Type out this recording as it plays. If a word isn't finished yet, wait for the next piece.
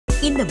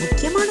இந்த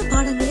முக்கியமான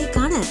பாடங்களை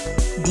காண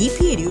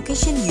டிபி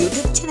எடுகேஷன்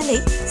யூடியூப் சேனலை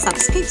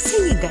சப்ஸ்கிரைப்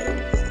செய்யுங்கள்.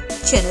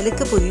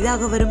 சேனலுக்கு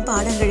புதிதாக வரும்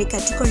பாடங்களை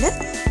கற்றுக்கொள்ள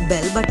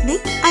பெல் பட்டனை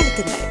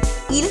அழுத்துங்கள்.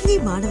 இலங்கை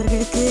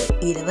மாணவர்களுக்கு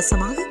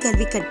இலவசமாக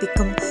கல்வி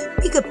கற்பிக்கும்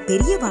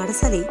மிகப்பெரிய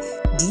பாடசாலை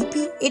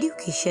டிபி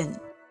எடுகேஷன்.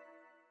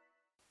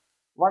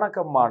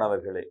 வணக்கம்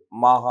மாணவர்களே.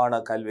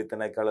 மாகாண கல்வி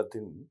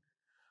திணைக்களத்தின்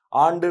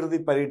ஆண்டிறுதி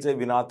பரீட்சை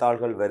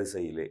வினாத்தாள்கள்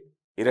வரிசையிலே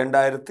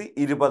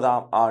 2020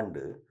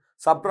 ஆண்டு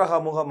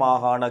சப்ரகமுக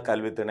மாகாண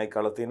கல்வி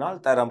திணைக்களத்தினால்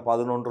தரம்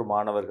 11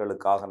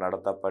 மாணவர்களுக்காக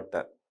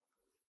நடத்தப்பட்ட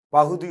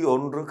பகுதி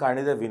 1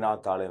 கணித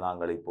வினாத்தாளை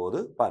நாங்கள் இப்போது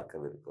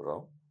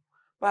பார்க்கவிருக்கிறோம்.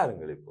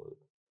 பாருங்கள், இப்போது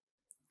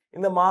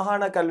இந்த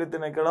மாகாண கல்வி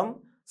திணைக்களம்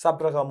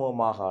சப்ரகமுக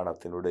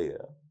மாகாணத்தினுடைய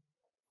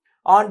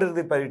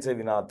ஆண்டிறுதி பரீட்சை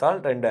வினாத்தாள்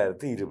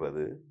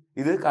 2020.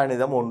 இது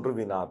கணிதம் 1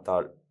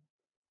 வினாத்தாள்.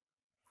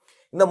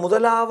 இந்த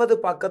முதலாவது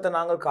பக்கத்தை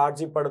நாங்கள்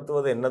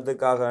காட்சிப்படுத்துவது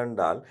என்னத்துக்காக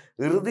என்றால்,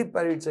 இறுதி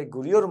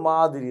பரீட்சைக்குரிய ஒரு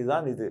மாதிரி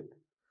தான் இது.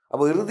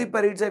 அப்போ இறுதி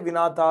பரீட்சை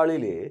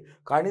வினாத்தாளிலே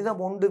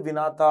கணிதம் 1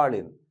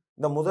 வினாத்தாளின்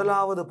இந்த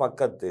முதலாவது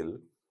பக்கத்தில்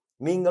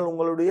நீங்கள்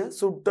உங்களுடைய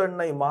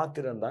சுட்டெண்ணை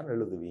மாத்திரம்தான்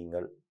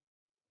எழுதுவீங்கள்.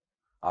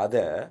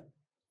 அதை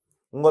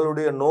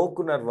உங்களுடைய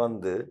நோக்குனர்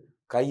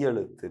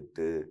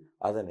கையெழுத்திட்டு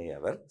அதனை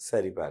அவர்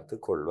சரிபார்த்து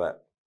கொள்வார்.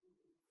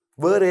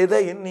 வேறு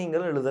எதையும்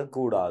நீங்கள்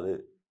எழுதக்கூடாது.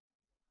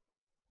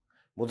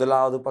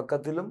 முதலாவது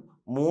பக்கத்திலும்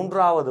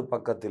 3வது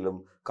பக்கத்திலும்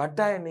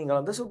கட்டாயம்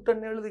நீங்கள் அந்த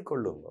சுட்டெண்ணை எழுதி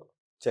கொள்ளுங்க.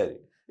 சரி,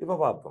 இப்ப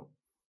பார்ப்போம்.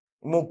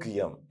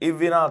 முக்கியம்,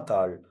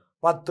 இவ்வினாத்தாள்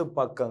 10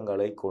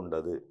 பக்கங்களை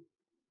கொண்டது.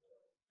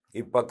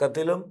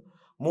 இப்பக்கத்திலும்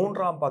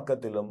 3ஆம்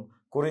பக்கத்திலும்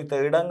குறித்த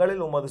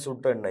இடங்களில் உமது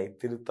சுட்டெண்ணை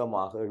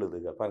திருத்தமாக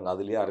எழுதுக. பாருங்க,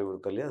 அதுலயே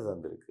அறிவுறுத்தலே அது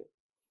தந்திருக்கு.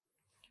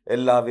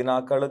 எல்லா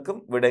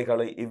வினாக்களுக்கும்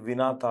விடைகளை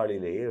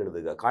இவ்வினாத்தாளிலேயே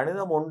எழுதுக.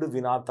 கணிதம் 1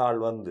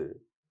 வினாத்தாள்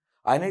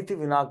அனைத்து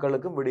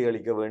வினாக்களுக்கும்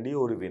விடையளிக்க வேண்டிய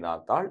ஒரு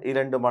வினாத்தாள்,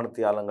 2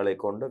 மணித்தியாலங்களை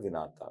கொண்ட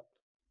வினாத்தாள்.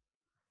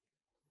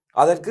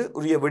 அதற்கு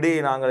உரிய விடையை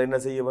நாங்கள் என்ன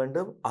செய்ய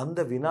வேண்டும்? அந்த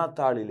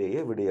வினாத்தாளிலேயே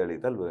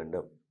விடையளித்தல்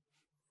வேண்டும்.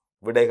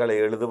 விடைகளை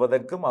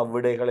எழுதுவதற்கும்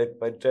அவ்விடைகளை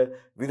பெற்ற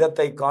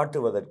விதத்தை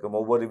காட்டுவதற்கும்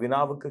ஒவ்வொரு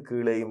வினாவுக்கு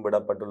கீழேயும்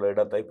விடப்பட்டுள்ள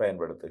இடத்தை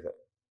பயன்படுத்துக.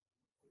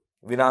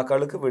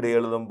 வினாக்களுக்கு விடை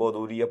எழுதும் போது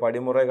உரிய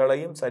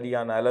படிமுறைகளையும்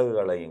சரியான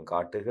அலகுகளையும்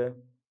காட்டுக.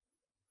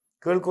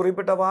 கீழ்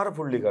குறிப்பிட்டவாறு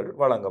புள்ளிகள்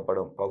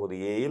வழங்கப்படும். பகுதி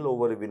ஏயில்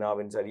ஒவ்வொரு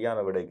வினாவின் சரியான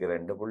விடைக்கு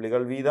 2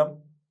 புள்ளிகள் வீதம்.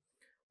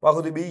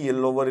 பகுதி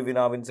பியில் ஒவ்வொரு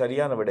வினாவின்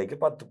சரியான விடைக்கு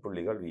 10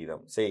 புள்ளிகள்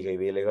வீதம். செய்கை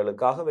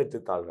வேலைகளுக்காக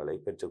வெற்றித்தாள்களை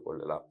பெற்றுக்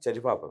கொள்ளலாம். சரி,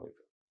 பார்ப்போம்.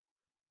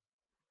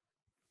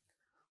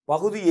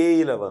 பகுதி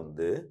ஏயில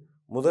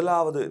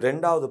முதலாவது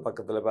 2வது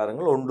பக்கத்துல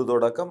பாருங்கள், 1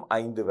 தொடக்கம்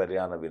 5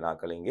 வரையான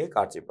வினாக்கள் இங்கே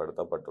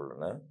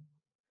காட்சிப்படுத்தப்பட்டுள்ளன.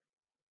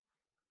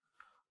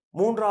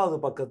 3வது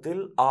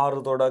பக்கத்தில்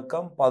 6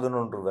 தொடக்கம்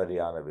 11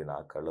 வரையான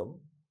வினாக்களும்,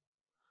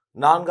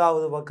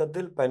 4வது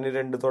பக்கத்தில்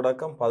 12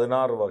 தொடக்கம்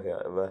 16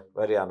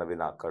 வரையான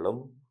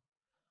வினாக்களும்,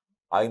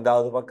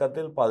 5வது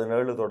பக்கத்தில்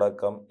 17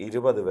 தொடக்கம்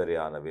 20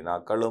 வரையான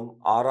வினாக்களும்,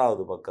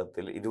 6வது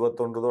பக்கத்தில்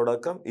 21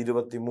 தொடக்கம்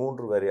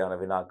 23 வரையான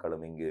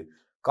வினாக்களும் இங்கு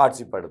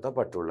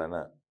காட்சிப்படுத்தப்பட்டுள்ளன.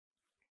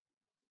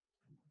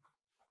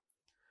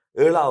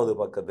 7வது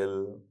பக்கத்தில்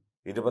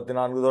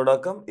 24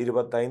 தொடக்கம்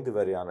 25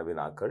 வரையான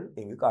வினாக்கள்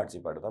இங்கு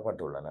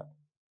காட்சிப்படுத்தப்பட்டுள்ளன.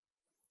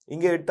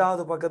 இங்கே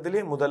 8வது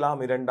பக்கத்திலே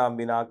 1ஆம் 2ஆம்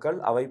வினாக்கள்,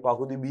 அவை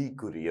பகுதி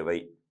பிக்குரியவை.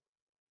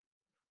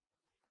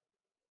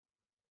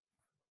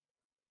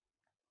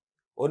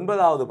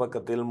 9வது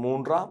பக்கத்தில்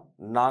 3ஆம்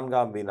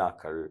 4ஆம்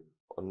வினாக்கள்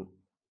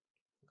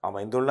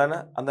அமைந்துள்ளன.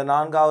 அந்த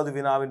 4வது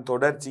வினாவின்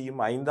தொடர்ச்சியும்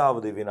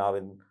 5வது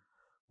வினாவின்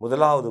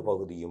 1வது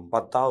பகுதியும்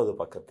 10வது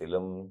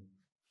பக்கத்திலும்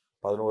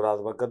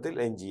 11வது பக்கத்தில்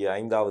எஞ்சிய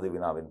 5வது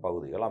வினாவின்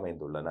பகுதிகள்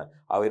அமைந்துள்ளன.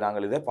 அவை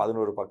நாங்கள் இதை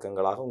 11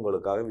 பக்கங்களாக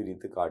உங்களுக்காக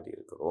விரித்து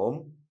காட்டியிருக்கிறோம்.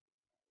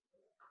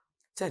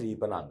 சரி,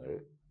 இப்ப நாங்கள்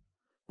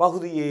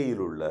பகுதி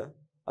ஏயில் உள்ள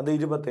அந்த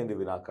 25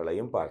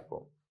 வினாக்களையும்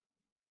பார்ப்போம்.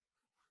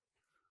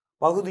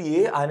 பகுதி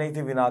ஏ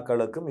அனைத்து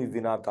வினாக்களுக்கும்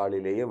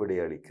இவ்வினாத்தாளிலேயே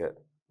விடையளிக்க.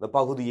 இந்த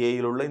பகுதி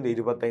ஏயில் உள்ள இந்த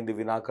 25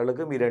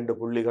 வினாக்களுக்கும் 2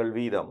 புள்ளிகள்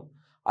வீதம்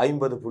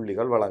 50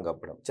 புள்ளிகள்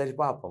வழங்கப்படும். சரி,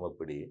 பார்ப்போம்.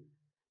 எப்படி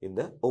இந்த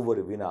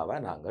ஒவ்வொரு வினாவை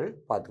நாங்கள்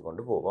பார்த்து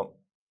கொண்டு போவோம்.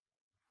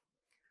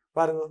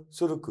 பாருங்க,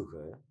 சுருக்குக.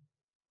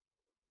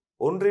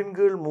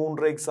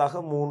 1/3x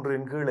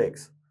 3x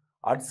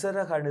அட்சர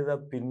கணித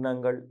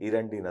பின்னங்கள்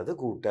 2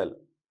 கூட்டல்.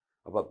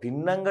 அப்ப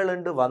பின்னங்கள்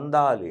என்று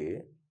வந்தாலே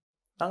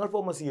நாங்கள்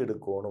பொமசி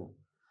எடுக்கணும்.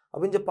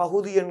 அப்ப இங்க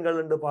பகுதி எண்கள்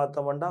என்று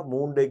பார்த்தோம்னா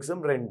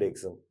 3xம்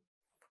 2xம்.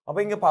 அப்ப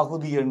இங்க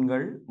பகுதி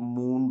எண்கள்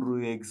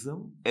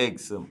 3xம்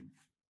xம்.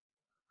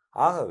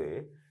 ஆகவே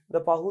இந்த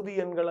பகுதி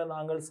எண்களை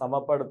நாங்கள்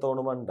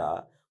சமப்படுத்தணும்டா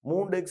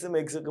 3xம்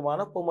xக்குமான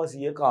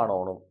பொமசியை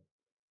காணணும்.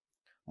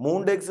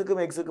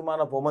 3xக்கும்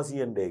xக்குமான பொமசி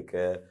என்றேக்க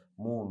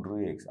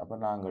 3x. அப்ப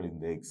நாங்கள்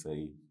இந்த xஐ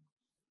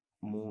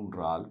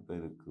 3ஆல்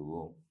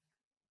பெருக்குவோம்.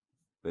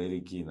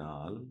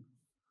 பெருக்கினால்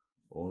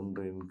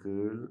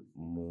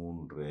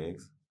 1/3x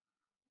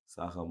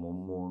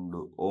சகமும்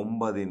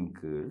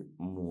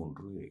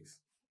 9/3x.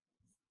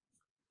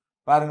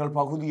 பாருங்கள்,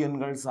 பகுதி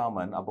எண்கள்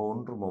சமன். அப்போ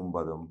 1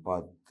 9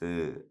 10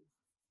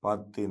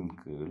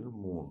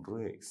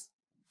 10/3x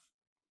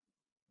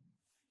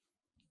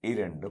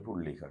 2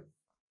 புள்ளிகள்.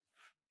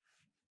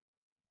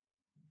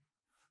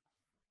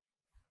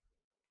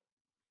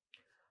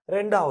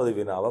 இரண்டாவது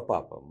வினாவை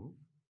பார்ப்போம்.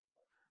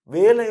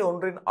 வேலை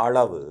ஒன்றின்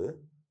அளவு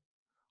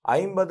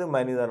 50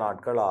 மனித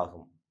நாட்கள்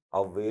ஆகும்.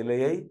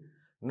 அவ்வேலையை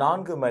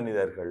 4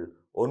 மனிதர்கள்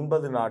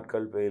 9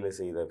 நாட்கள் வேலை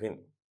செய்த பின்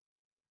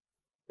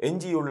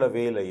எஞ்சியுள்ள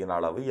வேலையின்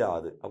அளவு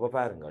யாது? அப்ப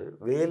பாருங்கள்,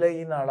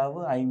 வேலையின் அளவு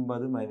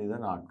 50 மனித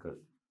நாட்கள்.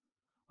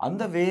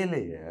 அந்த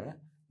வேலையை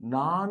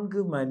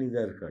 4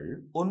 மனிதர்கள்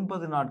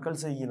 9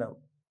 நாட்கள் செய்யணும்.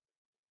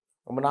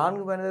 நம்ம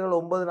 4 மனிதர்கள்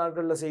 9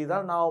 நாட்கள்ல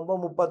செய்தால் நான்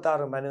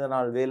 36 மனித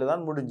நாள் வேலை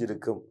தான்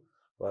முடிஞ்சிருக்கும்.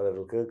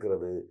 அவர்கள்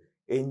கேட்கிறது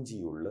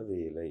எஞ்சியுள்ள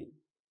வேலை.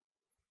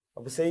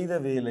 அப்ப செய்த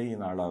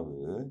வேலையின் அளவு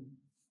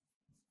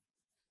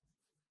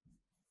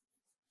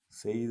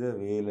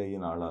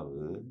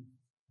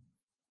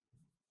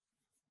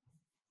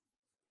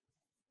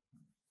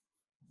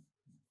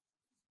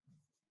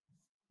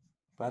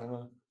பாருங்க,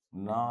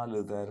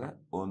 4 தர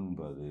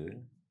 9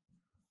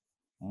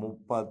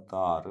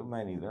 36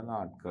 மனித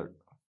நாட்கள்.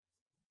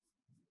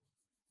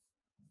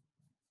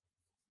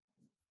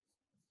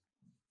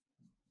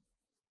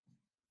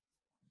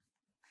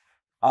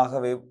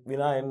 ஆகவே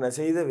வினா என்ன?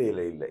 செய்த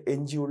வேலை இல்லை,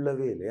 எஞ்சியுள்ள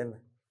வேலை என்ன?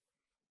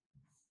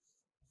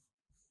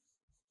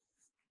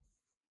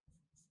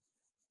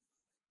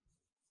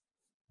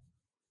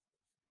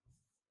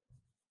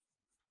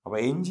 அப்ப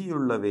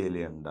எஞ்சியுள்ள வேலை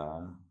என்றா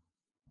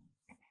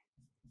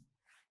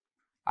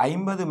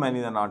 50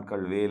 மனித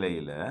நாட்கள்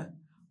வேலையில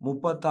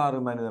 36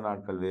 மனித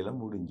நாட்கள் வேலை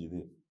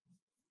முடிஞ்சுது.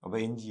 அப்ப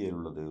எஞ்சிய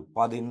உள்ளது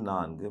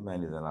 14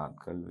 மனித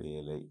நாட்கள்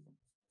வேலை.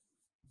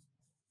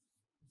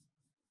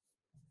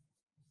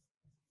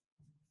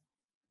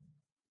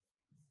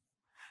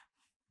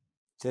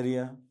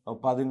 சரியா?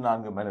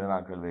 14 மனித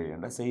நாட்கள் வேலை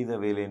என்ற செய்த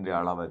வேலை என்ற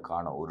அளவை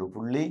காண ஒரு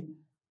புள்ளி,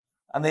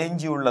 அந்த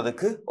எஞ்சி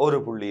உள்ளதுக்கு ஒரு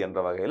புள்ளி என்ற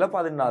வகையில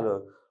 14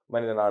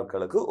 மனித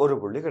நாட்களுக்கு ஒரு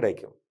புள்ளி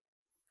கிடைக்கும்.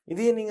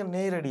 இதையே நீங்க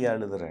நேரடியா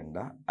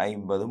எழுதுறேன்டா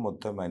 50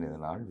 மொத்த மனித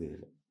நாள்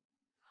வேலை.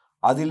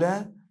 அதுல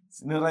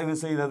நிறைவு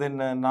செய்தது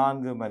என்ன?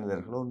 4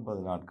 மனிதர்கள்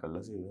 9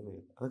 நாட்கள்ல செய்த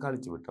வேலை. அதை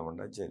கழிச்சு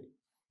விட்டோம்டா. சரி,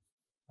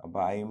 அப்ப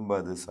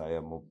 50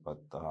 -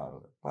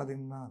 36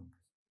 14.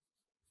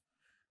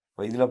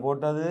 இப்ப இதுல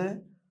போட்டது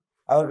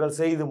அவர்கள்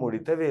செய்து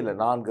முடித்த வேலை.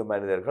 4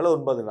 மனிதர்கள்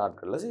 9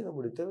 நாட்கள்ல செய்து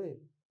முடித்த வேலை.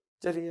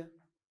 சரியா?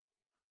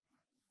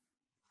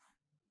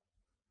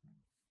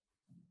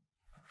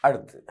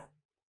 அடுத்து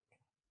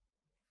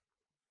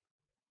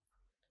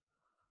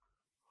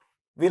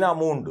வினா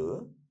 3.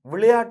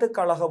 விளையாட்டு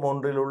கழகம்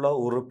ஒன்றில் உள்ள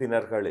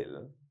உறுப்பினர்களில்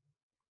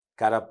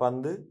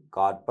கரப்பந்து,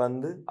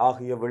 காற்பந்து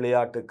ஆகிய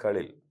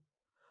விளையாட்டுகளில்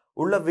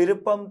உள்ள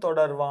விருப்பம்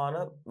தொடர்பான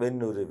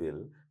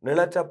வெண்ணுருவில்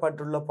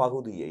நிழற்றப்பட்டுள்ள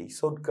பகுதியை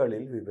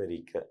சொற்களில்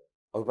விவரிக்க.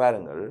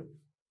 பாருங்கள்,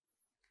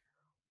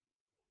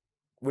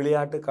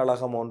 விளையாட்டு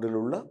கழகம் ஒன்றில்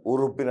உள்ள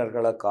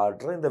உறுப்பினர்களை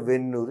காட்டுற இந்த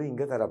வெண்ணுரு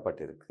இங்க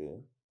தரப்பட்டிருக்கு.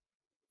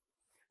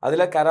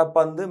 அதுல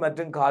கரப்பந்து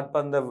மற்றும்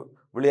காற்பந்து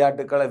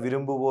விளையாட்டுகளை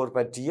விரும்புவோர்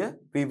பற்றிய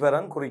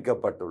விவரம்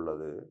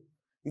குறிக்கப்பட்டுள்ளது.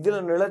 இதுல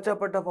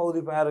நிழற்றப்பட்ட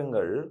பகுதி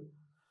பாருங்கள்,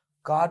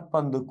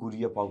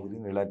 காற்பந்துக்குரிய பகுதி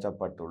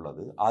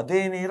நிழற்றப்பட்டுள்ளது.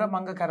 அதே நேரம்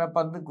அங்க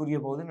கரப்பந்துக்குரிய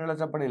பகுதி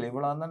நிழற்றப்படவில்லை.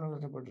 இவ்வளவு தான்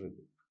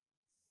நிழற்றப்பட்டிருக்கு.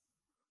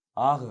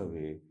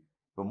 ஆகவே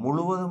இப்ப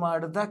முழுவதுமா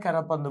எடுத்தா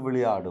கரப்பந்து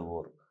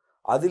விளையாடுவோர்,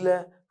 அதுல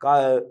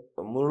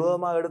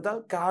முழுவதுமாக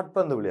எடுத்தால்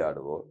காற்பந்து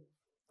விளையாடுவோர்.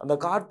 அந்த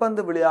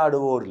காற்பந்து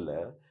விளையாடுவோர்ல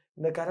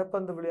இந்த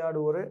கரப்பந்து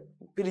விளையாடுவோரை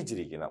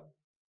பிரிச்சிருக்கணும்.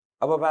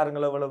 அப்ப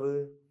பாருங்கள் எவ்வளவு.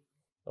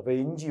 அப்ப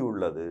எஞ்சி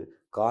உள்ளது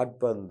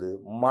காற்பந்து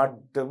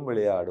மட்டும்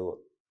விளையாடுவோர்.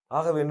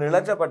 ஆகவே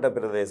நிழற்றப்பட்ட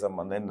பிரதேசம்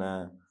வந்து என்ன?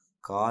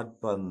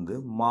 காற்பந்து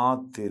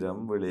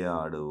மாத்திரம்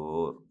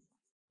விளையாடுவோர்.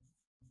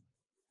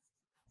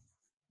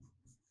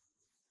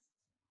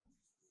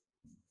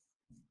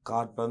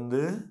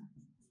 காற்பந்து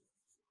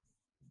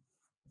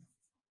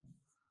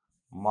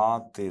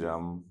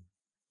மாத்திரம்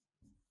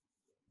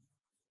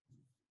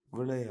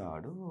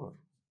விளையாடுவோர்.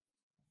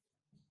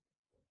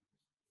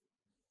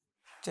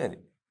 சரி,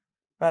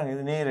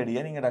 இது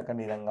நேரடியா நீங்க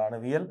டக்கன்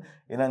இனங்காணவியல்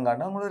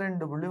இனங்காண்டா உங்களுக்கு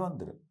 2 புள்ளி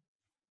வந்துடும்.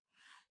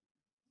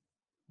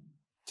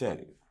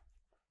 சரி,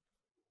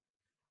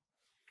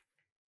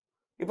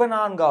 இப்ப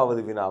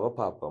 4வது வினாவை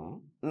பார்ப்போம்.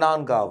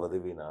 4வது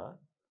வினா,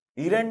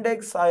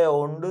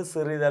 2x-1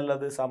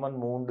 சிறிதல்லது சமன்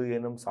 3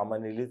 எனும்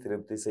சமநிலை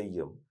திருப்தி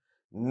செய்யும்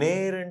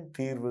நேரன்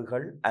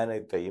தீர்வுகள்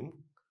அனைத்தையும்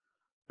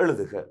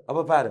எழுதுக. அப்ப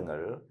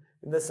பாருங்கள்,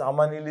 இந்த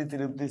சமநிலை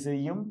திருப்தி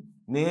செய்யும்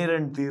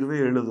நேரன் தீர்வை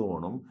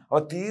எழுதணும். அப்ப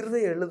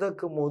தீர்வை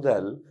எழுதக்கு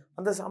முதல்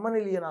அந்த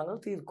சமநிலையை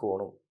நாங்கள்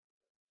தீர்க்கணும்.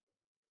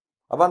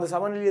 அப்ப அந்த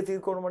சமநிலையை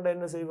தீர்க்கணும்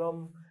என்ன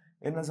செய்வோம்?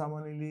 என்ன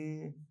சமநிலை?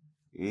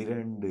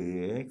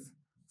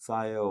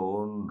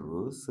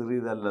 2x-1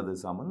 சிறிதல்லது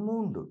சமன்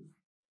 3.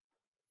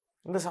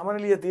 இந்த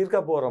சமநிலையை தீர்க்க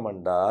போறோம்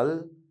என்றால்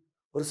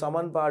ஒரு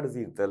சமன்பாடு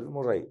தீர்த்தல்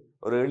முறை,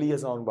 ஒரு எளிய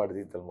சமன்பாடு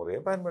தீர்த்தல் முறையை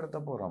பயன்படுத்த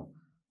போறோம்.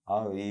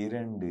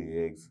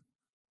 2x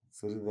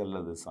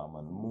சிறிதல்லது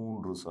சமன்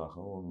 3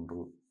 - 1,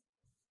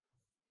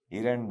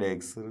 2x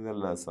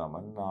சிறிதல்லது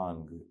சமன்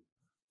 4.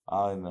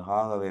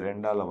 ஆகவே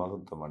 2ஆல்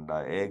வகுத்தோம்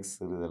என்றால் x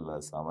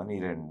சிறிதல்லது சமன்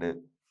 2.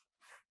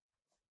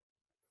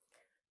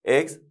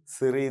 x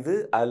சிறிது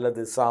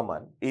அல்லது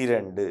சமன்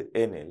 2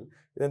 எனில்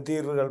இதன்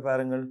தீர்வுகள்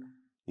பாருங்கள்,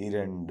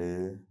 2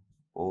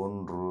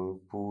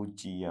 1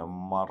 0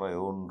 மறை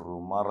 1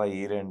 மறை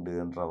 2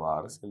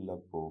 என்றவாறு செல்ல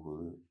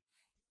போகுது.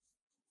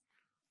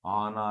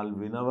 ஆனால்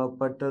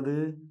வினவப்பட்டது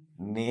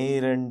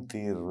நேரெண்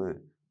தீர்வு,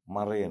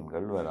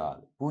 மறையெண்கள்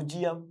வராது.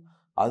 0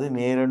 அது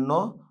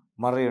நேரெண்ணோ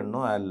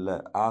மறையெண்ணோ அல்ல.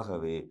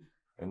 ஆகவே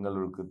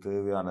எங்களுக்கு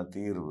தேவையான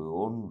தீர்வு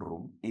 1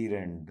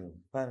 2.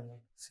 பாருங்க,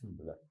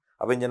 சிம்பிளா.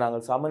 அப்ப இங்க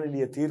நாங்கள்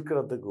சமநிலையை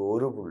தீர்க்கிறதுக்கு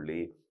ஒரு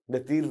புள்ளி,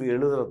 இந்த தீர்வு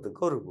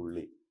எழுதுறதுக்கு ஒரு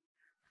புள்ளி.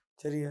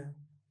 சரியா?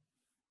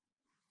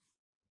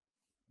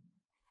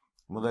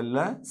 முதல்ல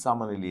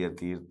சமநிலையை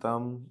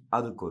தீர்த்தம்,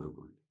 அதுக்கு ஒரு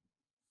புள்ளி.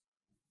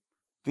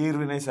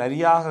 தீர்வினை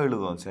சரியாக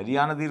எழுதுவோம்,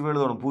 சரியான தீர்வு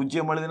எழுதணும்.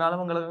 0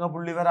 எழுதினாலும் எங்களுக்கு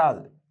புள்ளி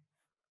வராது.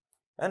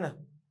 என்ன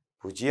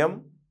 0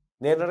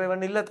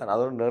 நேர்நிறைவன் இல்லை தான்,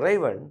 அது ஒரு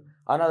நிறைவன்.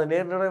 ஆனா அது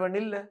நேர்நிறைவன்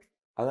இல்லை,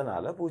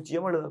 அதனால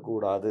 0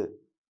 எழுதக்கூடாது.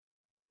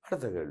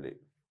 அடுத்த கேள்வி.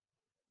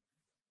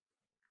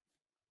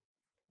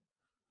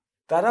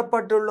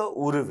 தரப்பட்டுள்ள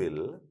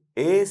உருவில்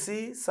ஏசி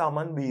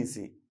சமன்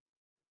பிசி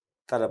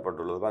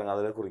தரப்பட்டுள்ளது. பாருங்க,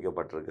 அதுல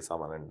குறிக்கப்பட்டிருக்கு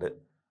சமன் 2.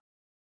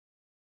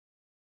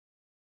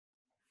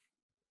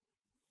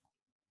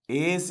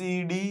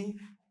 ஏசிடி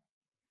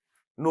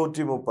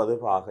 130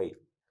 பாகை.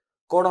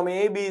 கோணம்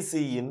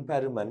ஏபிசியின்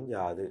பருமன்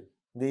யாது?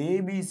 இந்த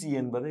ஏபிசி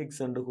என்பது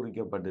எக்ஸ் என்று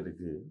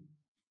குறிக்கப்பட்டிருக்கு.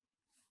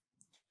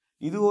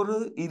 இது ஒரு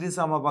இரு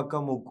சமபக்க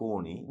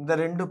முக்கோணி. இந்த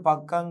 2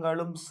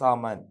 பக்கங்களும்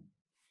சமன்.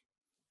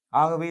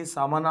 ஆகவே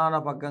சமனான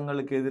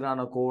பக்கங்களுக்கு எதிரான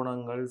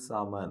கோணங்கள்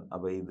சமன்.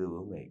 அப்ப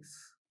இதுவும் எக்ஸ்.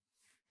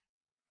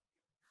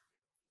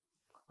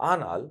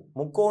 ஆனால்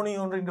முக்கோணி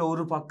ஒன்றின்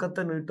ஒரு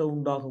பக்கத்தை நீட்ட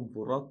உண்டாகும்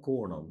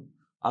புறக்கோணம்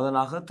அதன்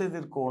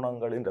அகத்தெதிர்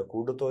கோணங்களின்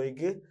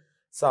கூட்டுத்தொகைக்கு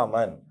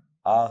சமன்.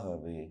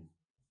 ஆகவே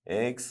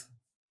எக்ஸ்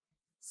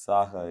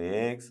சக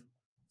எக்ஸ்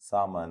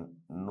சமன்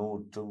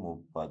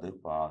 130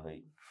 பாகை.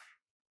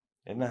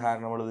 என்ன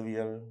காரணம்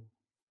எழுதுவியல்?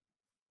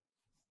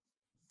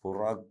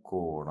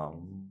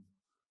 புறக்கோணம்.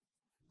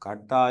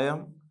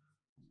 கட்டாயம்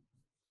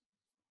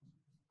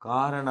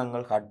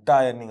காரணங்கள்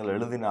கட்டாயம் நீங்கள்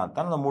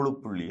எழுதினால்தான் அந்த முழு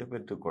புள்ளியை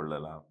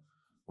பெற்றுக்கொள்ளலாம்.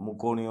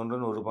 முக்கோணி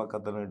ஒன்றின் ஒரு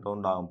பக்கத்தை நீட்ட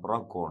உண்டாகும்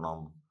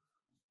புறக்கோணம்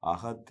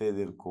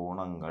அகத்தெதிர்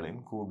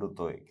கோணங்களின்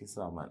கூட்டுத்தொகைக்கு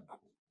சமன்.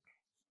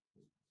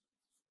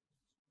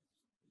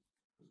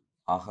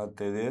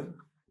 அகத்தெதிர்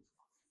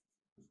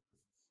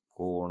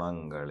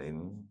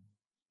கோணங்களின்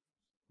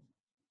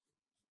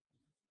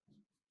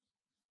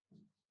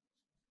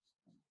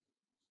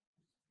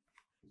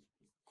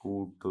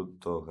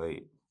கூட்டுத்தொகை.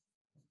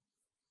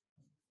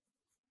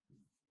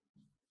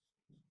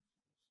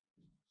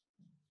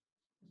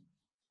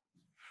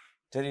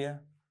 சரியா?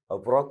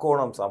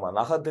 புறக்கோணம் சமன்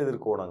அகத்தெதிர்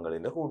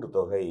கோணங்களின்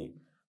கூட்டுத்தொகை.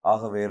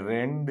 ஆகவே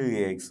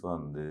 2x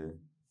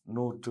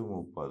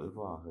 130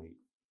 பாகை.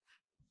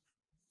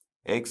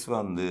 x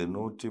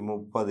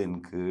 130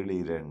 கீழ்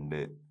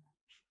 2.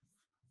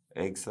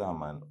 x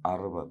சமன்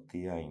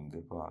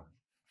 65 பாகை.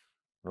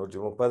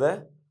 130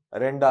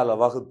 2ஆல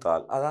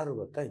வகுத்தால் அது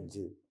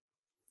 65.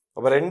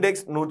 அப்ப 2x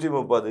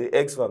 130,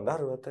 x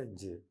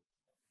 65.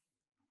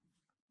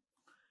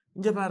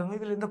 இங்க பாருங்க,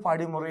 இதுல இந்த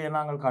படிமுறையை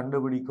நாங்கள்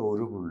கண்டுபிடிக்க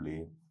ஒரு புள்ளி,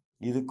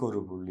 இதுக்கு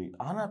ஒரு புள்ளி.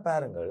 ஆனா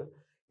பாருங்கள்,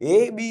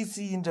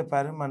 ஏபிசி என்ற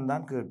பருமன்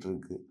தான்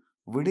கேட்டிருக்கு.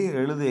 விடை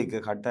எழுதிக்க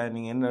கட்டாயம்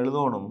நீங்க என்ன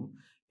எழுதணும்?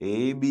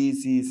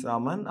 ஏபிசி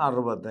சமன்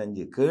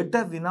 65.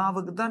 கேட்ட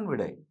வினாவுக்கு தான்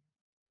விடை.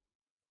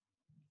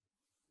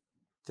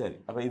 சரி,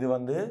 அப்ப இது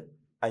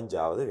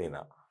 5வது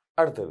வினா.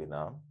 அடுத்த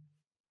வினா,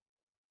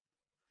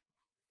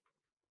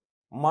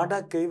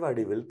 மடக்கை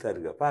வடிவில்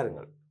தருக.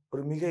 பாருங்கள்,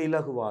 ஒரு மிக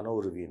இலகுவான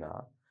ஒரு வினா.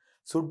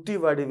 சுட்டி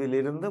வடிவில்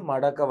இருந்து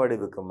மடக்க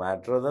வடிவுக்கு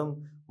மாற்றுறதும்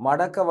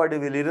மடக்க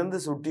வடிவில் இருந்து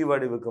சுட்டி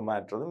வடிவுக்கு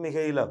மாற்றுறதும் மிக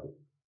இலகு.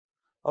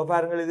 அப்ப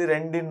பாருங்கள், இது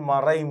 2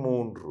 மறை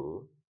 3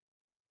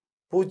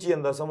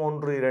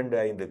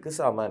 0.125க்கு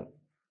சமன்.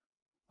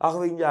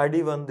 ஆகவே இங்க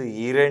அடி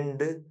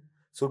 2,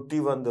 சுட்டி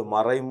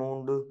மறை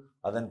 3,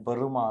 அதன்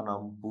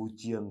பெருமானம்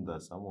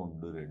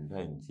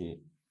 0.125.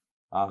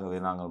 ஆகவே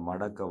நாங்கள்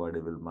மடக்க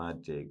வடிவில்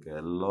மாற்றிக்க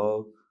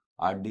log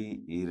அடி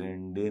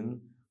 2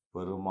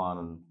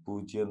 பெருமானம்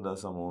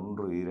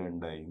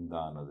 0.125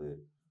 ஆனது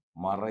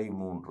மறை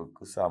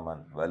 3க்கு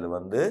சமன். வலு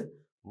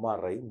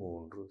மறை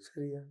 3.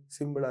 சரியா?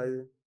 சிம்பிளா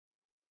இது?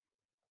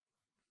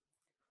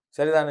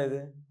 சரிதானே? இது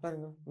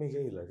பாருங்க, மிக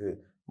இலகு.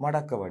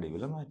 மடக்க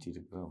வடிவில் மாற்றி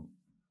இருக்கிறோம்.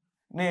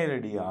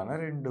 நேரடியான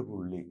 2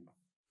 புள்ளி.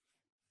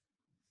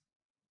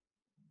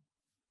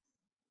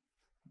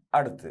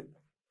 அடுத்து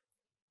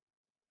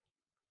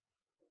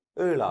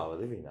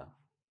 7வது வினா.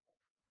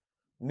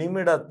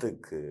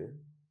 நிமிடத்துக்கு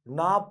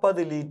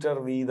 40 லிட்டர்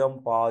வீதம்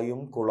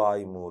பாயும்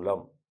குழாய்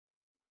மூலம்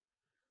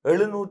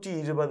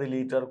 720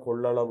 லிட்டர்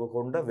கொள்ளளவு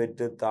கொண்ட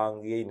வெற்று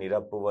தாங்கியை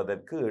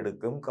நிரப்புவதற்கு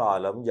எடுக்கும்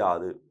காலம்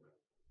யாது?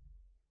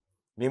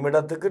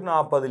 நிமிடத்துக்கு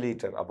 40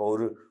 லிட்டர். அப்போ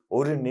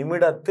ஒரு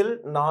நிமிடத்தில்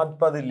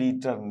 40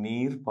 லிட்டர்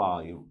நீர்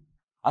பாயும்.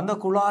 அந்த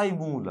குழாய்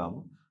மூலம்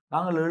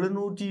நாங்கள்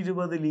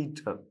 720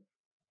 லிட்டர்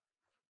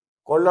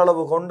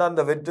கொள்ளளவு கொண்ட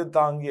அந்த வெற்று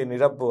தாங்கியை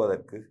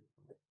நிரப்புவதற்கு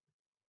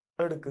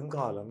எடுக்கும்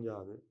காலம்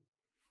யாது?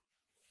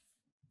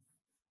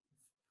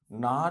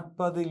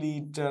 40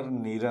 லிட்டர்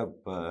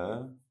நிரப்ப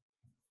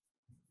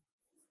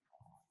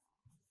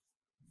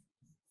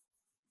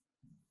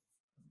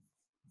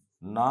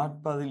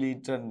 40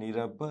 லிட்டர்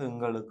நிரப்ப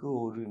எங்களுக்கு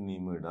 1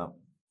 நிமிடம்.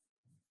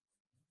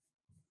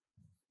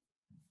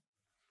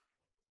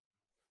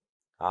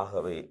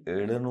 ஆகவே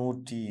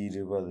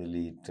 720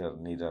 லிட்டர்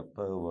நிரப்ப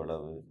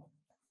எவ்வளவு?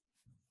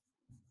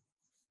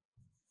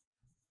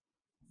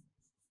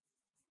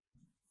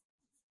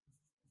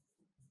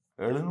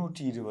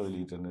 720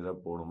 லிட்டர்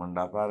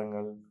நிரப்போணும்டா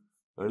பாருங்கள்.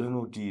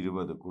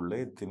 720க்குள்ள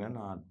எத்தனை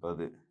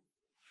 40.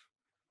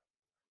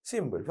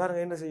 சிம்பிள்.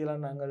 பாருங்க என்ன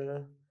செய்யலாம், நாங்கள்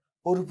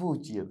ஒரு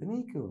பூஜ்ஜியத்தை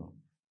நீக்குவோம்.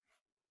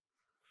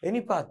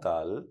 இனி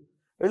பார்த்தால்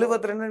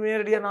 72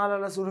 நேரடியா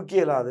 4ஆல சுருக்கி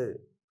இயலாது.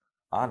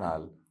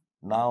 ஆனால்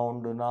நான்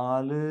ஒன்று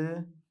 4,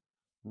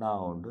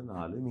 நான் ஒன்று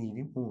 4,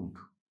 மீதி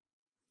 3.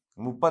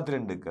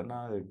 32க்கு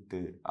நான்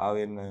 8. அவ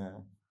என்ன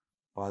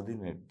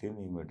 18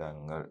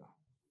 நிமிடங்கள்.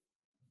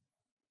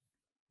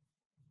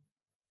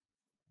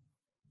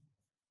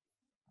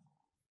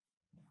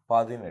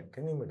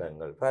 18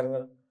 நிமிடங்கள்.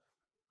 பாருங்கள்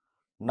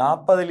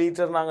 40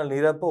 லிட்டர் நாங்கள்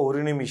நிரப்ப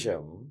 1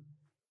 நிமிஷம்.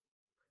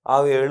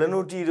 ஆக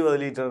 720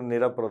 லிட்டர்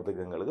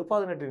நிரப்புறதுக்கு எங்களுக்கு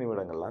 18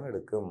 நிமிடங்கள்லாம்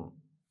எடுக்கும்.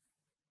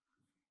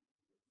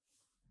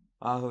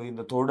 ஆகவே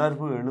இந்த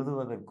தொடர்பு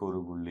எழுதுவதற்கு ஒரு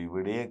புள்ளி,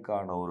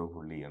 விடையக்கான ஒரு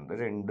புள்ளி என்று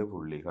 2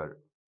 புள்ளிகள்.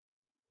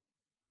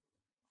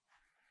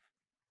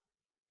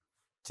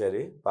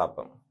 சரி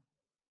பார்ப்போம்.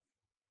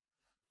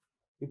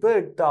 இப்ப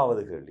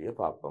 8வது கேள்வியை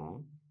பார்ப்போம்.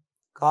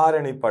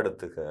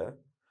 காரணிப்படுத்துக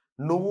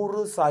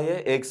 100 சய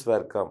எக்ஸ்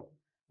வர்க்கம்.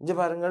 இங்க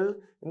பாருங்கள்,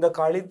 இந்த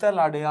கழித்தல்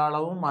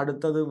அடையாளமும்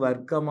அடுத்தது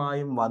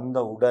வர்க்கமாயும் வந்த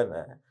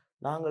உடனே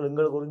நாங்கள்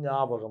எங்களுக்கு ஒரு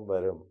ஞாபகம்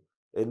வரும்.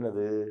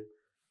 என்னது?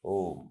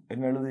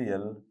 என்ன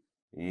எழுதியல்?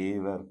 ஏ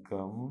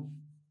வர்க்கம்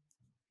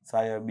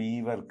சய பி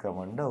வர்க்கம்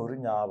என்ற ஒரு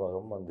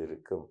ஞாபகம்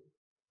வந்திருக்கும்.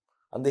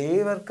 அந்த ஏ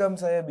வர்க்கம்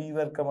சய பி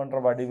வர்க்கம் என்ற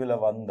வடிவில்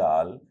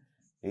வந்தால்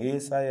ஏ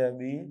சய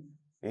பி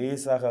ஏ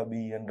சக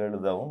பி என்று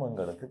எழுதவும்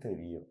எங்களுக்கு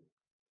தெரியும்.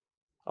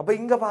 அப்ப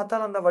இங்க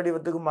பார்த்தால் அந்த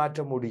வடிவத்துக்கு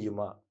மாற்ற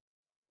முடியுமா?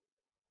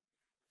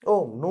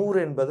 100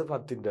 என்பது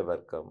 10ன்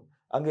வர்க்கம்.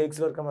 அங்க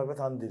எக்ஸ் வர்க்கம்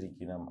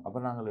தந்திருக்கணும்.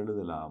 அப்ப நாங்கள்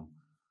எழுதலாம்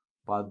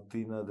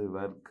 10னது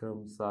வர்க்கம்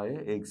சாய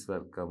எக்ஸ்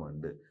வர்க்கம்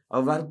உண்டு.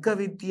 வர்க்க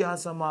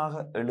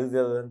வித்தியாசமாக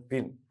எழுதியதன்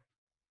பின்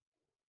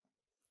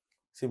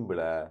சிம்பிள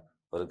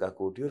ஒருக்கா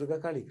கூட்டி ஒருக்கா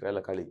கழிக்கிற,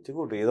 இல்லை கழிச்சு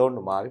கூட்டி ஏதோ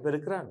ஒன்று மாறி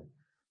பெருக்கிறாங்க.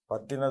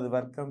 10னது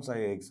வர்க்கம்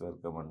சாய எக்ஸ்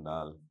வர்க்கம்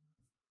என்றால்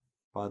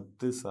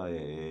 10 சாய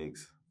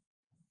எக்ஸ்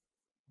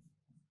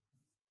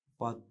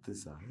 10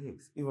 சாய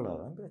எக்ஸ்.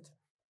 இவ்வளவுதான் பிரச்சனை.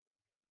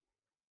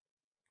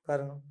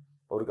 பாருங்க,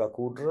 ஒருக்கா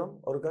கூட்டுறோம்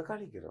ஒருக்கா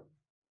கழிக்கிறோம்.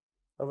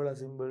 அவ்வளவு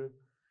சிம்பிள்.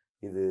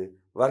 இது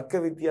வர்க்க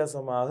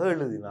வித்தியாசமாக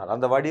எழுதினால்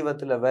அந்த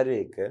வடிவத்தில்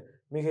வரைக்க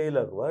மிக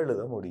இலகுவா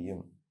எழுத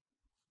முடியும்.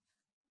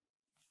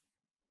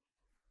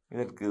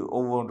 இதற்கு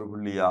ஒவ்வொரு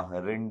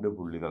புள்ளியாக 2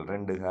 புள்ளிகள்,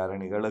 2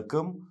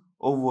 காரணிகளுக்கும்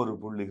ஒவ்வொரு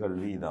புள்ளிகள்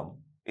வீதம்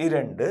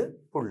 2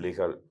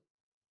 புள்ளிகள்.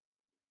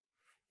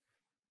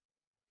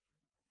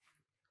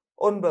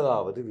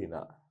 9வது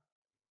வினா.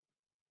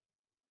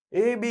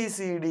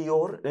 ஏபிசிடி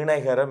ஓர்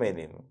இணைகரம்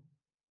எனின்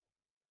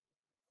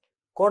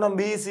கோணம்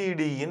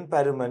பிசிடியின்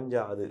பருமன்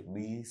யாது?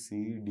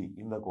 பிசிடி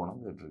இந்த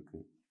கோணம் இருக்கு.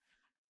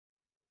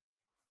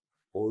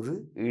 ஒரு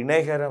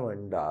இணைகரம்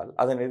என்றால்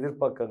அதன்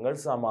எதிர்ப்பக்கங்கள்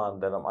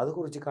சமாந்தரம், அது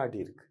குறிச்சு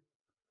காட்டியிருக்கு.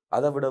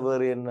 அதை விட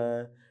வேறு என்ன?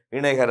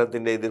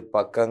 இணைகரத்தின்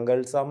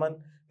எதிர்ப்பக்கங்கள் சமன்,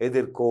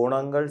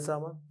 எதிர்கோணங்கள்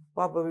சமன்.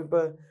 பாப்போம்.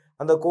 இப்ப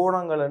அந்த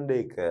கோணங்கள்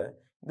அண்டேக்க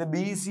இந்த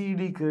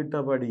பிசிடி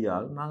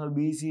கேட்டபடியால் நாங்கள்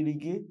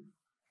பிசிடிக்கு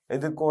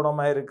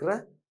எதிர்கோணமா இருக்கிற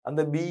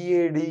அந்த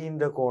பிஏடி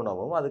இந்த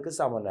கோணமும் அதுக்கு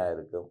சமனா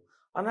இருக்கும்.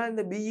 ஆனா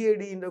இந்த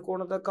பிஏடி இந்த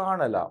கோணத்தை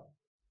காணலாம்.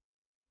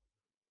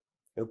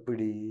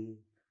 எப்படி?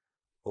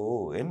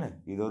 என்ன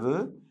இது? ஒரு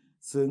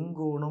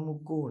செங்கோண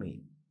முக்கோணி.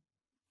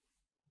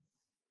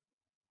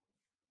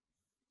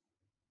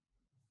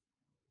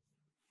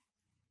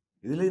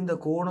 இதுல இந்த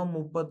கோணம்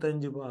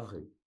 35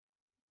 பாகை.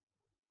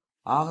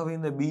 ஆகவே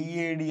இந்த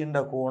பிஏடி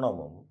என்ற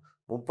கோணமும்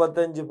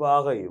 35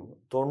 பாகையும்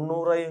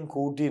 90ஐயும்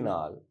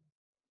கூட்டினால்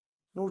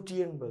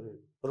 180.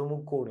 ஒரு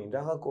முக்கோணின்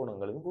ரக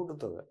கோணங்களின்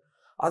கூட்டுத்தொகை.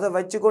 அதை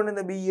வச்சுக்கொண்டு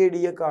இந்த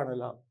பிஏடியை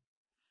காணலாம்.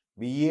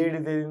 பிஏடி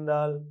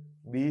தெரிந்தால்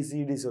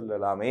பிசிடி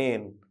சொல்லலாம்.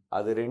 ஏன்?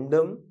 அது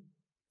ரெண்டும்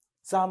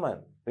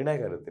சமன்,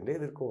 இணைகரத்தின்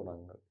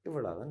எதிர்கோணங்கள்.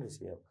 இவ்வளவுதான்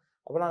விஷயம்.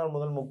 அப்ப நாங்கள்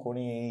முதல்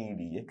முக்கோணி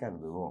ஏடியை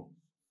கருதுவோம்.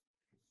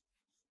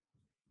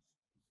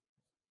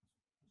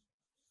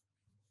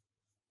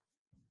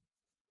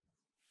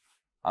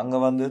 அங்க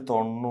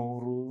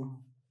 90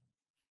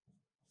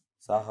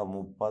 சக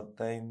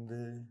 35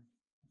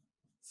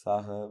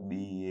 சக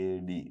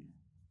பிஏடி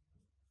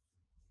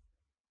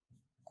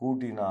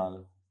கூட்டினால்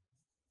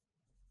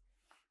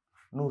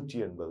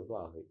 180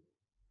 பாகை.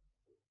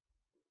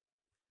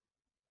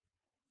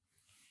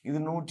 இது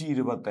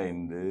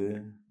 125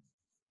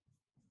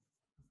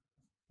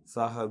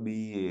 சக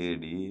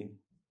பிஏடி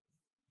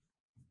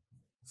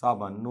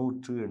சமன்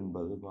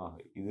 180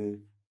 பாகை. இது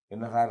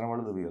என்ன காரணம்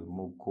எழுதுவீர்கள்?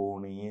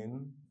 முக்கோணியின்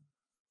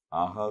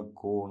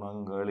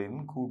அகக்கோணங்களின்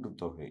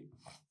கூட்டுத்தொகை.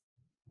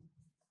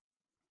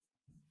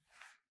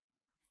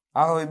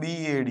 ஆகவே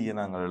பிஏடியை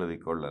நாங்கள்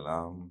எழுதிக்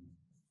கொள்ளலாம்.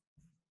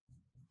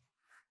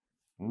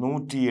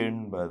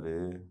 180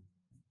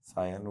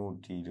 சய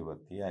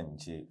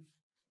 125.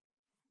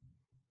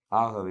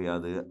 ஆகவே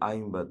அது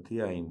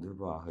 55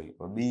 பாகை.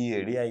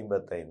 பிஏடி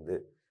 55.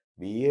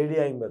 பிஏடி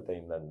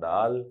 55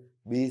 என்றால்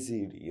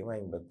பிசிடியும்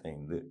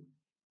 55.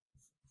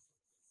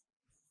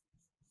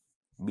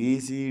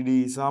 பிசிடி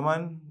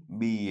சமன்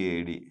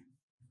பிஏடி.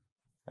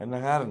 என்ன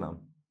காரணம்?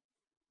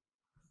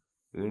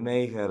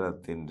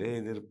 இணைகரத்தின்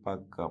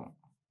எதிர்பக்கம்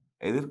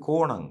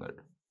எதிர்கோணங்கள்.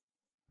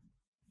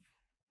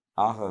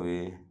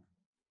 ஆகவே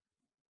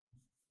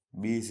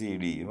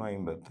பிசிடியும்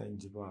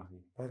 55 பாகை.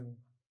 பாருங்க,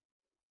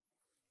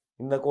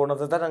 இந்த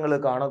கோணத்தை தான்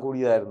எங்களுக்கு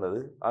காணக்கூடியதா இருந்தது.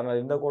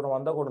 ஆனால் இந்த கோணம்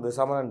அந்த கோணத்தை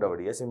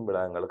சமனன்றபடியே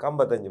சிம்பிளா எங்களுக்கு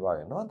 55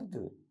 பாகைன்னு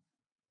வந்துட்டு.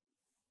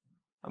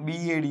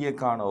 பிஏடியை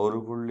காண ஒரு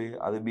புள்ளி,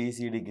 அது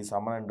பிசிடிக்கு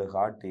சமனன்று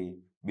காட்டி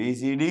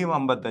பிசிடியும்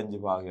 55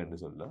 பாகை என்று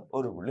சொல்ல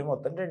ஒரு புள்ளி,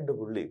 மொத்தம் 2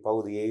 புள்ளி.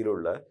 பகுதி ஏயில்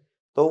உள்ள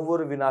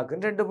ஒவ்வொரு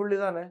வினாக்கும் 2 புள்ளி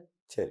தானே.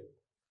 சரி,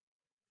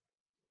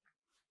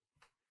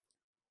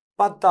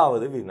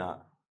 10வது வினா.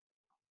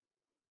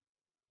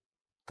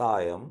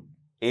 தாயம்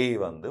ஏ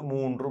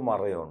 3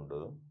 மறை 1,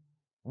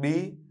 பி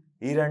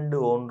 2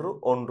 1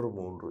 1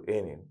 3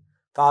 ஏனெனில்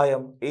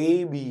தாயம்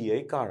ஏபியை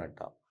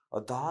காணட்டாம்.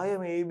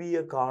 தாயம்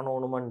ஏபியை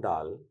காணணும்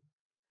என்றால்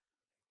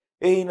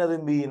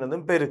ஏனதும்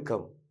பியினதும்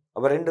பெருக்கம்.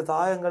 அப்ப 2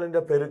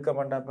 தாயங்களின் பெருக்கம்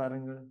என்றா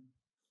பாருங்க,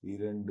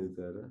 2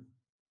 தர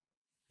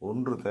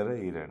 1 தர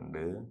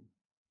 2,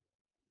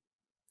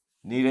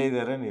 நிறை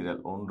தர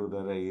நிரல் 1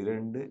 தர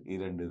 2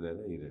 2 தர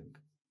 2.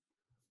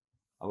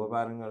 அப்ப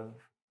பாருங்கள்,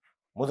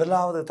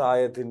 முதலாவது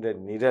தாயத்தின்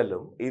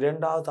நிரலும்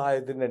இரண்டாவது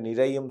தாயத்தின்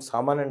நிறையும்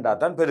சமனண்டா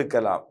தான்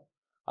பெருக்கலாம்.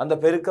 அந்த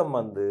பெருக்கம்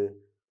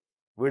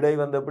விடை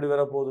எப்படி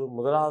வரப்போகுது?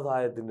 முதலாவது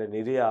தாயத்தின்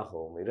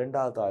நிறையாகவும்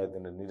இரண்டாவது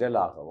தாயத்தின்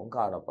நிரலாகவும்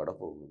காணப்பட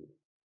போகுது.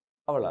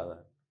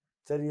 அவ்வளவுதான்.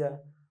 சரியா?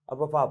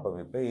 அப்ப பார்ப்போம்.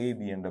 இப்ப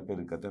ஏபி என்ற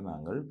பெருக்கத்தை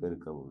நாங்கள்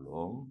பெருக்க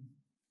உள்ளோம்.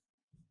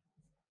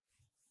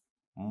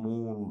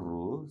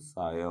 3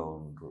 சய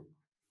 1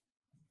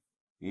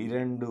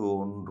 2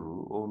 1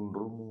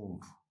 1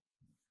 3.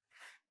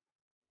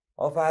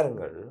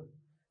 பாருங்கள்,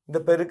 இந்த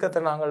பெருக்கத்தை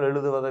நாங்கள்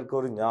எழுதுவதற்கு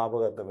ஒரு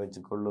ஞாபகத்தை வச்சு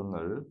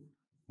கொள்ளுங்கள்.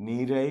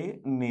 நிறை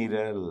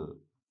நிரல்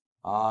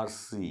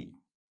ஆர்சி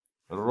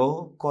ரோ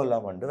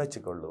கோலம் என்று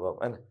வச்சுக்கொள்ளுவோம்.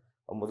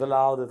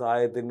 முதலாவது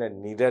தாயத்தின்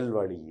நிரல்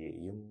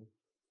வழியையும்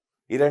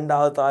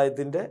இரண்டாவது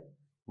தாயத்தின்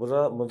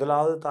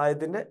முதலாவது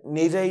தாயத்தின்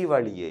நிறை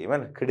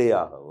வழியையும்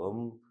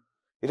கிடையாகவும்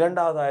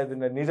இரண்டாவது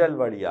தாயத்தின் நிரல்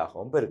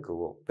வழியாகவும்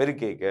பெருக்குவோம்.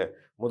 பெருக்கிக்க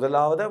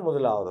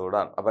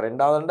முதலாவதுடன், அப்ப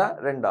ரெண்டாவதுண்டா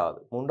ரெண்டாவது,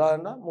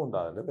 மூன்றாவதுண்டா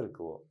மூன்றாவது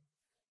பெருக்குவோம்.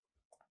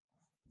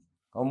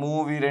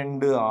 3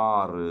 2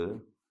 6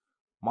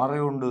 மறை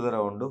 1 தர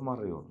 1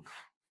 மறை 1.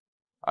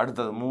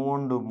 அடுத்தது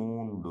 3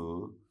 3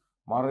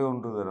 மறை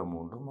 1 தர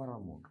 3 மறை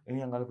 3.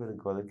 இனி எங்களை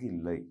பெருக்குவதற்கு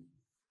இல்லை.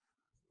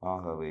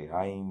 ஆகவே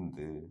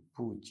 5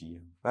 0.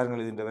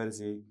 பாருங்கள், இந்த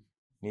வரிசை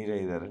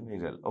நிறை தர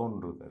நிரல்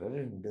 1 தர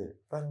 2.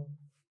 பாருங்க,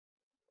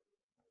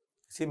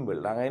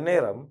 சிம்பிள். நாங்கள்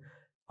இந்நேரம்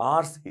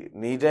ஆர்சி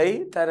நிறை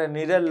தர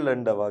நிரல்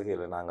என்ற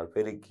வகையில் நாங்கள்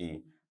பெருக்கி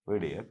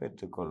விடைய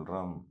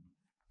பெற்றுக்கொள்றோம்.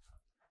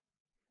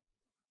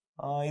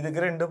 இதுக்கு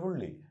 2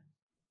 புள்ளி.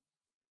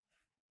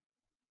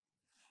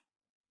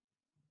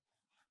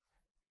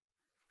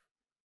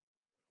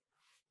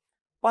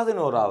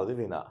 பதினோராவது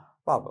வினா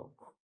பாப்போம்.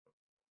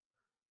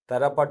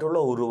 தரப்பட்டுள்ள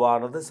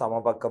உருவானது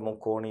சமபக்க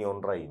முக்கோணி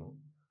ஒன்றையும்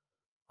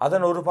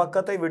அதன் ஒரு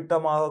பக்கத்தை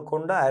விட்டமாக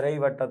கொண்ட அரை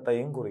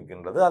வட்டத்தையும்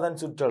குறிக்கின்றது. அதன்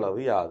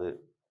சுற்றளவு யாது?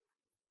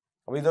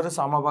 இது ஒரு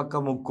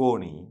சமபக்க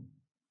முக்கோணி.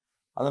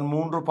 அதன்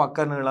 3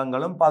 பக்க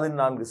நீளங்களும்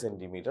 14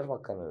 சென்டிமீட்டர்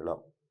பக்க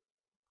நீளம்.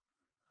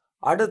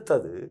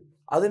 அடுத்தது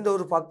அதின்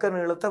ஒரு பக்க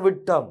நீளத்தை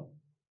விட்டம்.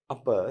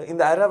 அப்ப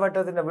இந்த அரை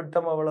வட்டத்தின்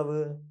விட்டம் எவ்வளவு?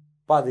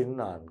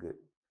 14.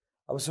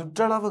 அப்ப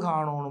சுற்றளவு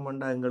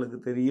காணணும்னா எங்களுக்கு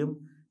தெரியும்,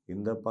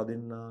 இந்த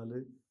 14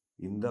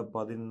 இந்த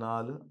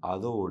 14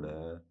 அதோட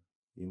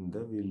இந்த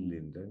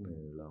வில்லின்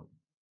நீளம்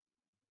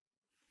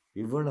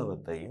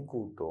இவ்வளவத்தையும்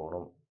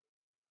கூட்டணும்.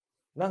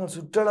 நாங்கள்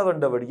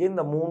சுற்றளவுன்றபடியே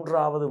இந்த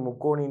 3வது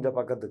முக்கோணின்ற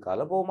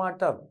பக்கத்துக்கால போக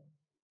மாட்டோம்.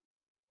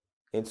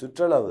 என்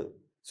சுற்றளவு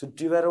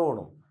சுற்றி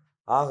வரணும்.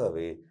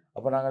 ஆகவே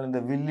அப்ப நாங்கள் இந்த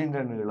வில்லின்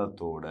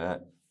நீளத்தோட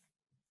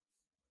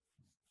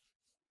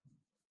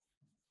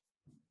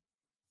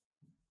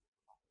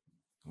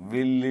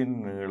வில்லின்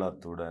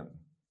நீளத்துடன்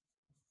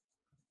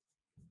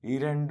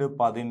 2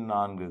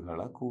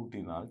 14களை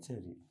கூட்டினால்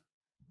சரி.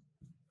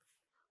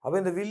 அப்ப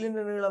இந்த வில்லின்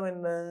நீளம்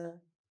என்ன?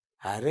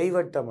 அரை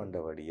வட்டம்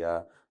என்றபடியா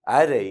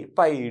அரை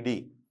பைடி.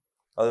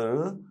 அது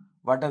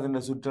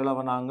வட்டத்தின்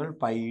சுற்றளவை நாங்கள்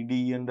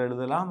பைடி என்று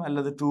எழுதலாம்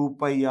அல்லது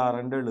 2πr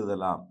என்று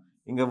எழுதலாம்.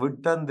 இங்க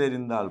விட்டம்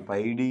தெரிந்தால்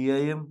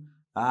பைடியையும்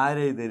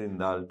ஆரை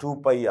தெரிந்தால்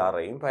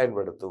 2πrஐயும்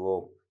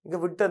பயன்படுத்துவோம். இங்க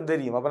விட்டம்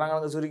தெரியும், அப்ப நாங்கள்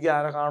அங்கே சுருக்கி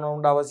ஆரை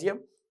காணணுன்ற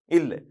அவசியம்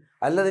இல்லை.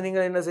 அல்லது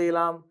நீங்கள் என்ன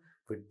செய்யலாம்,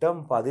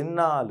 விட்டம்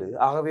 14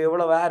 ஆகவே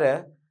எவ்வளவு வேற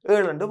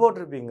 7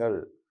 போட்டிருப்பீங்கள்.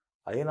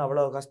 அது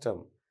அவ்வளவு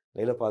கஷ்டம்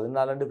இல்லை,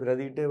 14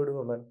 பிரதிட்டே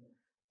விடுவோம்.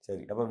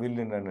 சரி, அப்ப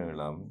வில்லின்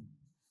நீளம்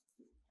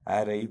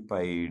அரை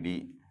பைடி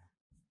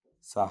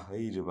சக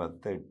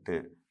 28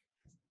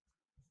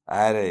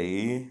 அரை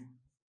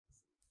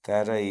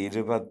தர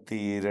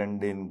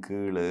 22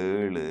 கீழ்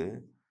 7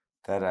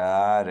 தர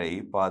அரை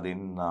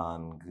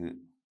 14.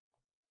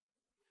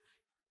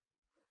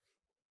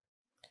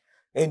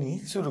 இனி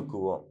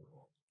சுருக்குவோம்.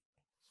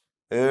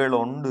 7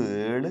 1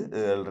 7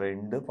 7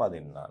 2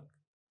 14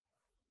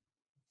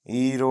 2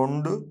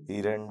 2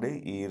 11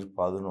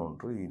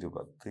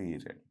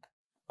 22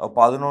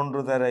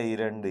 11 தர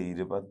 2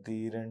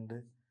 22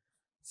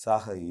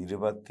 சக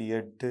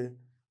 28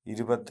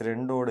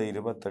 22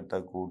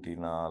 28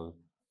 கூட்டினால்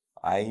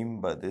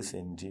 50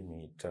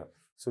 சென்டிமீட்டர்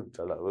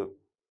சுற்றளவு.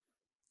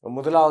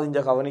 முதலாவது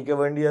இங்க கவனிக்க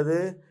வேண்டியது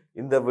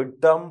இந்த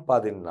விட்டம்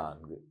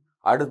 14.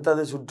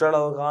 அடுத்தது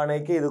சுற்றளவு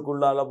காணைக்கு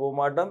இதுக்குள்ளால போக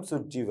மாட்டோம்,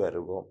 சுற்றி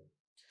வருவோம்.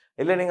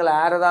 இல்லை நீங்கள்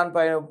ஏரை தான்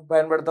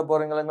பயன்படுத்த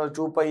போறீங்களா,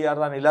 2πr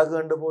தான் இலகு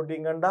என்று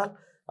போட்டீங்கன்றால்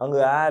அங்கு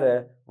ஏரை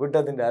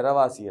விட்டத்தின்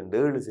அரைவாசி என்று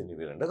 7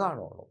 சென்டிமீட்டர்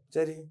காணணும்.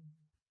 சரி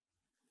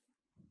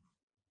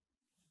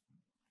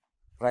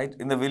ரைட்.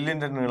 இந்த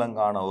வில்லின் நீளம்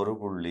காண ஒரு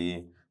புள்ளி,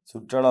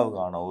 சுற்றளவு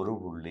காண ஒரு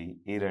புள்ளி,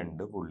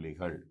 2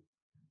 புள்ளிகள்.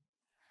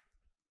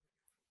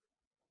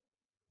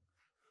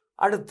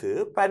 அடுத்து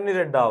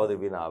 12வது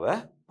வினாவை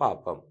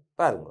பார்ப்போம்.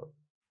 பாருங்க.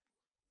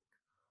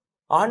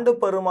 ஆண்டு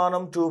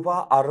பெருமானம்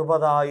ரூபாய்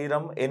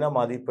 60,000 என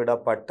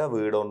மதிப்பிடப்பட்ட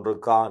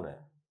வீடொன்றுக்கான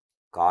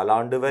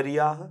காலாண்டு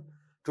வரியாக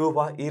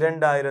ரூபாய்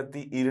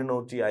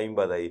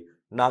 2250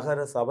 நகர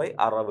சபை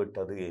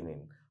அறவிட்டது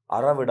எனின்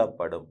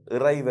அறவிடப்படும்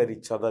இறைவரி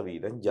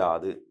சதவீதம்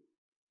யாது?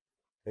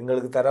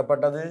 எங்களுக்கு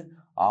தரப்பட்டது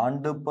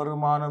ஆண்டு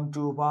பெருமானம்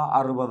ரூபாய்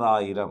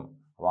 60,000.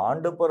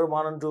 ஆண்டு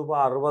பெருமானம்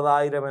ரூபாய்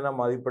 60,000 என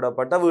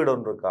மதிப்பிடப்பட்ட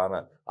வீடொன்றுக்கான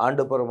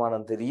ஆண்டு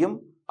பெருமானம் தெரியும்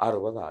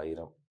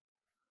 60,000.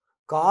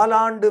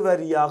 காலாண்டு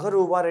வரியாக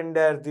ரூபாய்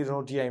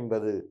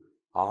 2250.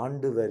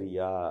 ஆண்டு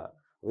வரியா?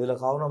 இதுல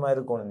கவனமா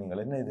இருக்கணும்.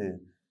 நீங்கள் என்ன இது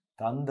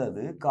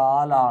தந்தது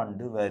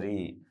காலாண்டு வரி,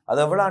 அது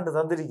எவ்வளவு ஆண்டு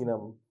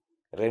தந்திருக்கணும்?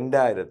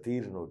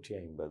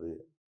 2250.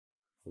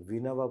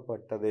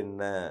 வினவப்பட்டது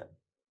என்ன?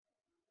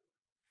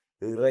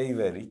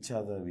 இறைவரி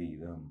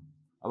சதவீதம்.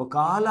 அப்ப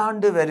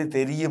காலாண்டு வரி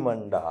தெரியும்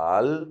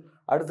என்றால்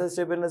அடுத்த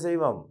ஸ்டெப் என்ன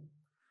செய்வோம்?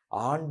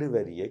 ஆண்டு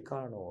வரியை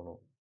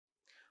காணணும்.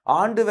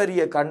 ஆண்டு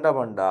வரியை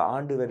கண்டமண்டா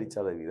ஆண்டு வரி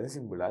சதவீதம்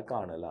சிம்பிளா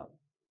காணலாம்.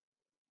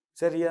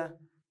 சரியா?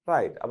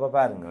 ரைட். அப்ப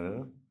பாருங்கள்,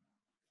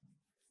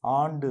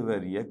 ஆண்டு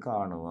வரியை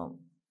காணுவோம்.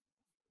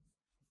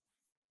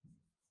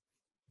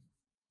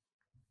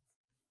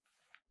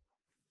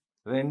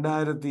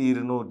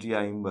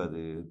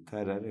 2250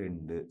 தர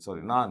 2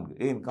 4.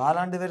 ஏன்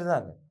காலாண்டு வரி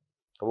தாங்க.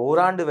 அப்போ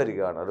ஒரு ஆண்டு வரி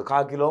காணும், ஒரு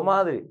 1/4 கிலோ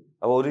மாதிரி.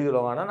 அப்போ 1 கிலோ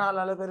காணா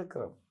 4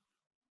 பெருக்கிறோம்.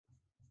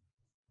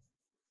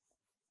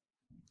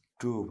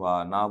 2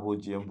 4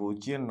 0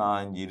 0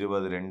 4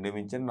 20 2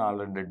 மிச்சம்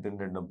 4 2 8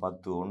 2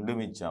 10 1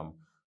 மிச்சம்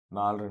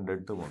 4 2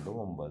 8 1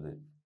 9.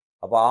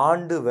 அப்ப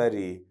ஆண்டு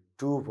வரி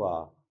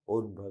ரூபாய்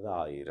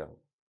 9,000.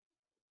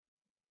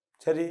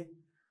 சரி.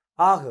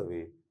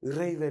 ஆகவே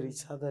இறைவரி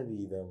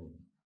சதவீதம்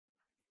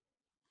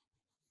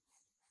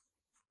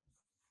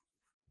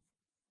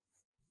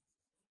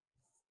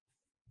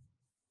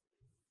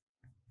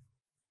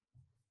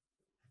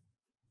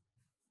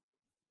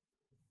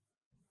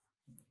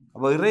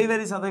அப்ப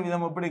இறைவரி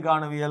சதவீதம் எப்படி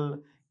காணுவியல்?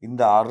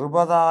 இந்த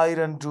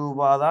 60,000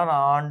 ரூபாய் தான்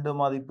ஆண்டு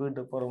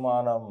மதிப்பீட்டு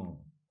பெருமானம்.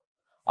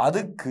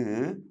 அதுக்கு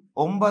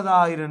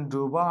 9,000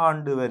 ரூபாய்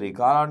ஆண்டு வரி,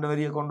 காலாண்டு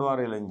வரியை கொண்டு வர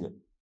இளைஞ.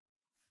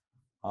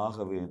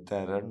 ஆகவே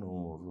தர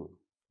 100.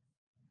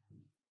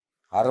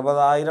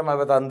 60,000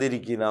 அவ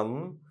தந்திருக்கணும்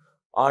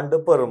ஆண்டு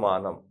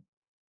பெருமானம்.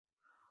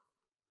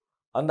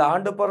 அந்த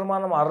ஆண்டு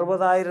பெருமானம்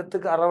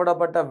 60,000க்கு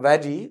அறவிடப்பட்ட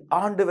வரி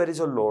ஆண்டு வரி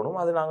சொல்லணும்.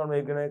 அது நாங்கள்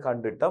ஏற்கனவே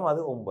கண்டுட்டோம். அது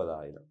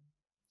 9,000.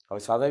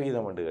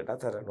 சதவீதம் என்று கேட்டால்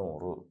தர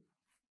 100.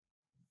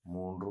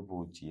 3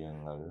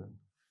 பூஜ்ஜியங்கள்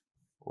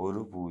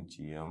 1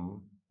 பூஜ்ஜியம்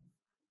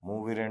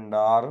 3 2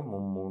 6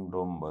 3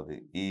 9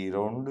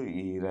 2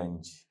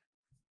 25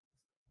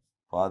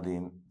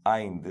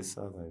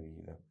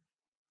 15%.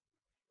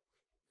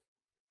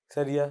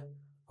 சரியா?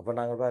 அப்ப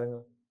நாங்கள் பாருங்க,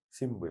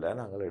 சிம்பிளா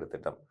நாங்கள்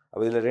எடுத்துட்டோம்.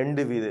 அப்ப இதுல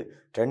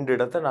 2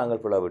 இடத்தை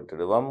நாங்கள் பிள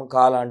விட்டுடுவோம்.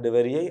 காலாண்டு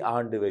வரியை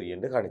ஆண்டு வரி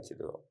என்று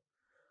கணிச்சிடுவோம்.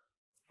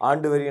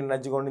 ஆண்டு வரி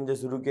நினைச்சு கொண்டு இந்த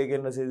சுருக்கேக்கு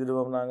என்ன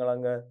செய்திடுவோம்? நாங்கள்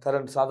அங்கே தர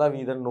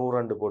சதவீதம்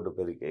 100 போட்டு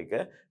பெருக்கேக்க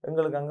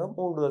எங்களுக்கு அங்கே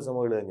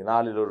 3.75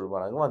 4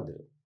 ரூபாய்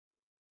வந்துடும்.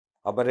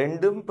 அப்போ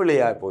ரெண்டும்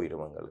பிழையாக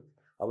போயிடும் எங்களுக்கு.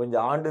 அப்போ இந்த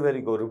ஆண்டு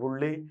வரிக்கு ஒரு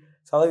புள்ளி,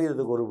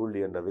 சதவீதத்துக்கு ஒரு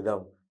புள்ளி என்ற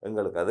விதம்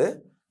எங்களுக்கு அது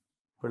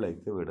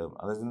பிழைத்து விடும்.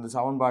 அது இந்த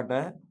சமன்பாட்டை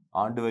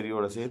ஆண்டு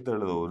வரியோட சேர்த்து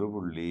எழுத ஒரு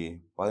புள்ளி,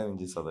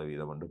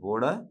 15% என்று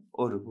போட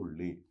ஒரு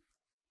புள்ளி.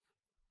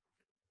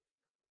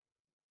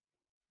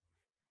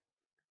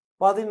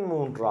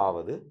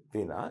 13வது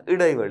வினா,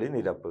 இடைவெளி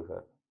நிரப்புக.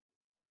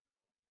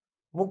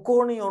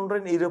 முக்கோணி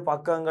ஒன்றின் இரு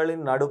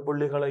பக்கங்களின்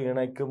நடுப்புள்ளிகளை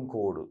இணைக்கும்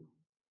கோடு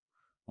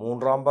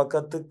 3ஆம்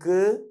பக்கத்துக்கு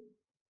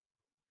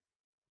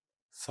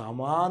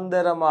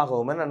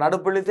சமாந்தரமாகவும், என்ன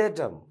நடுப்புள்ளி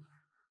தேற்றம்,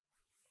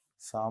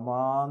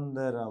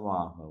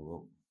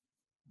 சமாந்தரமாகவும்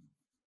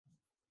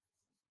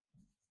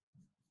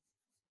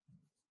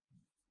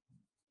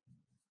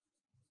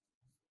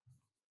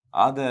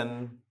அதன்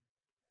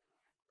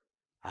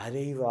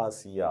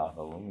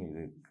அரைவாசியாகவும்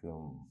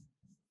இருக்கும்.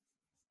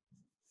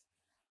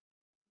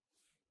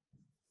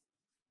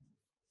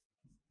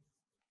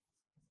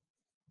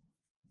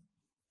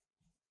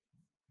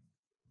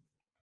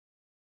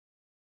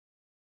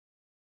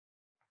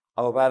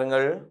 அப்ப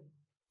பாருங்கள்,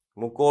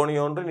 முக்கோணி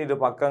ஒன்றின் இரு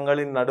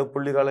பக்கங்களின்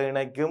நடுப்புள்ளிகளை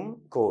இணைக்கும்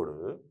கோடு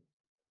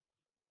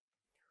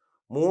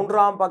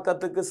மூன்றாம்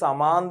பக்கத்துக்கு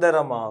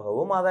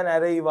சமாந்தரமாகவும் அதன்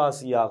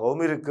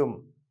அரைவாசியாகவும் இருக்கும்.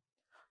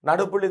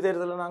 நடுப்புள்ளி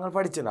தேர்தலில் நாங்கள்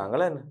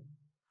படிச்சினாங்களே என்ன.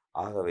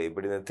 ஆகவே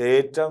இப்படி இந்த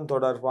தேற்றம்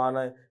தொடர்பான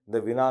இந்த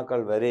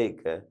வினாக்கள்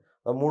வரைக்க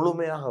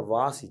முழுமையாக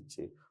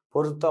வாசிச்சு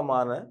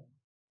பொருத்தமான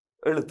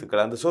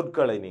எழுத்துக்கள் அந்த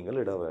சொற்களை நீங்கள்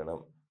இட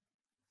வேணும்.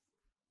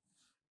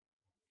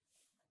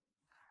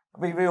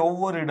 அப்ப இவை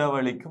ஒவ்வொரு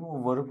இடைவெளிக்கும்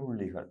ஒவ்வொரு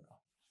புள்ளிகள்.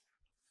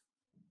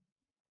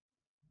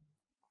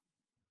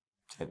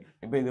 சரி,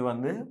 இப்ப இது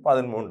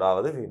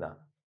 13வது வினா.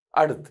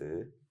 அடுத்து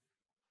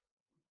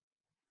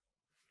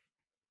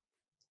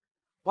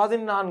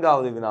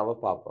 14வது வினாவை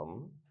பார்ப்போம்.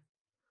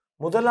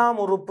 முதலாம்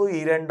உறுப்பு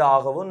 2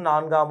 ஆகவும்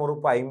 4ஆம்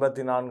உறுப்பு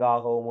 54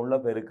 ஆகவும் உள்ள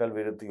பெருக்கல்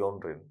விருத்தி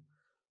ஒன்றின்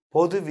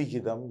பொது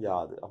விகிதம்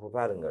யாது? அப்ப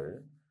பாருங்கள்,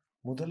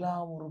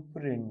 முதலாம் உறுப்பு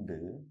 2,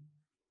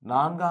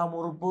 4ஆம்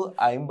உறுப்பு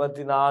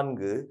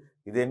 54,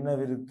 இது என்ன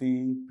விருத்தி?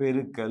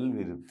 பெருக்கல்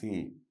விருத்தி.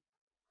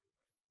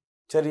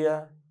 சரியா?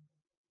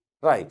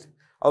 ரைட்.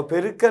 அவ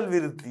பெருக்கல்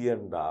விருத்தி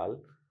என்றால்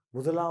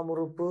முதலாம்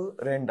உறுப்பு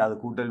 2 அது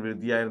கூட்டல்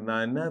விருத்தியா இருந்தா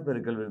என்ன,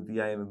 பெருக்கல்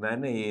விருத்தியா இருந்தா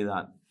என்ன,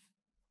 ஏதான்.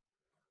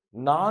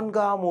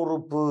 4ஆம்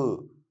உறுப்பு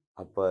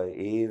அப்ப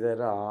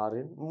ஏதர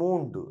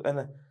 6/3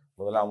 என்ன,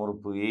 முதலாம்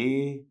உறுப்பு ஏ,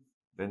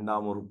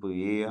 2ஆம் உறுப்பு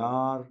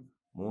ஏஆர்,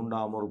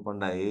 3ஆம்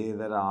உறுப்புண்ட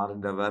ஏதர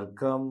 6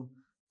 வர்க்கம்,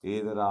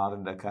 ஏதர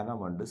 6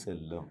 கனம் என்று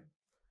செல்லும்.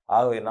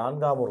 ஆகவே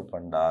 4ஆம்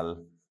உறுப்பென்றால்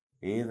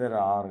ஏதர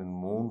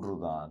 6/3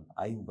 தான்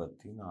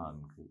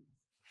 54.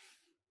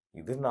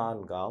 இது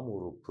 4ஆம்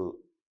உறுப்பு.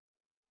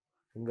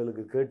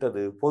 உங்களுக்கு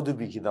கேட்டது பொது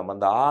விகிதம்,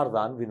 அந்த 6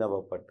 தான்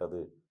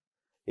வினவப்பட்டது.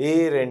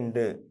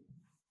 A2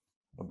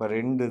 அப்ப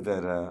 2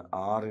 தர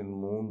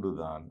 6/3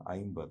 தான்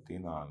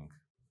 54.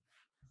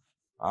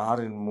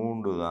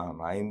 6/3 தான்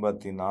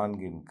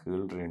 54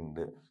 கீழ்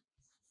 2.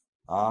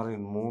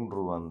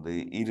 6/3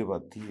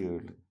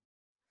 27.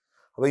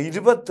 அப்ப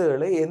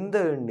 27 எந்த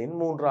எண்ணின்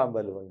 3ஆம்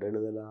வலு என்று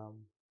எழுதலாம்?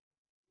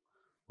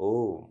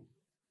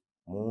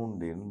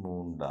 3இன்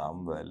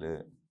 3ஆம் வலு.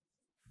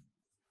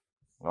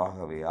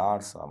 ஆகவே R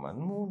 =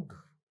 3.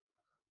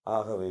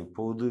 ஆகவே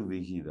பொது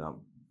விகிதம்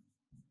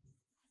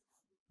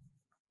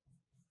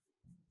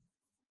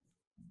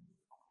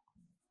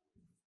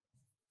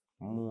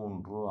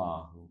 3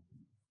 ஆகும்.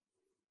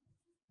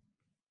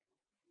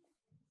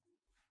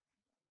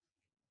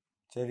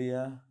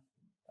 சரியா?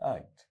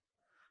 ரைட்.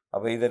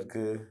 அப்ப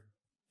இதற்கு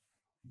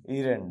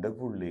 2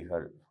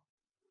 புள்ளிகள்.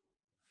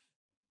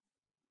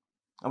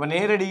 அப்ப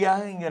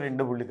நேரடியாக இங்க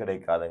 2 புள்ளி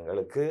கிடைக்காது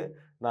எங்களுக்கு.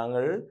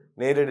 நாங்கள்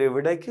நேரடி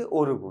விடைக்கு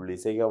 1 புள்ளி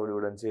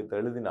செய்கவளியுடன் சேர்த்து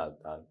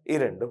எழுதினால்தான்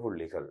 2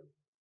 புள்ளிகள்.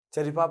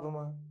 சரி,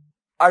 பாப்போமா?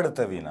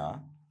 அடுத்த வினா.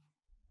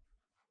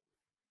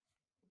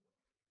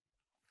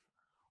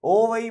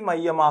 ஓவை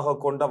மையமாக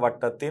கொண்ட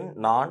வட்டத்தின்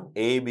நான்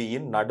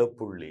ஏபியின்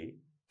நடுப்புள்ளி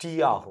T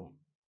ஆகும்.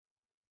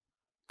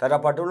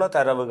 தரப்பட்டுள்ள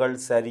தரவுகள்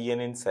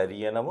சரியெனின்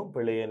சரியெனவும்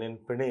பிழையெனின்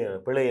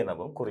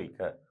பிழையெனவும் குறிக்க.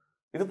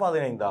 இது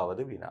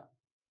 15வது வினா.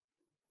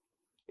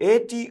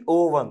 ATO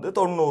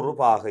 90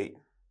 பாகை.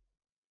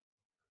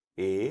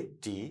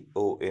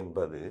 ATO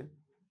என்பது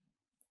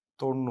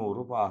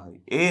 90 பாகை.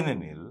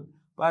 ஏனெனில்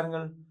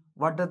பாருங்கள்,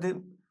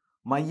 வட்டத்தின்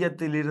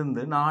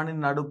மையத்திலிருந்து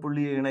நானின்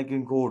நடுப்புள்ளியை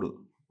இணைக்கும் கோடு,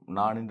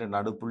 நானின்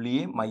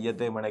நடுப்புள்ளியை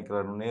மையத்தை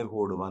இணைக்கிற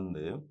நேர்கோடு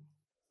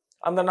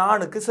அந்த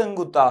நானுக்கு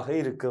செங்குத்தாக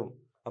இருக்கும்.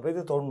 அப்ப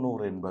இது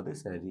 90 என்பது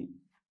சரி.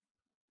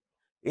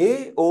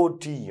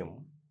 AOTயும்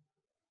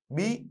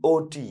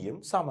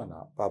BOTயும் சமனா?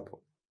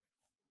 பார்ப்போம்.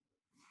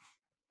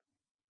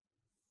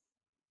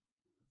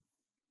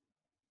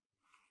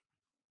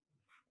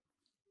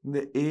 இந்த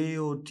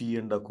AOT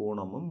என்ற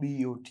கோணமும்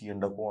BOT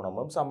என்ற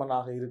கோணமும்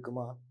சமனாக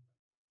இருக்குமா?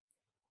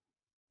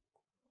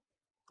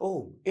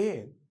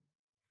 ஏன்?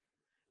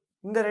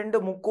 இந்த 2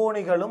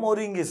 முக்கோணிகளும்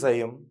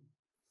ஒருங்கிசையும்.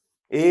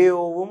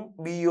 AOவும்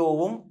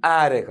BOவும்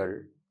ஆரைகள்,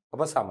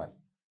 அப்ப சமன்.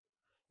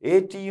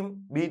 ATயும்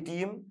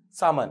BTயும்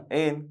சமன்.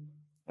 ஏன்?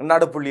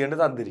 நடுப்புள்ளி என்று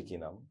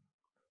தந்திருக்கிறோம்.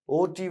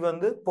 OT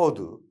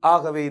பொது.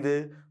 ஆகவே இது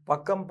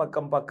பக்கம்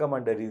பக்கம் பக்கம்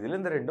என்ற ரீதியில்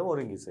இந்த 2ம்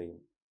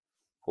ஒருங்கிசையும்.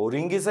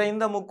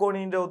 ஒருங்கிசைந்த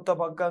முக்கோணியின் ஒத்த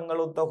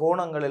பக்கங்கள் ஒத்த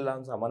கோணங்கள்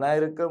எல்லாம் சமனா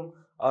இருக்கும்.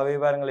 அவை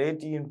பாருங்கள்,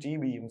 ATயும்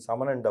TBயும்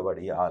சமன்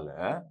என்றபடியால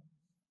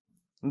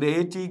இந்த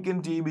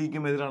ATக்கும்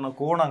TBக்கும் எதிரான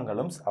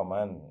கோணங்களும்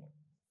சமன்.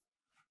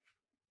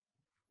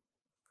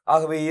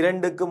 ஆகவே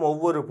 2க்கும்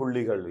ஒவ்வொரு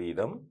புள்ளிகள்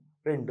வீதம்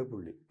 2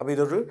 புள்ளி. அப்ப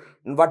இது ஒரு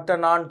வட்ட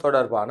நான்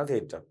தொடர்பான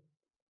தேற்றம்.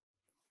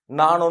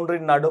 நான்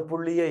ஒன்றின்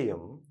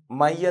நடுப்புள்ளியையும்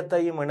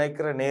மையத்தையும்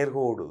இணைக்கிற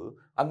நேர்கோடு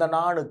அந்த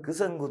நானுக்கு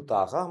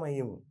செங்குத்தாக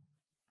அமையும்.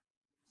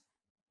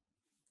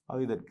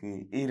 இதற்கு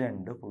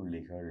 2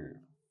 புள்ளிகள்.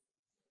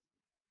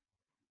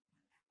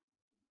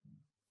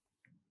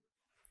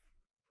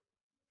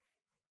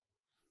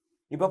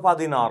 இப்ப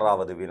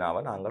 16வது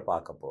வினாவை நாங்கள்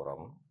பார்க்க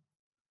போறோம்.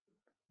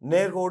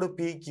 நேர்கோடு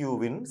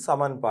PQவின்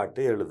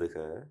சமன்பாட்டை எழுதுக.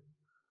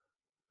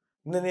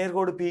 இந்த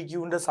நேர்கோடு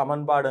PQவின்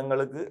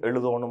சமன்பாடுங்களுக்கு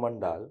எழுதணும்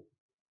என்றால்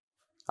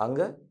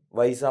அங்க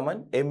y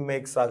 =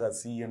 mx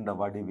c என்ற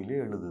வடிவில்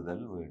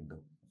எழுதுதல்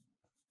வேண்டும்.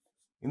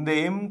 இந்த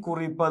m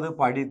குறிப்பது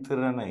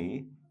படித்திறனை,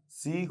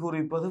 C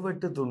குறிப்பது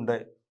வெட்டு துண்டை.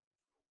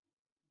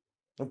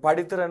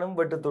 படித்திறனும்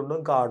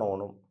வெட்டுத்துண்டும்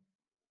காணணும்.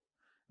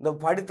 இந்த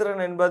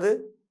படித்திறன் என்பது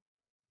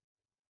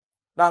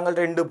நாங்கள்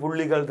 2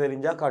 புள்ளிகள்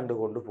தெரிஞ்சா கண்டு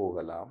கொண்டு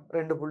போகலாம்.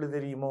 2 புள்ளி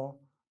தெரியுமோ?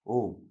 ஓ,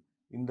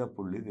 இந்த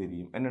புள்ளி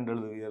தெரியும். என்னென்று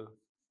எழுதுவியல்?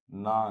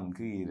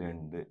 4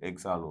 2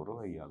 எக்ஸால் ஒரு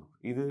வையால்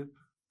இது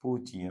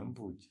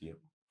 0 0.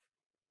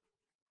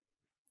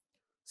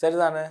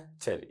 சரிதானே?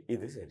 சரி,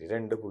 இது சரி.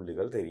 2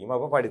 புள்ளிகள் தெரியும்.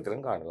 அப்ப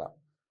படித்திறன் காணலாம்.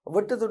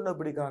 வெட்டுத்துண்டு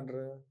எப்படி காண்ற?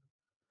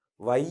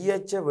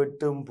 வையச்ச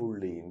வெட்டும்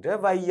புள்ளின்ற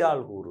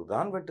வையால்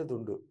கூறுதான்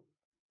வெட்டுத்துண்டு.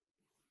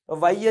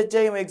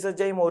 வையச்சையும்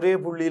எக்ஸச்சையும் ஒரே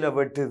புள்ளியில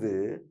வெட்டுது.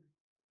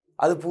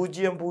 அது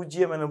 0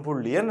 0 எனும்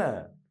புள்ளி என்ன?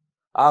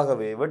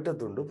 ஆகவே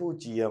வெட்டுத்துண்டு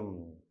 0.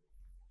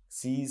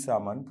 சி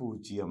சமன்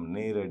 0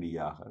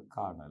 நேரடியாக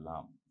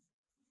காணலாம்.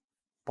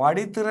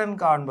 படித்திறன்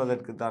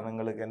காண்பதற்கு தான்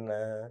எங்களுக்கு என்ன?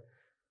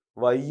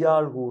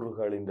 வையால்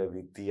கூறுகளின்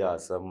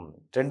வித்தியாசம்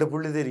 2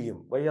 புள்ளி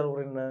தெரியும். வையால்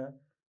கூறு என்ன?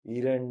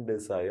 2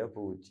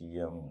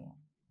 0.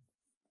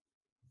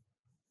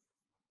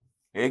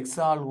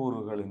 எக்ஸால்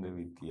கூறுகளின்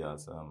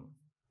வித்தியாசம்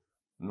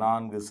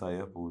 4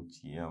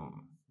 0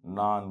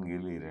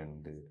 4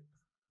 2.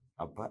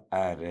 அப்ப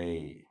அரை.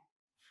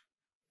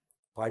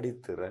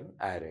 படித்திறன்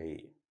அரை.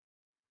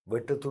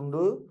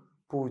 வெட்டுத்துண்டு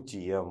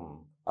 0.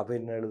 அப்ப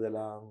என்ன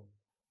எழுதலாம்?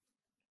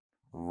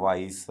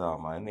 y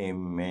சமன்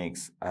mx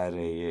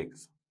அரை x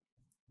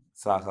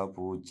சக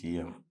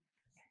 0.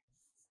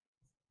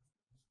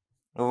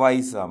 y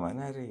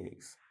சமன் அரை x.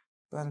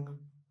 பாருங்க,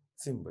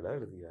 சிம்பிளா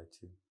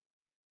எழுதியாச்சு.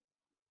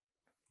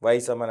 y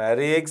சமன்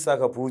அரை x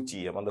சக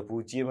 0. அந்த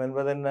 0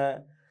 என்பது என்ன?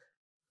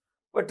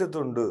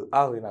 வெட்டுத்துண்டு.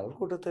 ஆகவே நாங்கள்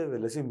கூட்ட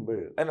தேவையில்லை.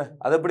 சிம்பிள். என்ன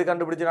அதை எப்படி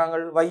கண்டுபிடிச்சு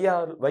நாங்கள்?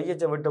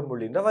 வையச்ச வெட்டும்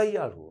புள்ளின்ற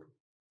வையால் கூறு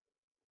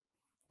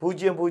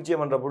 0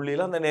 0 என்ற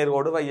புள்ளியில் அந்த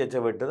நேர்கோடு வையச்ச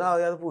வெட்டுது.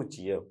 ஆகவே அது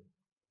 0.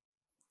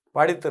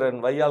 படித்திறன்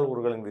வையால்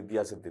கூறுகளின்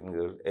வித்தியாசத்தின்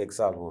கீழ்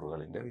எக்ஸால்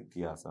கூறுகளின்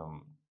வித்தியாசம்.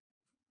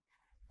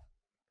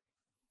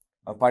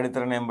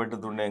 படித்திறன்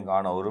வெட்டுத்துண்டையும்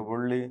காண ஒரு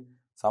புள்ளி,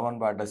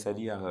 சமன்பாட்டை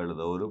சரியாக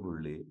எழுத ஒரு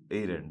புள்ளி,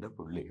 2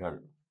 புள்ளிகள்.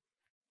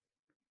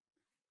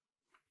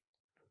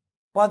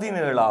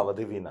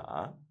 17வது வினா.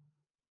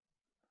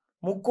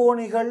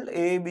 முக்கோணிகள்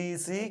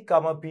ABC,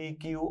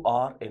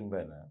 PQR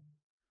என்பன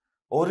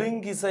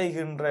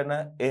ஒருங்கிசைகின்றன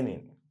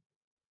எனின்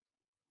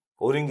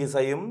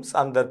ஒருங்கிசையும்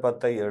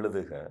சந்தர்ப்பத்தை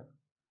எழுதுக.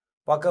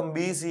 பக்கம்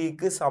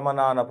BCக்கு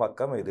சமனான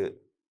பக்கம் இது.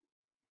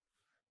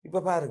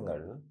 இப்ப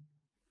பாருங்கள்,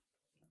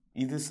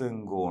 இது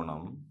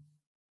செங்கோணம்,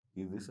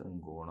 இது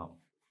செங்கோணம்.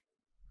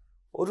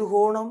 ஒரு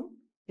கோணம்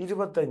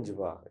 25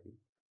 பாகை,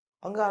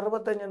 அங்க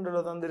 65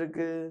 என்று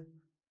தந்திருக்கு.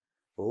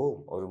 ஓ,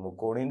 ஒரு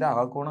முக்கோணின்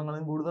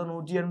அகக்கோணங்களின் கூடுதல்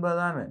 180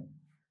 தானே.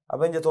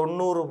 அப்ப இங்க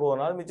 90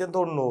 போனால் மிச்சம்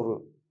 90.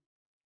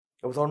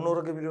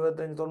 90க்கு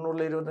 25,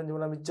 90ல 25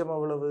 போனா மிச்சம்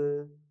எவ்வளவு?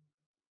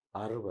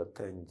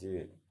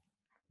 65.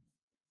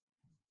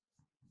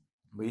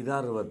 இது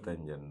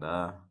 65.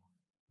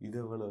 இது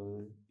எவ்வளவு?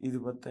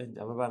 25.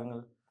 அப்ப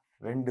பாருங்கள்,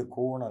 2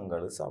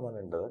 கோணங்கள் சமன்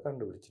என்றதை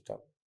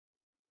கண்டுபிடிச்சிட்டோம்.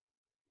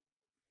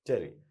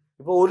 சரி,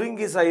 இப்போ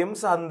ஒருங்கிசையும்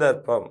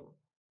சந்தர்ப்பம்,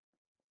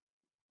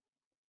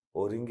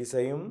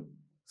 ஒருங்கிசையும்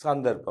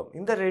சந்தர்ப்பம்.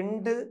 இந்த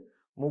 2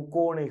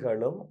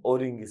 முக்கோணிகளும்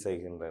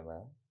ஒருங்கிசைகின்றன.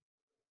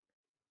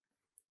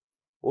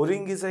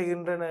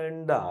 ஒருங்கிசைகின்றன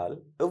என்றால்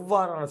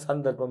எவ்வாறான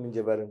சந்தர்ப்பம்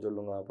இங்க வரும்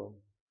சொல்லுங்க. அப்போ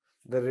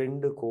இந்த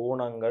 2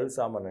 கோணங்கள்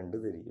சமன் என்று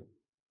தெரியும்.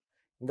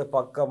 இந்த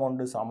பக்கம்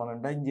ஒன்று சமன்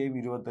என்றா இங்கே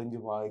 25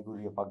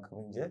 பாகைக்குரிய பக்கம்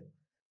இங்கே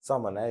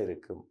சமனா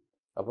இருக்கும்.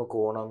 அப்ப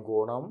கோணம்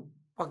கோணம்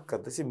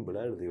பக்கத்தை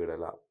சிம்பிளா எழுதி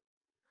விடலாம்.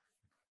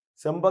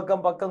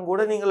 செம்பக்கம் பக்கம்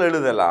கூட நீங்கள்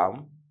எழுதலாம்.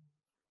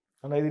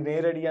 ஆனா இது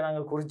நேரடியா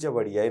நாங்கள்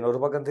குறிச்சபடியா இன்னொரு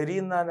பக்கம்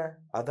தெரியும் தானே.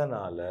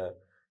 அதனால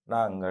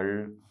நாங்கள்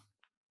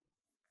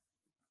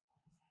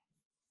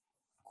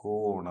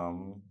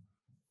கோணம்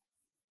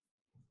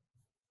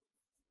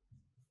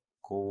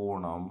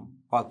கோணம்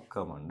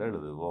பக்கம் என்று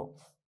எழுதுவோம்.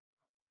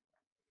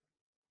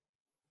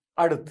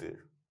 அடுத்து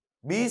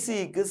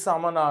பிசிக்கு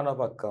சமனான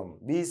பக்கம்.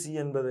 பிசி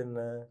என்பது என்ன?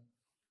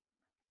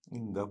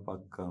 இந்த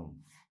பக்கம்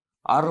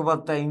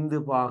 65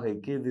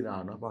 பாகைக்கு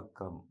எதிரான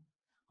பக்கம்.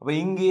 அப்ப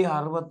இங்கே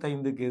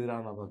 65க்கு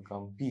எதிரான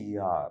பக்கம்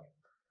பிஆர்.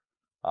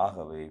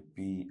 ஆகவே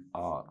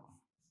பிஆர்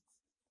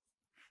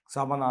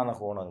சமனான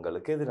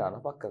கோணங்களுக்கு எதிரான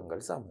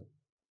பக்கங்கள் சமன்.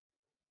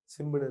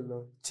 சிம்பிள் இல்லை?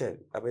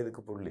 சரி, அப்ப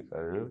இதுக்கு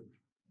புள்ளிகள்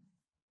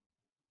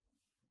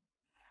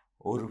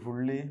ஒரு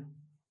புள்ளி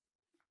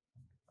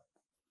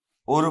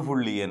ஒரு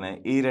புள்ளி என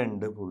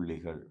 2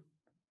 புள்ளிகள்.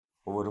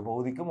 ஒவ்வொரு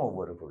பகுதிக்கும்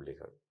ஒவ்வொரு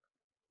புள்ளிகள்.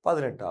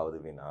 18வது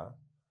வினா.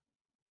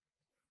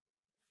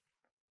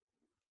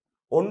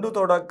 1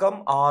 தொடக்கம்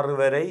 6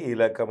 வரை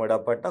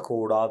இலக்கமிடப்பட்ட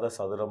கூடாத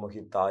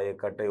சதுரமுகி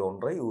தாயக்கட்டை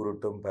ஒன்றை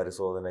உருட்டும்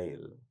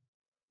பரிசோதனையில்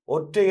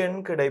ஒற்றை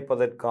எண்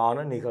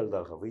கிடைப்பதற்கான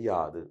நிகழ்தகவு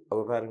யாது?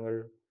 அப்ப பாருங்கள்,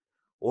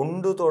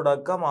 1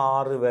 தொடக்கம்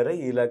 6 வரை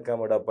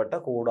இலக்கமிடப்பட்ட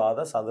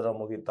கூடாத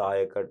சதுரமுகி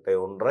தாயக்கட்டை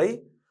ஒன்றை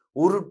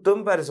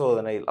உருட்டும்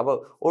பரிசோதனையில். அப்ப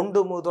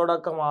 1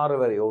 தொடக்கம் 6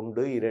 வரை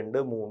 1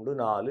 2 3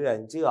 4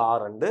 5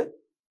 6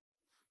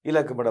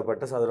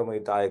 இலக்கமிடப்பட்ட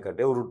சதுரமுகி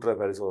தாயக்கட்டை உருட்டுற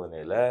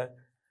பரிசோதனையில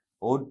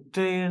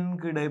ஒற்றை எண்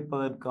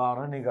கிடைப்பதற்கான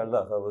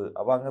நிகழ்தகவு.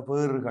 அப்ப அங்க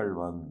பேறுகள்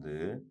 1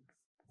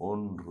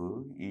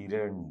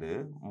 2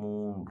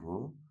 3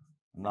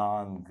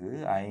 4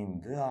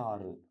 5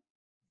 6.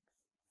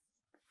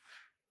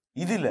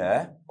 இதுல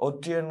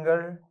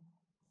ஒற்றையன்கள்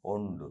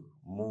 1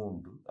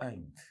 3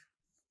 5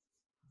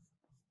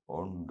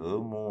 1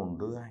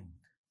 3 5.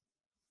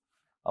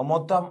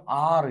 மொத்தம்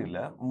 6ல்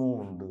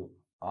 3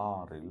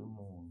 6ல்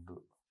 3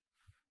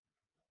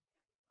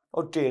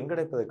 ஒற்றையன்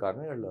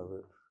கிடைப்பதற்கான எவ்வளவு?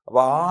 அப்ப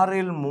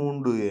 6ல்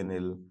 3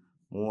 எனில்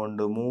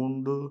 3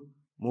 3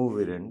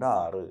 3 2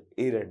 6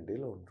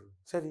 2ல் 1.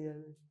 சரியா?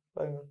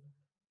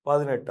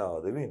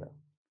 18வது வினா.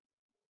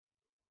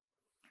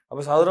 அப்ப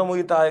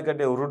சதுரமுகி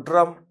தாயக்கட்டை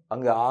உருற்றம்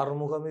அங்க 6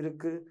 முகம்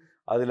இருக்கு.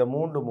 அதுல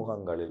 3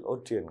 முகங்களில்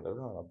ஒற்றையன்கள்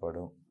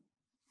காணப்படும்.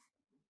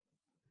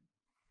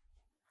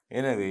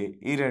 எனவே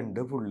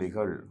 2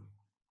 புள்ளிகள்.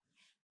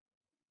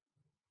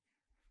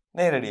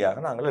 நேரடியாக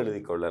நாங்கள்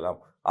எழுதிக் கொள்ளலாம்.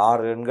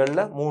 6 எண்கள்ல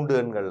 3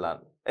 எண்கள்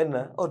தான் என்ன?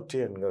 ஒற்றை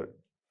எண்கள்.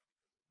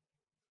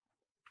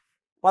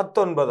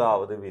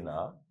 19வது வினா.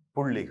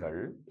 புள்ளிகள்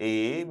A,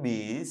 B,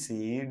 C,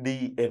 D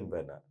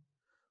என்பன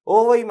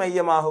ஓவை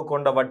மையமாக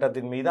கொண்ட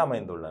வட்டத்தின் மீது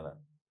அமைந்துள்ளன.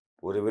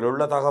 உருவில்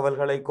உள்ள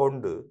தகவல்களை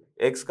கொண்டு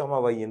x,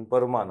 y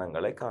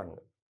பெருமானங்களை காண்க.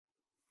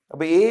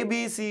 அப்ப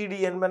ABCD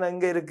என்பன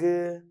எங்க இருக்கு?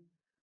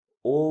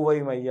 ஓவை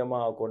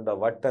மையமாக கொண்ட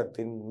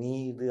வட்டத்தின்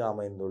மீது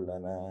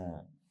அமைந்துள்ளன.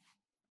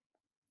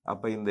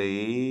 அப்ப இந்த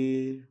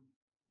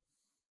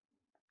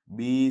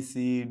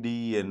ABCD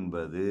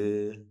என்பது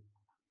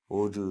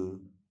ஒரு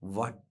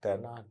வட்ட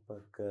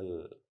நாட்பக்கல்.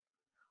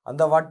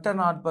 அந்த வட்ட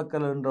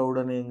நாட்பக்கல் என்ற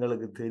உடனே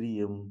எங்களுக்கு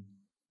தெரியும்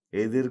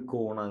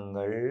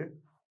எதிர்கோணங்கள்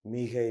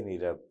மிகை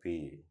நிரப்பி.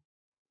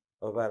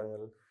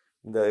 பாருங்கள்,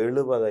 இந்த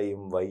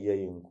 70ஐயும்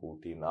வையையும்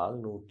கூட்டினால்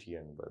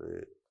 180.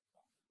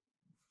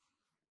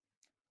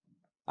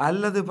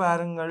 அல்லது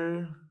பாருங்கள்,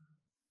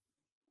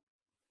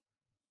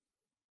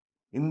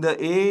 இந்த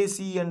AC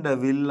என்ற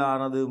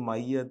வில்லானது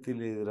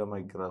மையத்தில்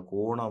எதிரமைக்கிற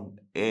கோணம்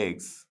X,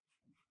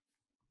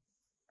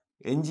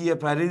 எஞ்சிய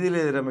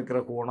பரிதியில் எதிரமைக்கிற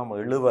கோணம்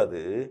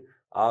 70.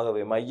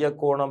 ஆகவே மைய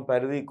கோணம்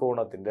பரிதி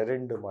கோணத்தின்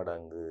 2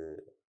 மடங்கு.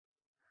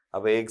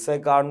 அப்ப Xஐ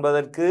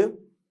காண்பதற்கு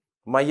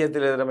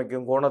மையத்தில்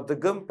எதிரமைக்கும்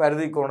கோணத்துக்கும்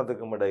பரிதி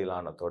கோணத்துக்கும்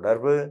இடையிலான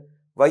தொடர்பு,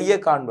 வையை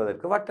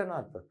காண்பதற்கு வட்ட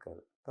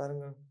நாட்பக்கல்.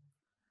 பாருங்கள்,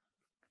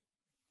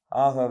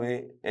 ஆகவே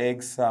X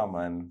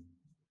சமன்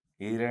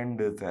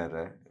 2 தர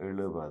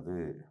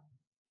 70.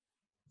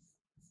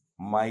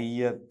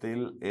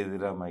 மையத்தில்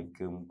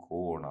எதிரமைக்கும்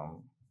கோணம்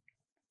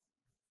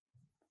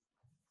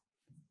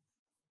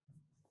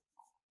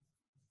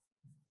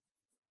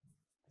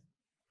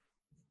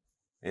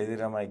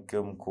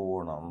எதிரமைக்கும்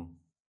கோணம்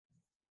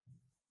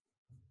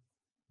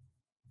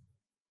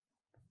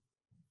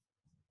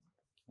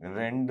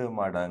 2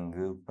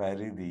 மடங்கு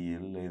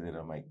பரிதியில்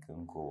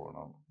எதிரமைக்கும்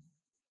கோணம்.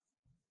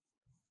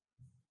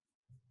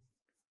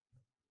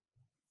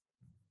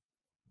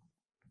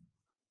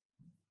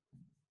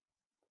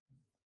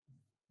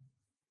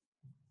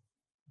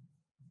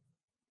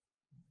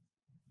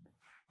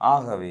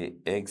 ஆகவே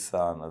X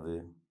ஆனது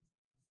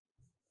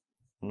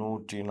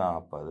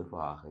 140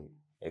 பாகை.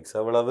 X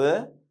எவ்வளவு?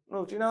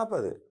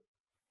 140.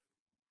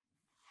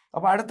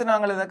 அப்ப அடுத்து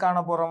நாங்கள் இதை காண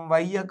போறோம்,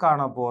 வைய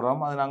காண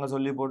போறோம். அது நாங்க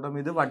சொல்லி போட்டோம்,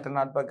 இது வட்ட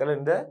நாட்பக்கல்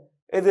என்ற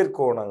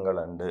எதிர்கோணங்கள்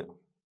உண்டு.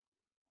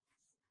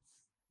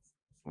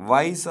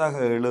 வைசாக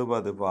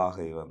 70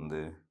 பாகை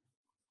வந்து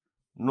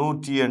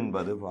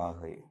 180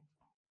 பாகை.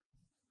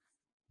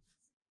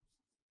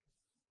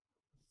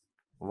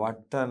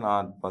 வட்ட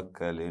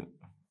நாட்பக்கலின்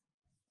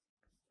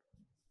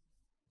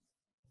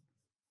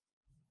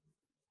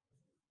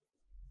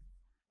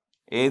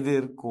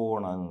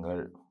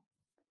எதிர்கோணங்கள்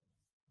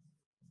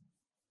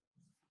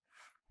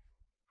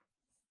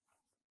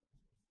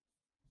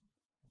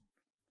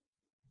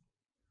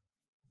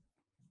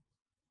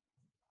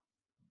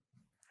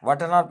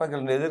வட்ட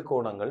நாட்பக்கலின்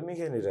எதிர்கோணங்கள்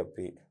மிக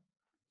நிரப்பி.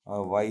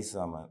 Y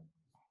சமன்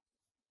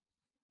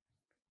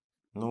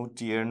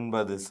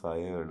 180 ×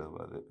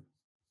 70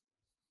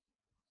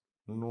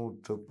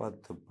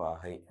 110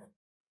 பாகை.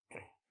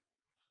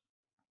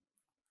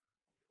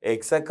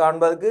 X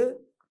காண்பதற்கு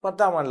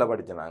 10ஆம் ஆண்டுல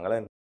படிச்ச நாங்களே,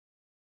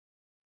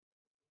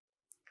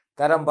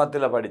 தரம்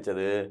 10ல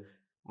படிச்சது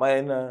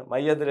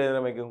மையத்தில்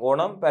எதிரமைக்கும்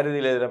கோணம்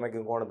பரிதியில்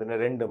எதிரமைக்கும்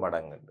கோணத்தின் 2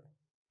 மடங்கு.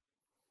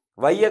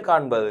 வைய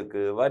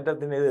காண்பதற்கு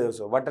வட்டத்தின்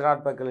வட்ட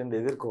நாட்பக்கலின்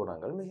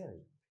எதிர்கோணங்கள் மிக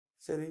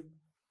சரி.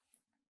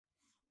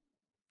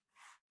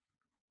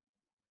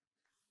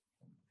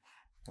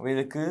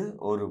 இதுக்கு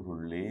ஒரு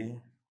புள்ளி,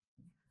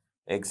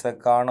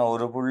 எக்ஸக்கான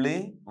ஒரு புள்ளி,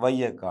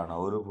 வையக்கான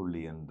ஒரு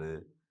புள்ளி என்று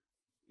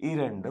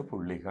 2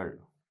 புள்ளிகள்.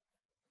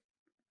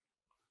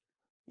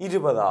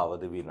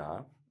 20வது வினா.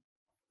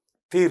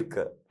 தீர்க்க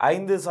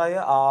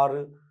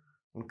 5/6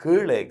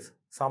 கீழ் X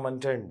சமன்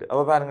 2.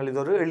 அப்ப பாருங்கள், இது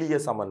ஒரு எளிய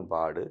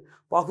சமன்பாடு.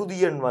 பகுதி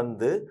எண்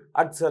வந்து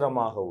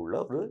அட்சரமாக உள்ள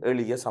ஒரு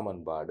எளிய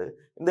சமன்பாடு.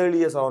 இந்த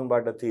எளிய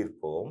சமன்பாட்டை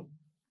தீர்ப்போம்.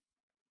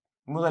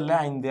 முதல்ல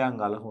 5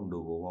 அங்கால கொண்டு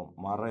போவோம்.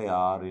 மறை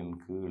 6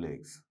 கீழ்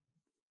X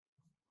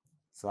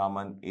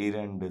சமன்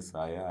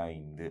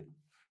 2/5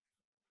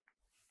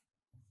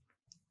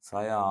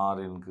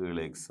 6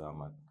 கீழ் X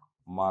சமன்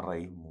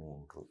மறை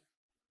 3.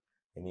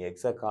 இனி X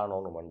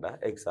காணணும்டா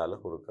X ஆல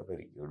குறுக்க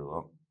பெருக்கி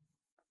விடுவோம்.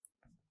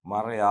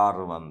 மறை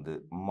 6 வந்து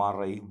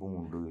மறை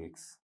 3x.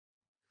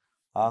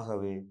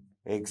 ஆகவே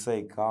எக்ஸை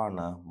காண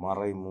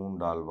மறை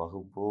 3ஆல்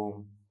வகுப்போம்.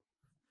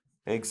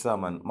 எக்ஸ்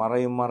சமன்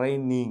மறை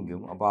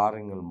நீங்கும். அப்போ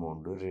 6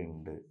 3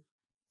 2.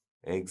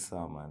 எக்ஸ்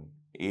சமன்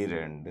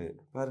 2.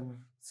 பாருங்க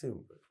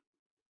சிம்பிள்.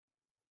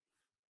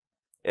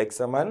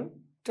 எக்ஸ் சமன்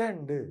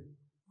 2.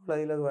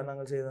 இலகுவா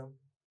நாங்கள் செய்தோம்.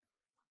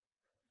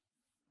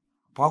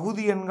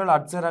 பகுதி எண்கள்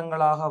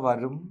அட்சரங்களாக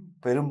வரும்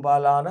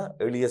பெரும்பாலான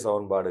எளிய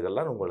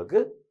சமன்பாடுகள்லாம் உங்களுக்கு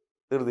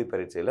இறுதி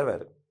பரீட்சையில்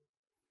வரும்.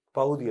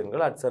 பகுதி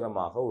எண்கள்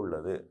அட்சரமாக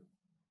உள்ளது.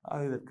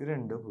 இதற்கு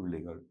 2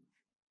 புள்ளிகள்.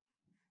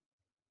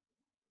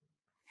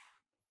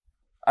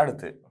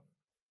 அடுத்து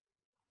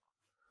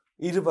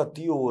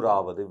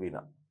 21வது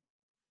வினா.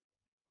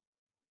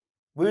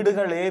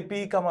 வீடுகள்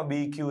ஏபி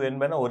பிக்யூ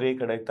என்பன ஒரே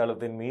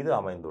கிடைத்தளத்தின் மீது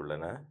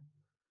அமைந்துள்ளன.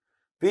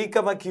 பி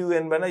கியூ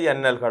என்பன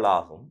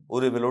எண்ணல்களாகும்.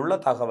 உருவில் உள்ள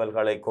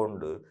தகவல்களை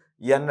கொண்டு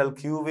எண்ணல்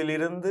கியூவில்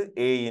இருந்து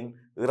ஏயின்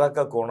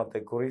இறக்க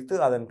கோணத்தை குறித்து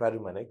அதன்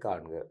பருமனை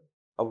காண்க.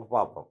 அப்ப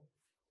பார்ப்போம்.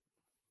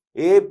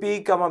 ஏபி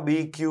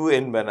பிக்யூ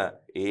என்பன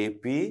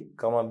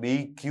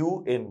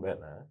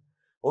என்பன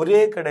ஒரே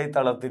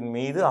கிடைத்தளத்தின்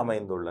மீது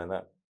அமைந்துள்ளன.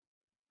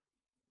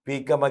 பி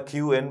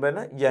கியூ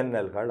என்பன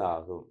எண்ணல்கள்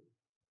ஆகும்.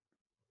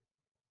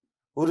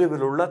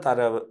 உருவில் உள்ள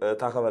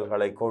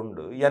தகவல்களை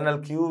கொண்டு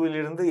எண்ணல் கியூவில்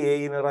இருந்து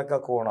ஏயின் இறக்க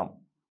கோணம்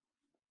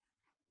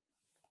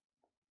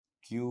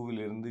கியூவில்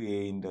இருந்து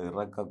ஏயின்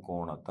இறக்க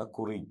கோணத்தை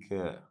குறிக்க.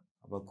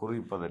 அப்ப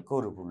குறிப்பதற்கு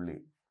ஒரு புள்ளி.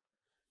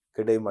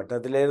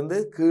 கிடைமட்டத்திலிருந்து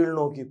கீழ்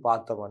நோக்கி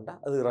பார்த்தோம்னா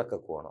அது இறக்க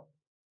கோணம்.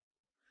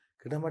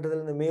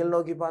 கிடைமட்டத்திலிருந்து மேல்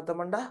நோக்கி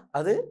பார்த்தோம்னா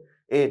அது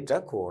ஏற்ற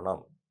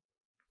கோணம்.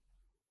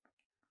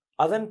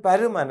 அதன்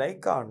பருமனை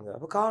காண்க.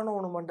 அப்ப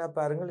காணணும்டா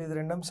பாருங்கள், இது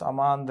ரெண்டும்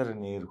சமாந்தர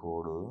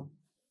நேர்கோடு.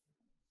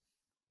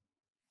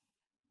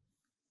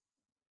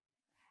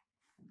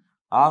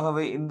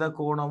 ஆகவே இந்த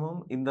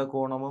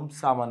கோணமும்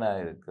சமனா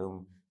இருக்கும்.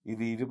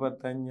 இது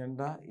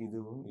 25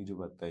 இதுவும்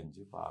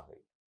 25 பாகை.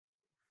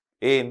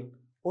 ஏன்?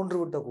 ஒன்று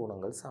விட்ட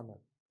கோணங்கள்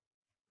சமன்.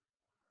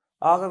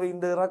 ஆகவே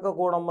இந்த இறக்க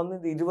கோணம் வந்து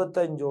இந்த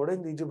 25ஓட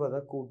இந்த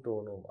 20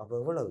 கூட்டணும். அப்ப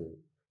எவ்வளவு?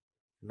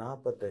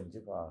 45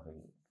 பாகை.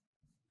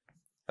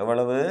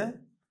 எவ்வளவு?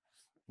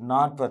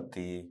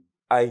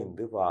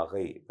 45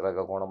 பாகை.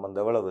 இறக்க கோணம்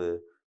வந்து எவ்வளவு?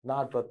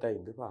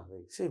 45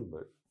 பாகை.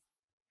 சிம்பிள்.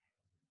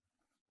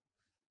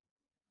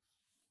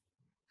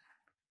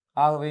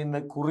 ஆகவே இந்த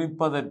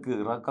குறிப்பதற்கு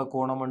இறக்க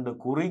கோணம் என்று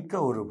குறிக்க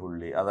ஒரு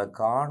புள்ளி, அதை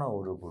காண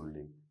ஒரு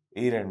புள்ளி,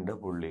 2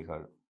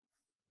 புள்ளிகள்.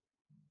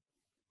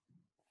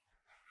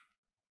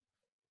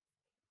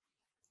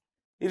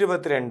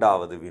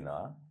 இருபத்தி வினா.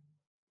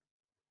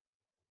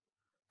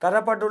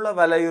 தரப்பட்டுள்ள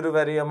வலையுறு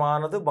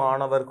வரியமானது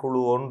மாணவர்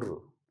குழு 1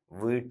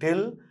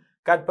 வீட்டில்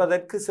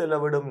கற்பதற்கு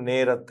செலவிடும்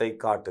நேரத்தை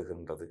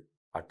காட்டுகின்றது.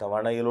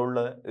 அட்டவணையில் உள்ள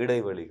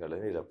இடைவெளிகளை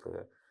நிரப்புக.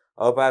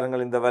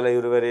 பாருங்கள், இந்த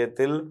வலையுறு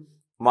வரியத்தில்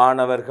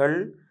மாணவர்கள்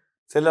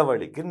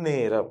செலவழிக்கு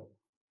நேரம்.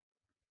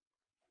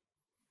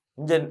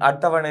 இந்த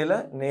அட்டவணையில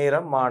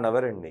நேரம்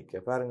மாணவர் எண்ணிக்கை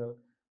பாருங்கள்.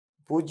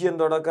 0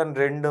 தொடக்கம்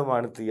 2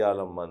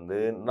 மணித்தியாலம் வந்து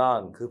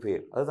 4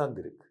 பேர். அது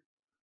தந்திருக்கு.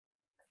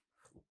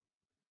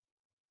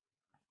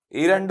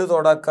 2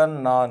 தொடக்கம்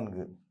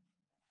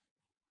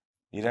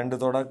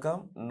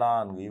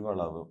 4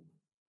 இவ்வளவு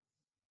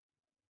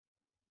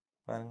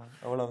பாருங்க.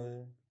 எவ்வளவு?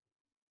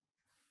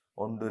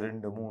 1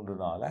 2 3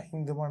 4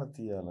 5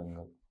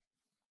 மணித்தியாலங்கள்.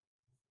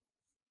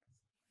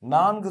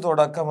 4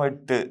 தொடக்கம்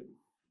 8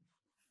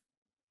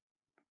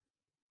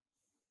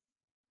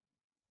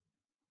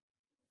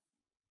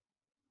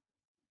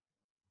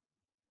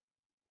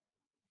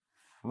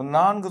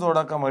 4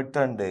 தொடக்கம்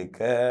 8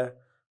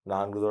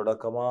 4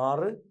 தொடக்கம்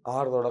 6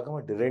 6 தொடக்கம்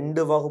 8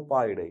 2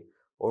 வகுப்பாயிடை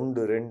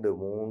 1 2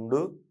 3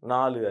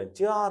 4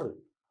 5 6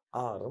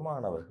 6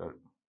 மாணவர்கள்.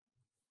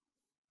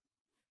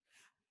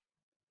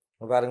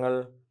 பாருங்கள்,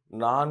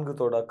 4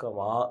 தொடக்கம்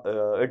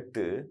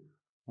 8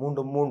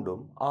 3 3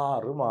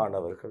 6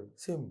 மாணவர்கள்.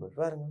 சிம்பிள்.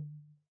 பாருங்க,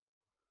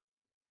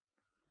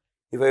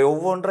 இவை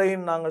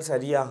ஒவ்வொன்றையும் நாங்கள்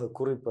சரியாக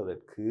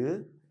குறிப்பதற்கு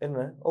என்ன?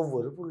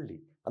 ஒவ்வொரு புள்ளி.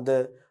 அந்த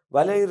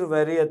வலையுறு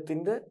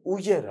வரியத்தின்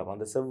உயரம்,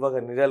 அந்த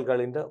செவ்வக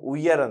நிழல்களின்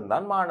உயரம்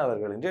தான்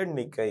மாணவர்களின்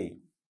எண்ணிக்கை.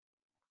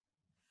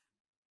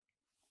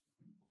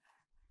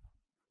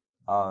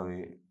 ஆகவே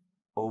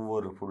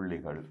ஒவ்வொரு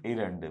புள்ளிகள்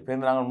 2. இப்போ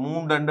நாங்கள்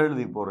 3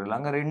 எழுதி போறோம்.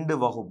 அங்கே 2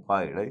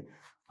 வகுப்பாயிடை,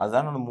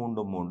 அதுதான் அந்த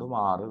 3 3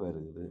 6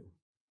 வருகிறது.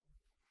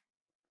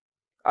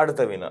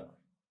 அடுத்த வினா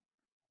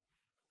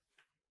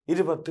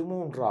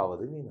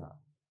 23வது வினா.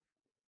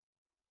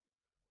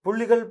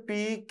 புள்ளிகள்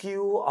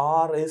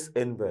PQRS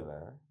என்பன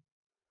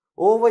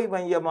ஓவை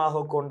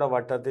மையமாக கொண்ட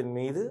வட்டத்தின்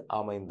மீது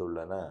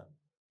அமைந்துள்ளன.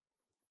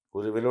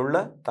 உருவில் உள்ள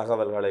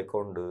தகவல்களை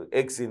கொண்டு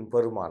எக்ஸின்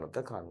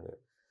பெருமானத்தை காண்க.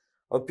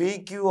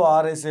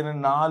 PQRS என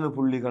 4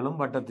 புள்ளிகளும்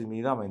வட்டத்தின்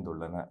மீது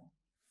அமைந்துள்ளன.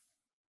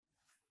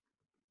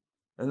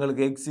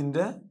 எங்களுக்கு எக்ஸின்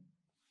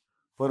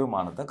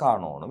பெருமானத்தை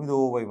காணணும். இது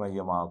ஓவை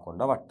மையமாக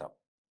கொண்ட வட்டம்.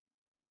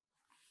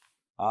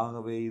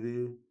 ஆகவே இது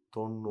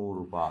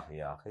 90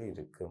 பாகையாக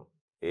இருக்கும்.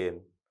 ஏன்?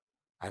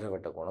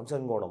 அரைவட்ட கோணம்,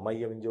 செங்கோணம்,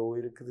 மையம் இங்கே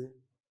இருக்குது.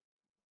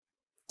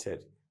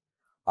 சரி,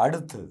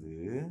 அடுத்தது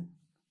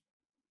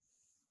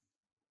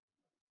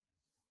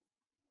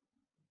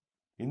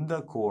இந்த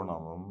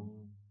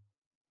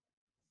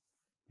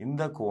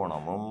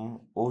கோணமும்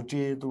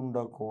ஒரே துண்ட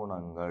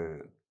கோணங்கள்.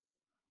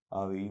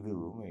 அவை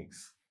இதுவும்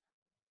எக்ஸ்.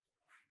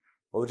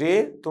 ஒரே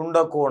துண்ட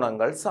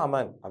கோணங்கள்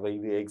சமன். அவை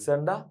இது எக்ஸ்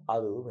என்றா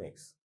அதுவும்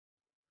எக்ஸ்.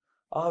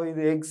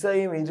 இது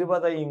எக்ஸையும்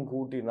 20ஐயும்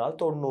கூட்டினால்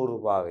 90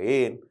 பாக.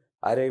 ஏன்?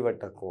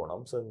 அரைவட்ட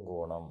கோணம்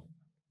செங்கோணம்.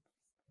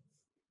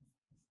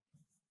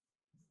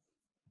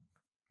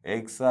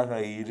 எக்ஸாக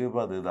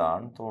 20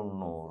 தான்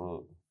 90.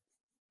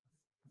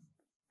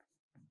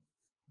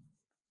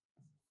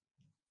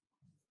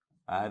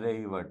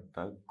 அரைவட்ட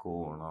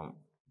கோணம்.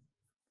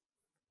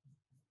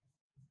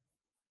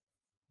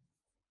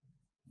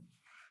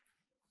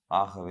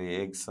 ஆகவே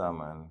எக்ஸ்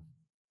சமன்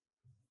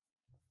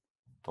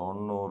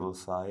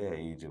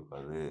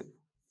 90/20.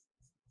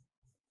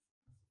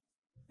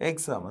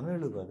 எக்ஸ் சமன்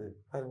 70.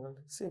 பாருங்கள்,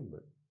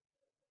 சிம்பிள்.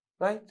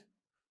 ரைட்?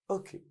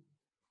 ஓகே.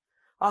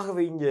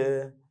 ஆகவே இங்க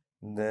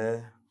இந்த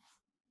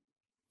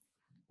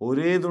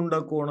ஒரே துண்ட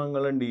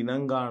கோணங்கள்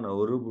இனங்கான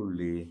ஒரு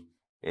புள்ளி,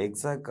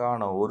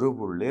 எக்ஸான ஒரு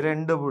புள்ளி,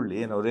 2 புள்ளி.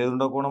 என்ன ஒரே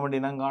துண்ட கோணம்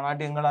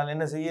இனங்கானாட்டி எங்களால்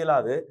என்ன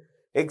செய்யலாது?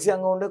 எக்ஸ்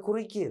அங்க ஒன்றை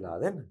குறிக்க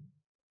இயலாது. என்ன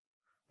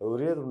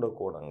ஒரே துண்ட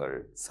கோணங்கள்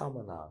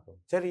சமனாகும்.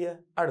 சரியா?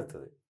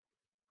 அடுத்தது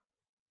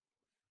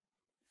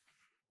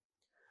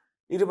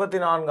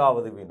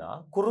 24வது வினா.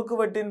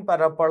 குறுக்குவெட்டின்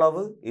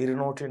பரப்பளவு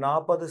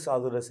 240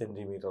 சதுர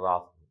சென்டிமீட்டர்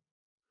ஆகும்.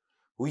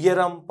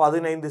 உயரம்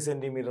 15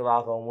 சென்டிமீட்டர்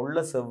ஆகவும் உள்ள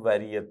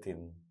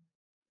செவ்வரியத்தின்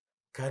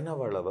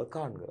கனவளவு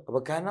காண்க.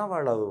 அப்ப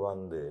கனவளவு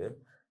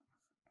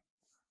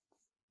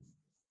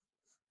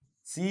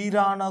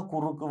சீரான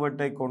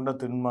குறுக்குவெட்டை கொண்ட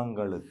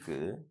திண்மங்களுக்கு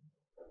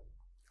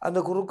அந்த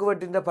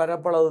குறுக்குவெட்டின்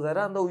பரப்பளவு தர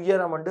அந்த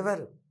உயரம்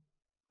வரும்.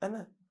 என்ன?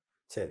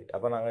 சரி,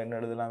 அப்ப நாங்க என்ன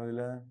எழுதலாம்?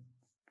 இதுல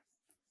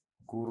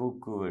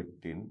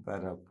குறுக்குவெட்டின்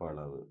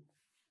பரப்பளவு.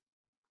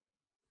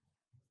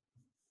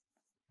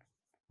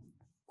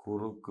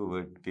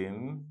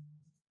 குறுக்குவெட்டின்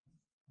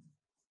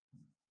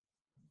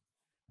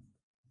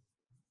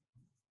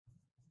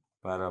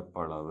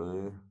பரப்பளவு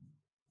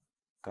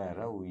தர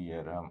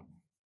உயரம்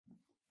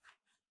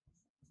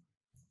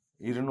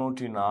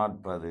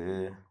 240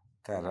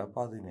 தர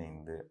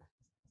 15.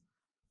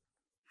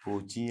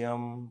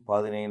 0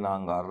 15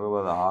 நாங்க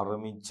 66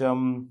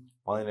 மிச்சம்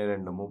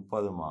 12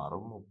 30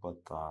 மாறும்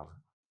 36.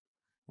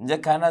 இங்க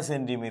கன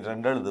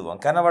சென்டிமீட்டர்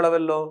எழுதுவோம்.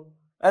 கனவளவல்லோ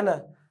என்ன?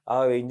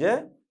 இங்க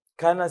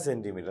கன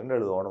சென்டிமீட்டர்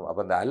எழுதணும்.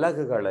 அப்ப இந்த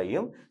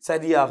அலகுகளையும்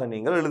சரியாக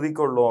நீங்கள் எழுதி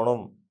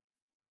கொள்ளணும்.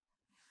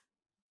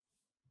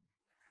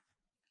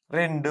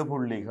 2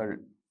 புள்ளிகள்.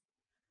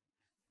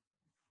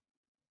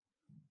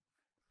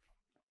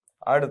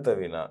 அடுத்த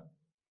வினா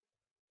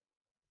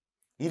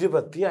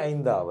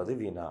 25வது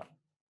வினா.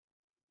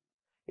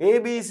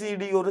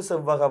 ஏபிசிடி ஒரு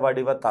செவ்வக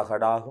வடிவ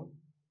தகடாகும்.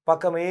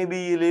 பக்கம்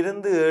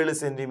ஏபியிலிருந்து 7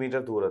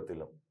 சென்டிமீட்டர்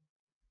தூரத்திலும்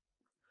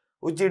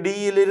உச்சி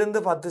டியிலிருந்து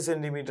 10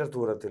 சென்டிமீட்டர்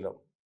தூரத்திலும்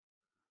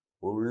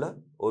உள்ள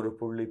ஒரு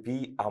புள்ளி பி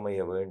அமைய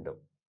வேண்டும்.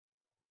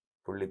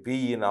 புள்ளி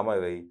பியின்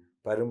அமைவை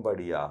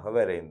பரும்படியாக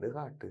வரைந்து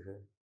காட்டுக.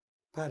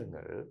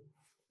 பாருங்கள்,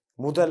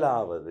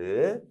 முதலாவது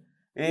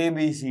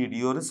ஏபிசிடி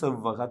ஒரு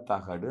செவ்வக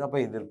தகடு. அப்ப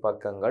இதில்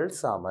பக்கங்கள்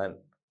சமன்,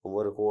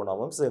 ஒவ்வொரு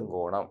கோணமும்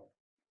செங்கோணம்.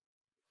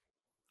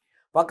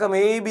 பக்கம்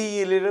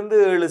ஏபியிலிருந்து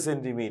 7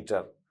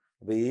 சென்டிமீட்டர்.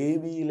 அப்ப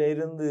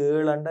ஏபியிலிருந்து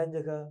 7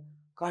 அண்டா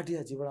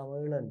காட்டியாச்சு. இப்ப நம்ம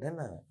 7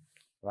 அண்டா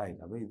ரைட்.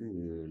 அப்ப இது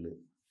 7.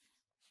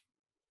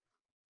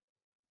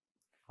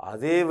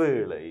 அதே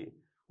வேளை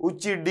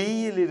உச்சி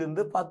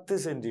டியிலிருந்து 10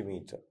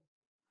 சென்டிமீட்டர்.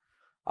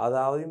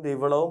 அதாவது இந்த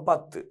இவ்வளவும்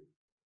 10.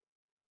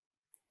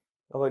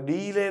 அப்ப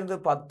டியில இருந்து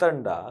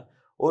 10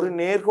 ஒரு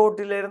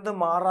நேர்கோட்டிலிருந்து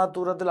மாறா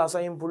தூரத்தில்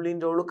அசையும்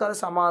புள்ளின்ற ஒழுக்கு அது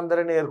சமாந்தர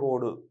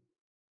நேர்கோடு.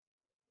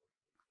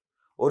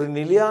 ஒரு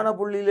நிலையான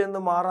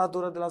புள்ளியிலிருந்து மாறா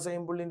தூரத்தில்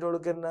அசையும் புள்ளின்ற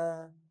ஒழுக்கு என்ன?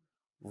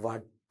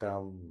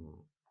 வட்டம்.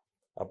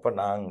 அப்ப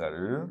நாங்கள்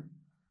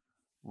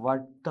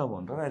வட்டம்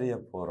ஒன்று வரைய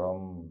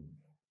போறோம்.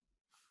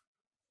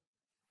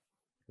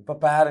 இப்ப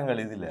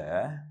பாருங்கள், இதுல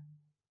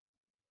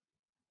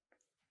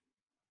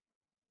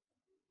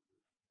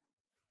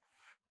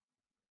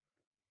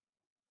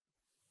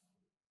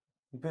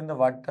இப்ப இந்த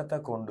வட்டத்தை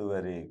கொண்டு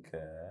வரைக்க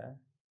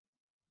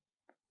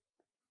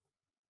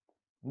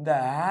இந்த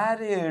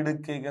ஆரைய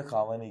எடுக்க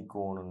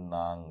கவனிக்கணும்.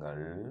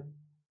 நாங்கள்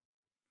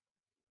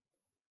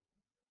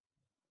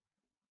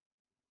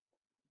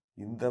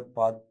இந்த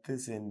 10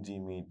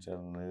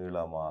 சென்டிமீட்டர்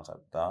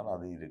நீளமாகத்தான்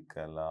அது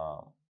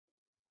இருக்கலாம்.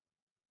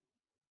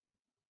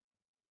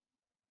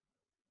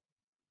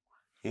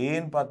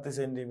 ஏன் 10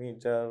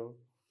 சென்டிமீட்டர்?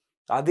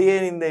 அது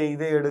ஏன் இந்த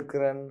இதை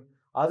எடுக்கிறேன்?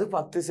 அது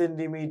 10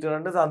 சென்டிமீட்டர்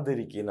என்று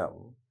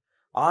தந்திருக்கணும்.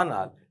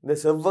 ஆனால் இந்த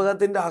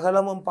செவ்வகத்தின்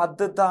அகலமும்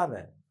 10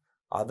 தானே.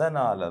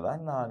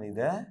 அதனாலதான் நான்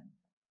இத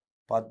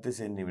 10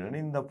 சென்டிமீட்டர்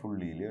இந்த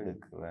புள்ளியில்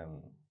எடுக்கிறேன்.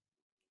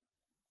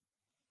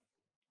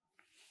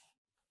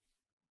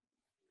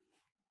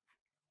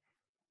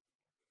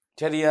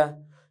 சரியா?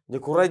 இந்த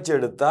குறைச்சு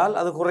எடுத்தால்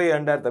அது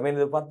குறையண்ட அர்த்தம்.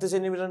 இது 10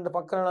 சென்டிமீட்டர்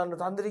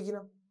பக்கம்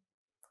தந்திருக்கணும்.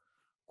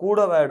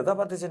 கூடவா எடுத்தா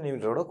 10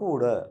 சென்டிமீட்டரோட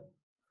கூட.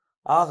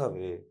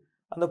 ஆகவே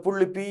அந்த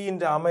புள்ளி பி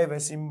என்ற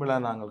அமைவை சிம்பிளா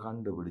நாங்கள்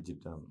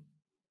கண்டுபிடிச்சிட்டோம்.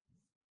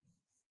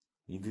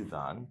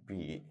 இதுதான் பி.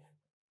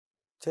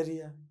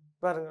 சரியா?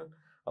 பாருங்கள்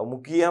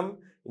முக்கியம்.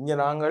 இங்கே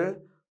நாங்கள்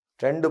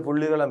 2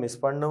 புள்ளிகளை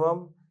மிஸ்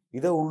பண்ணுவோம்.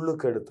 இதை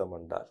உள்ளுக்கு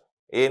எடுத்தோம்ன்றார்.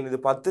 ஏன் இது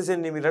 10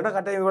 சென்டிமீட்டர்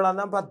கட்டாயம் இவ்வளோ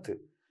தான் 10.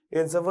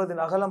 ஏன்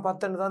செவ்வகத்தின் அகலம்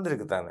 10 தான்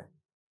இருக்குதானே.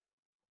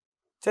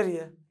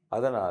 சரியா?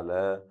 அதனால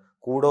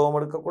கூடவும்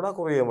எடுக்கக்கூடாது,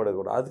 குறையவும்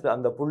எடுக்கக்கூடாது. அதுக்கு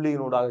அந்த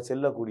புள்ளியினூடாக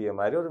செல்லக்கூடிய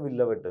மாதிரி ஒரு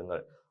வில்ல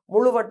வெட்டுங்கள்.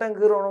 முழு வட்டம்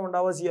கீறணும்ன்ற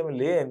அவசியம்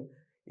இல்லையே.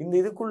 இந்த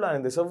இதுக்குள்ளான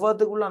இந்த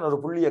செவ்வகத்துக்குள்ளான ஒரு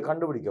புள்ளியை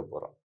கண்டுபிடிக்க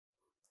போறோம்.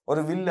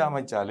 ஒரு வில்லு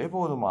அமைச்சாலே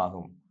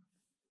போதுமாகும்.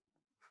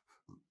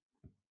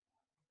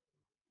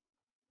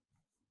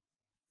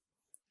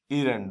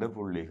 இரண்டு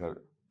புள்ளிகள்.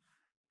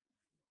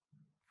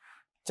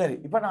 சரி,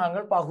 இப்ப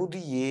நாங்கள்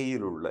பகுதி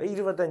ஏயில் உள்ள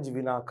 25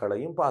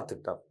 வினாக்களையும்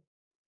பார்த்துட்டோம்.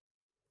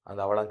 அந்த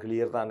அவளம்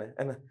கிளியர் தானே.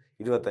 என்ன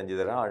 25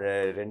 தரம்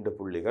 2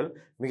 புள்ளிகள்,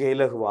 மிக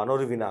இலகுவான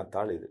ஒரு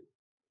வினாத்தாள் இது.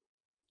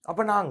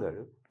 அப்ப நாங்கள்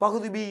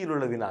பகுதி பியில்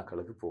உள்ள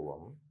வினாக்களுக்கு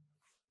போவோம்.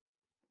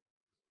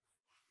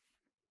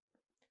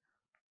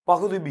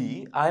 பகுதி பி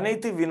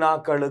அனைத்து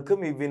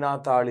வினாக்களுக்கும்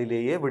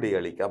இவ்வினாத்தாளிலேயே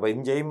விடையளிக்க. அப்ப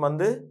இங்கேயும்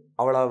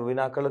அவ்வளவு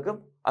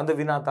வினாக்களுக்கும் அந்த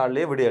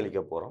வினாத்தாளிலேயே விடையளிக்க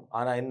போறோம்.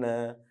 ஆனா என்ன,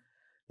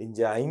 இங்க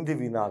 5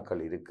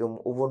 வினாக்கள் இருக்கும்.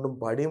 ஒவ்வொன்றும்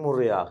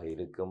படிமுறையாக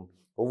இருக்கும்.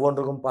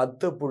 ஒவ்வொன்றுக்கும்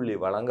 10 புள்ளி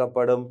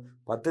வழங்கப்படும்.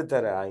 10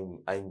 தர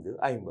 5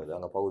 50.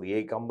 அங்க பகுதி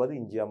ஏக்கு 50,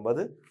 இஞ்சி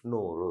 50,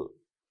 100.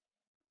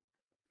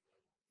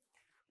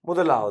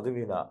 முதலாவது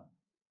வினா.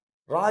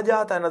 ராஜா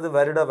தனது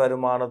வருட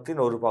வருமானத்தின்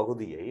ஒரு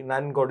பகுதியை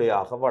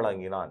நன்கொடையாக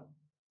வழங்கினான்.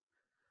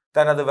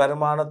 தனது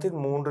வருமானத்தின்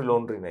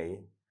 1/3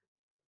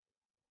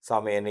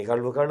 சமய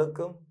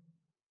நிகழ்வுகளுக்கும்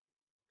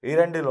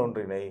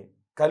 2/1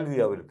 கல்வி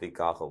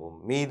அபிவிருத்திக்காகவும்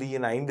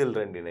மீதியின்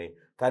 5/2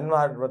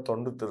 தன்னார்வ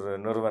தொண்டு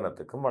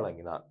நிறுவனத்துக்கும்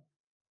வழங்கினான்.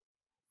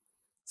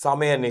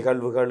 சமய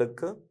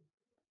நிகழ்வுகளுக்கு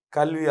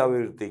கல்வி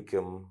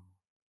அபிவிருத்திக்கும்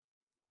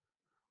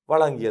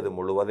வழங்கியது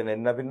முழுவதும்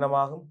என்ன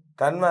பின்னமாகும்?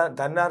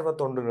 தன்னார்வ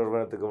தொண்டு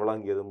நிறுவனத்துக்கு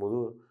வழங்கியது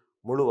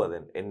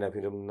முழுவதும் என்ன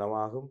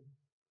பின்னமாகும்?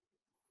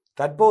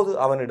 தற்போது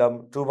அவனிடம்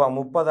ரூபாய்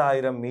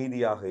 30,000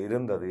 மீதியாக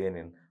இருந்தது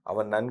எனின்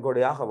அவன்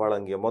நன்கொடையாக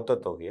வழங்கிய மொத்த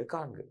தொகையை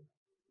காண்க.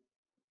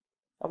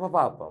 அப்ப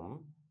பாப்போம்.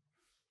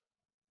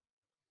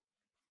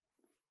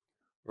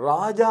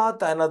 ராஜா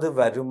தனது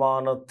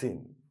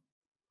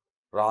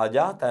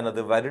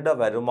வருட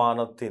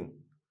வருமானத்தின்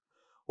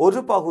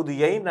ஒரு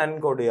பகுதியை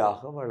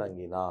நன்கொடையாக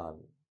வழங்கினான்.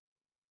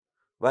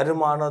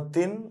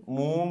 வருமானத்தின்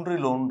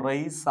 1/3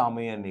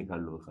 சமய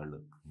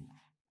நிகழ்வுகளுக்கு,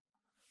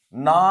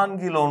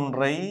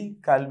 4/1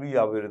 கல்வி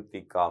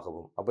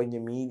அபிவிருத்திக்காகவும். அப்ப இங்க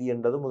மீதி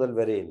என்றது முதல்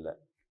வரை இல்லை.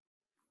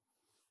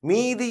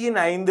 மீதியின்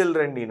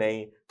 5/2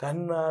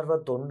 தன்னார்வ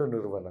தொண்டு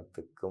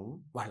நிறுவனத்துக்கும்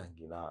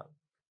வழங்கினான்.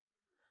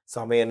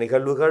 சமய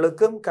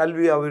நிகழ்வுகளுக்கும்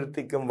கல்வி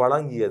அபிவிருத்திக்கும்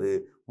வழங்கியது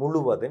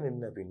முழுவதும்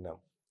என்ன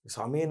பின்னம்?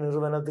 சமய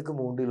நிறுவனத்துக்கு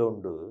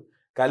 3/1,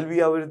 கல்வி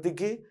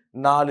அபிவிருத்திக்கு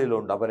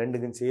 4/1. அப்ப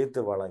ரெண்டுக்கும் சேர்த்து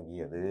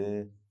வழங்கியது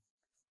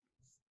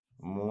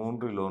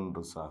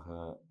 3/1 சக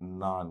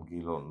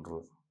 4/1.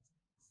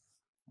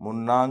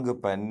 3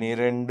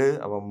 12.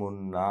 அப்ப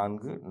 3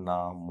 4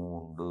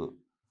 3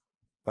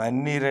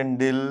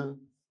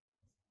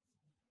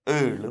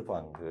 12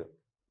 பங்கு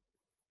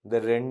இந்த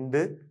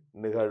 2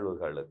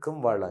 நிகழ்வுகளுக்கும்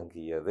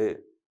வழங்கியது.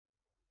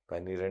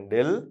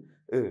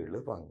 12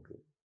 பங்கு.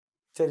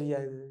 சரியா?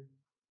 இது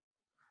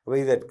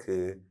இதற்கு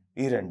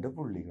 2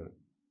 புள்ளிகள்.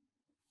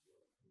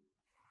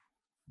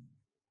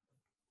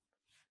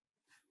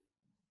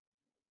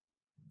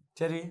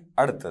 சரி,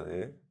 அடுத்தது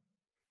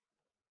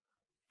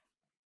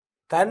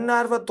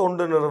தன்னார்வ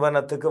தொண்டு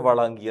நிறுவனத்துக்கு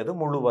வழங்கியது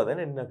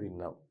முழுவதும் என்ன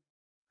பின்னம்?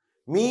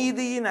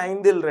 மீதியின்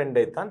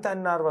 5/2 தான்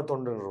தன்னார்வ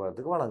தொண்டு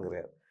நிறுவனத்துக்கு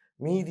வழங்குறார்.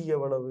 மீதி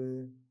எவ்வளவு?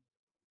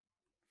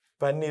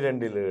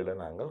 12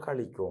 நாங்கள்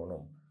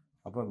கழிக்கணும்.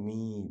 அப்ப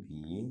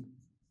மீதி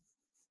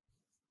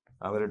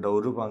அவர்கிட்ட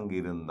ஒரு பங்கு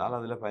இருந்தால்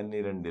அதுல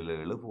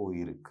 12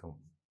 போயிருக்கும்.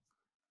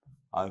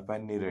 அது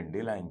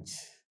 12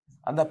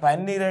 அந்த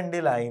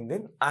 12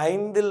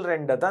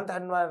 5/2 தான்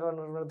தன்னார்வ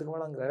நிறுவனத்துக்கு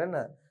வழங்குறார். என்ன?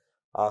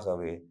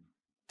 ஆகவே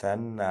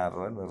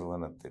தன்னார்வ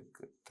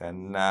நிறுவனத்துக்கு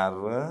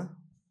தன்னார்வ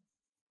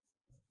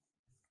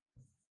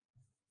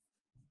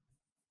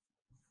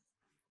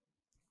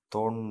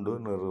தொண்டு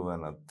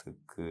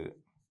நிறுவனத்துக்கு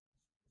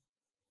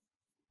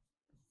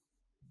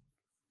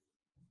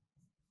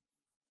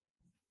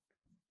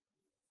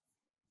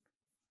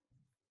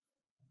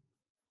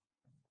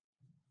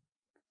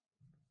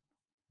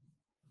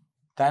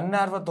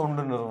தன்னார்வ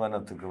தொண்டு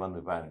நிறுவனத்துக்கு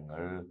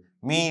பாருங்கள்,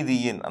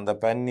 மீதியின் அந்த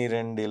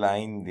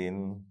 12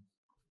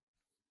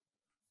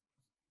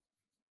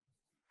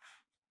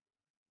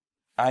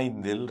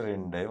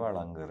 5/2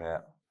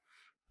 வழங்குறார்.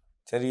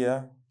 சரியா?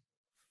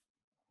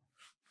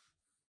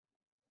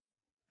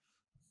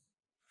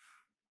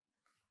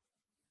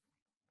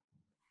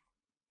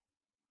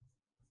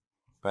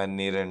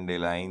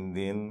 பன்னிரண்டில்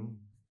 5/2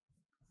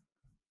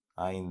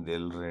 5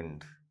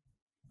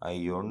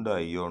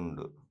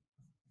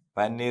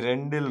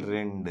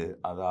 12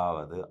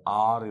 அதாவது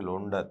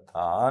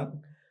 6/1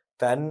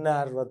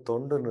 தன்னார்வ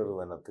தொண்டு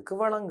நிறுவனத்துக்கு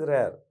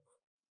வழங்குறார்.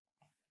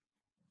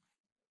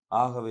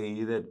 ஆகவே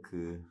இதற்கு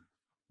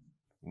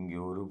இங்கே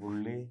ஒரு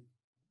புள்ளி,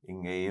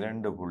 இங்கே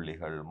 2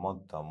 புள்ளிகள்,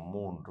 மொத்தம்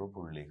 3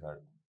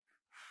 புள்ளிகள்.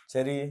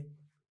 சரி,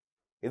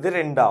 இது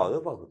 2வது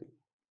பகுதி.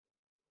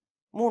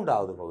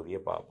 மூன்றாவது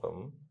பகுதியை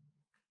பார்ப்போம்.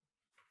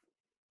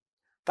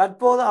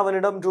 தற்போது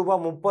அவனிடம்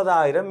ரூபாய்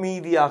 30,000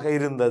 மீதியாக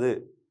இருந்தது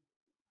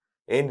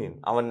எனின்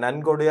அவன்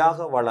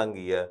நன்கொடையாக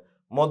வழங்கிய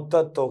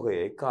மொத்த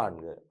தொகையை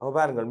காண்க.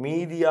 பாருங்கள்,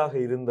 மீதியாக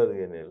இருந்தது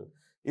எனில்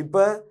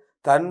இப்ப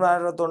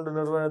தன்னார்வ தொண்டு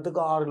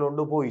நிறுவனத்துக்கு 6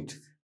 ஒன்று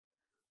போயிட்டுது,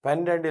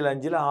 12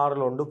 5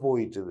 6 ஒன்று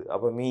போயிட்டுது.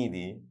 அப்ப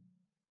மீதி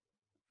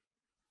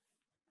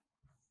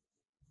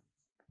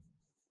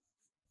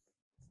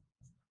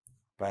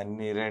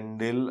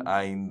 12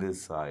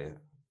 5,000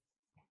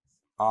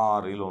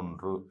 6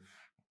 1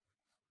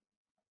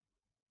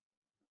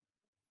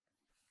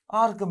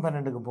 6க்கும்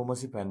 12க்கும்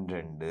பொமசி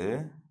 12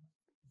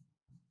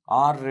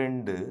 6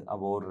 2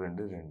 அப்போ 1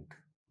 2 2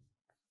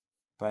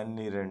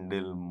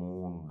 12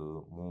 3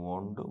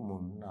 3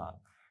 3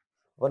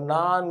 அப்ப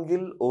 4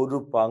 ஒரு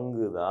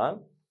பங்கு தான்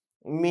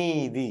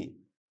மீதி.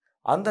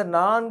 அந்த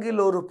 4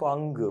 ஒரு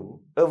பங்கும்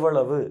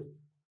எவ்வளவு?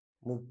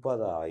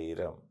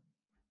 30,000.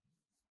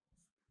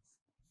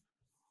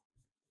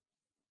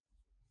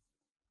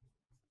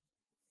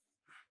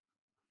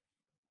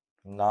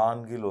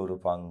 4 ஒரு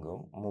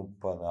பங்கும்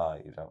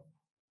 30,000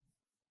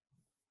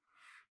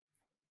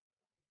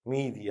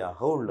 மீதியாக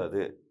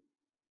உள்ளது.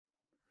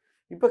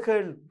 இப்ப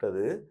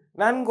கேட்டது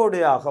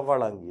நன்கொடையாக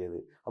வழங்கியது.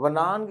 அப்ப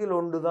 4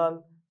 ஒன்றுதான்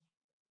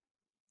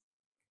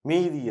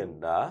மீதி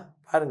என்றா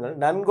பாருங்கள்,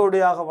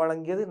 நன்கொடையாக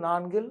வழங்கியது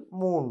 4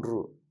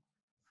 3.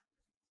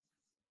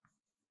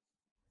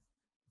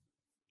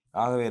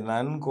 ஆகவே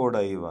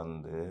நன்கொடை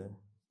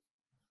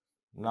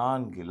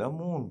 4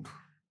 3.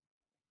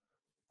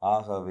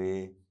 ஆகவே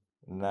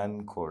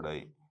நன்கொடை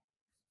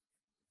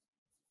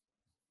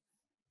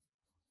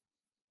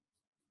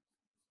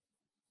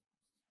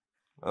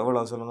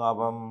எவ்வளவு சொல்லுங்க?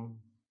 அப்பம்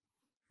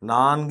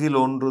 4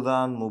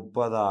 ஒன்றுதான்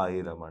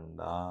 30,000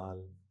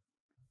 என்றால்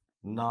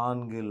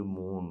 4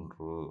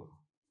 3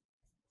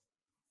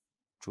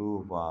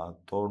 ரூபாய்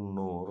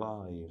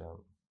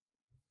 90,000.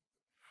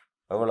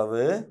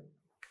 எவ்வளவு?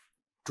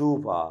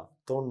 ரூபாய்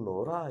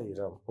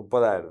 90,000.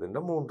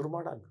 30,000 3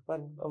 மடங்கு.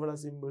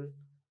 எவ்வளவு சிம்பிள்.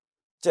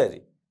 சரி,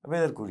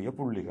 இதற்குரிய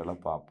புள்ளிகளை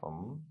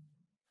பார்ப்போம்.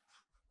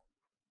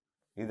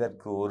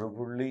 இதற்கு ஒரு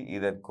புள்ளி,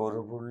 இதற்கு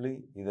ஒரு புள்ளி,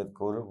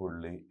 இதற்கு ஒரு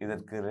புள்ளி,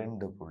 இதற்கு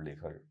 2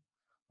 புள்ளிகள்,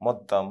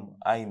 மொத்தம்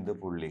 5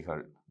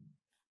 புள்ளிகள்.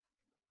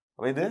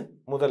 இது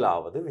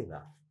முதலாவது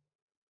வினா,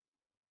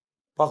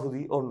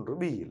 பகுதி 1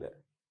 B-ல.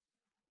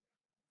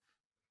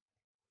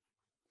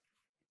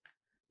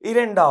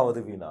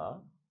 இரண்டாவது வினா,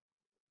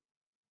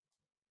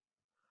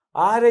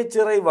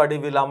 ஆரைச்சிறை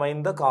வடிவில்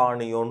அமைந்த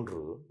காணி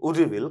ஒன்று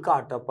உருவில்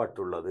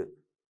காட்டப்பட்டுள்ளது.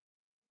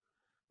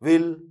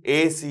 வில்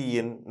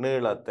ஏசியின்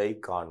நீளத்தை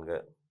காண்க.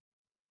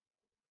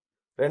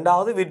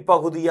 இரண்டாவது,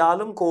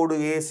 விற்பகுதியாலும் கோடு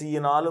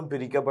ஏசியினாலும்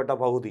பிரிக்கப்பட்ட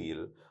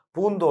பகுதியில்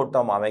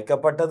பூந்தோட்டம்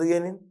அமைக்கப்பட்டது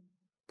எனின்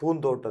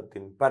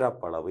பூந்தோட்டத்தின்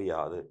பரப்பளவு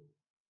யாது?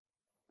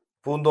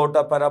 பூந்தோட்ட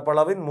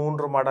பரப்பளவின்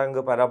 3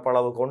 மடங்கு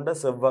பரப்பளவு கொண்ட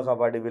செவ்வக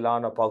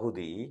வடிவிலான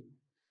பகுதி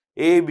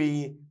ஏபி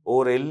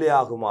ஓர்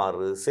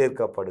எல்லையாகுமாறு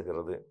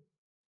சேர்க்கப்படுகிறது.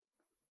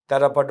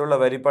 தரப்பட்டுள்ள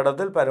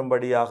வரிப்படத்தில்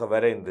பெரும்படியாக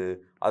வரைந்து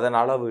அதன்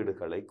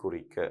அளவீடுகளை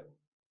குறிக்க.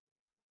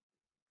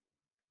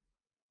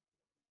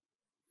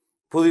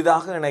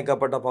 புதிதாக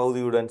இணைக்கப்பட்ட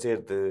பகுதியுடன்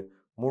சேர்த்து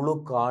முழு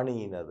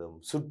காணியினதும்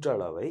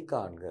சுற்றளவை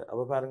காண்க.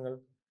 அப்ப பாருங்கள்,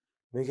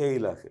 மிக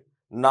இலகு.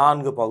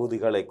 4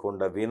 பகுதிகளை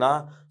கொண்ட வினா,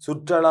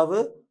 சுற்றளவு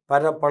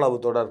பரப்பளவு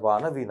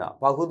தொடர்பான வினா.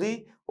 பகுதி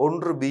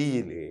 1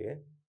 B-யிலே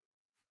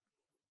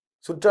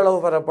சுற்றளவு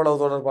பரப்பளவு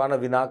தொடர்பான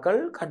வினாக்கள்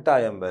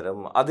கட்டாயம்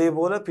வரும். அதே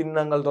போல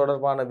பின்னங்கள்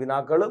தொடர்பான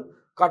வினாக்களும்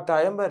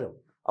கட்டாயம் வரும்.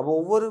 அப்போ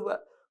ஒவ்வொரு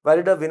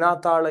வருட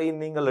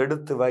வினாத்தாளையும் நீங்கள்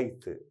எடுத்து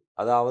வைத்து,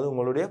 அதாவது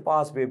உங்களுடைய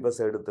பாஸ்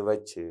பேப்பர்ஸ் எடுத்து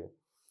வச்சு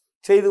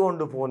செய்து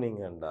கொண்டு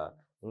போனீங்கன்னா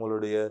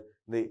உங்களுடைய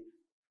இந்த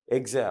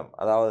எக்ஸாம்,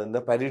 அதாவது இந்த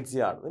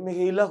பரீட்சையானது மிக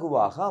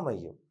இலகுவாக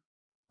அமையும்.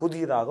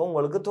 புதியதாக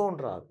உங்களுக்கு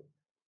தோன்றாது.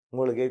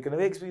 உங்களுக்கு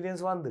ஏற்கனவே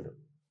எக்ஸ்பீரியன்ஸ் வந்துடும்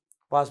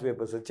பாஸ்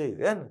பேப்பர்ஸ்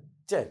செய்து. என்ன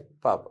சரி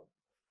பார்ப்போம்.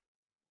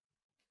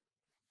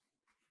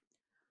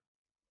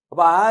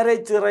 அப்ப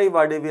ஆரைச்சிறை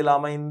வடிவில்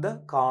அமைந்த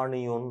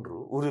காணி ஒன்று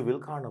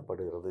உருவில்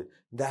காணப்படுகிறது.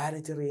 இந்த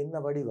ஆரைச்சிறை என்ன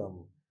வடிவம்?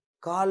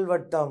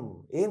 கால்வட்டம்.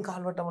 ஏன்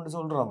கால்வட்டம் என்று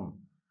சொல்றோம்?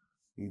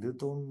 இது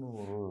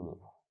 90.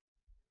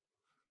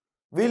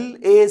 வில்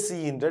ஏசி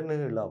என்ற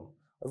நீளம்.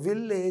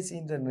 வில் ஏசி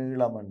என்ற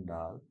நீளம்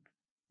என்றால்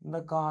இந்த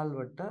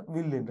கால்வட்ட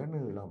வில் என்ற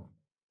நீளம்.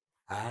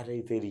 ஆரை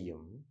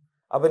தெரியும்.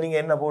 அப்ப நீங்க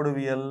என்ன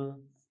போடுவியல்?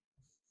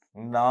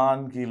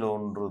 4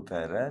 1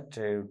 தர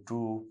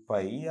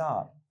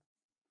 2πr.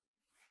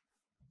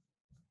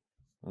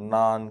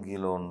 4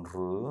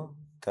 1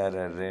 தர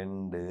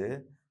 2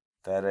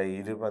 தர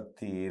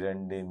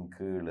 22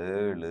 கீழ்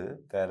 7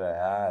 தர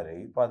ஆரை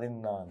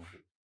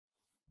 14.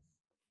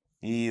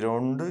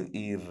 ஈரொண்டு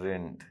ஈர்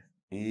 2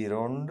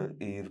 ஈரொண்டு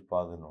ஈர்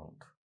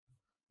 11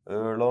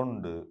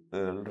 7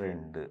 7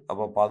 2.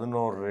 அப்ப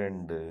 11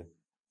 2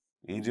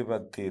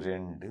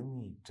 22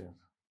 மீட்டர்.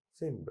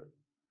 சிம்பிள்.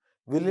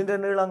 வில்லின்ற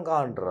நீளம்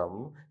காண்றோம்.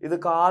 இது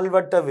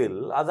கால்வட்ட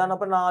வில். அதான்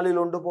அப்ப 4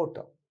 1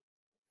 போட்டோம்.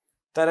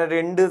 தர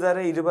 2 தர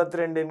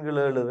 22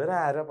 7 தர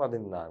ஆரை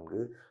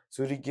 14.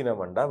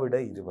 சுருக்கினமண்டா விட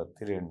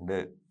 22.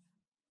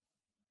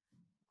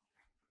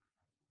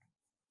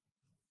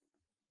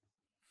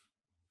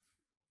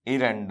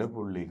 2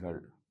 புள்ளிகள்.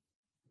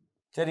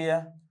 சரியா?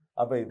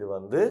 அப்ப இது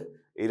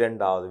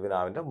இரண்டாவது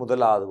வினாவின்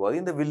முதலாவது பகுதி.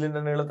 இந்த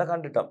வில்லின் நீளத்தை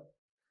கண்டுட்டோம்,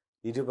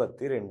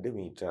 22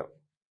 மீட்டர்.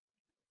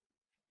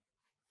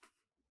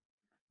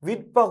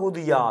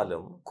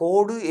 விற்பகுதியாலும்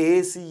கோடு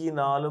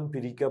ஏசியினாலும்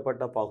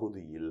பிரிக்கப்பட்ட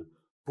பகுதியில்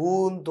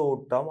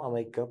பூந்தோட்டம்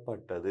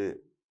அமைக்கப்பட்டது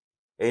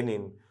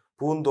எனின்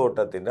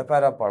பூந்தோட்டத்தின்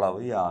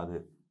பரப்பளவு யாது?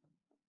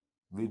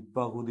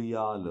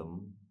 விற்பகுதியாலும்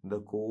இந்த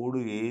கோடு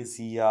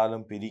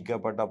ஏசியாலும்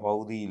பிரிக்கப்பட்ட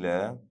பகுதியில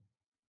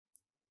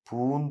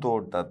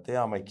பூந்தோட்டத்தை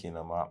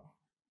அமைக்கணுமா?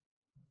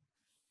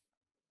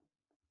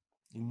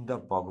 இந்த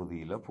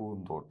பகுதியில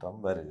பூந்தோட்டம்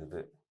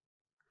வருகிறது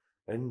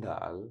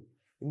என்றால்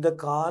இந்த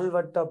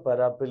கால்வட்ட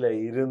பரப்பில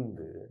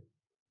இருந்து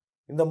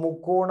இந்த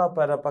முக்கோண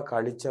பரப்பை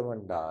கழிச்சம்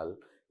என்றால்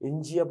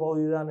எஞ்சிய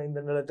பகுதி தானே இந்த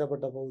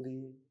நிலற்றப்பட்ட பகுதி.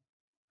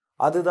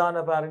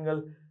 அதுதானே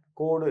பாருங்கள்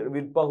கோடு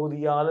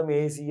விற்பகுதியாலும்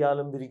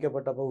ஏசியாலும்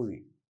பிரிக்கப்பட்ட பகுதி.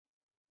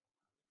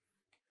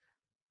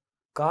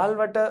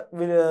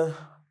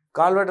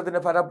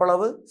 கால்வட்டத்தின்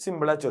பரப்பளவு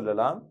சிம்பிளா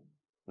சொல்லலாம்,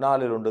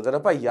 4 தர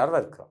பையார்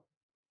வர்க்கம்.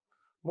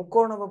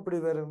 முக்கோணம் எப்படி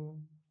வரும்?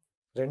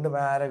 2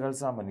 மேரைகள்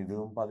சமன்,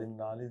 இதுவும்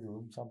 14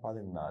 இதுவும்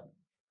 14.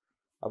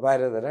 அப்ப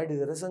அரைதர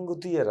அடிதர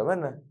செங்குத்தியரம்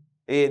என்ன?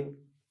 ஏன்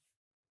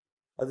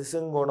அது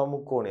செங்கோணம்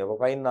முக்கோணி. அப்ப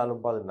 14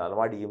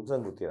 14 அடியும்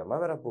செங்குத்தியரமா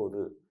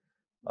வரப்போகுது.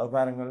 அது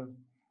பாருங்கள்,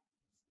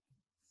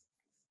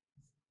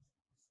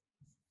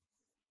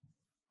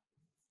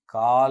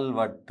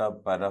 கால்வட்ட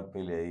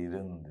பரப்பிலே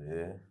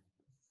இருந்து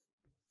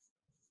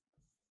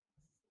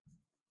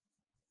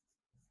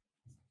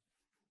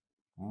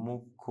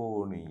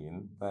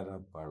முக்கோணியின்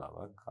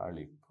பரப்பளவை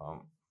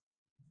கழிப்போம்.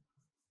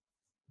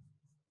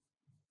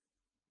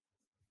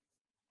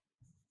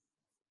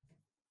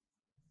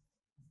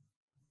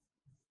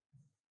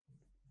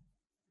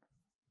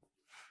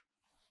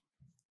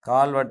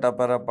 கால்வட்ட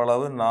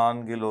பரப்பளவு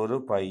 4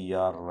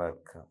 பையார்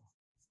வர்க்கம்.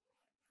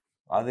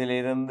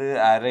 அதிலிருந்து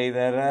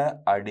அரைதர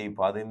அடி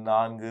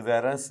 14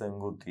 தர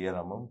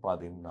செங்குத்தியரமும்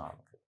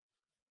 14.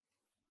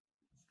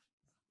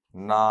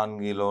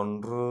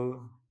 4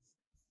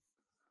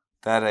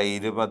 தர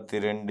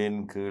 22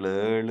 கீழ்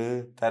 7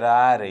 தர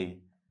அரை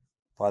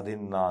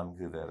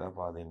 14 தர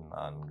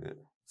 14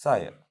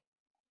 சாயல்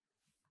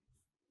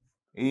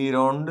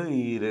 2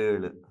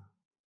 7.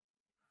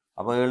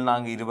 அப்ப 7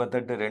 நாங்க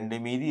 28 2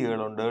 மீதி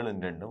 7 7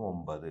 2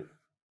 9.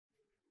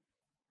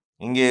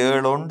 இங்கே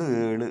 7 7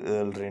 7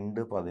 7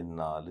 2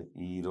 14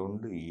 2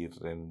 2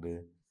 2 11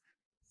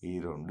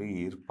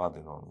 11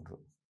 4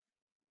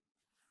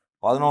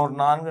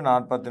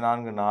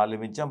 44 4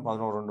 மிச்சம்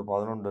 11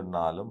 11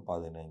 4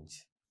 15.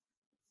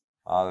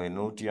 ஆகவே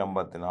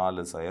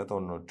 154 சய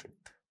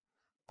 98.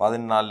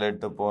 14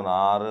 8 போன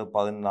 6,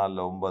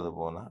 14 9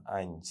 போன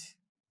 5.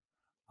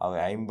 ஆகவே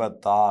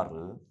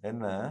 56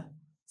 என்ன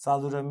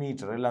சதுர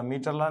மீட்டர். எல்லாம்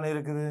மீட்டர்லாம்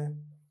இருக்குது.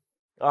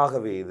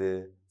 ஆகவே இது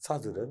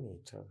சதுர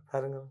மீட்டர்.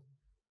 பாருங்க,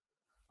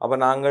 அப்ப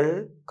நாங்கள்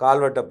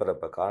கால்வட்ட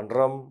பரப்பை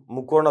காண்றோம்,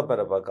 முக்கோண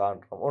பரப்பை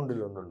காண்றோம்,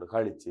 ஒன்றில் ஒன்று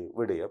கழிச்சு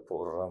விடைய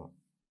போடுறோம்.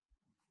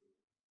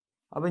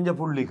 அப்ப இந்த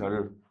புள்ளிகள்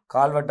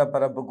கால்வட்ட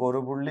பரப்புக்கு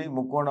 1 புள்ளி,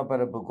 முக்கோண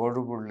பரப்புக்கு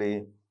 1 புள்ளி,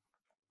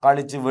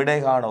 கழிச்சு விடை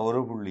காண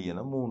 1 புள்ளி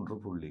என 3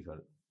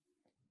 புள்ளிகள்.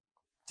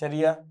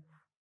 சரியா?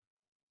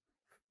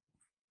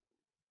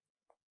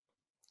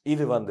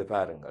 இது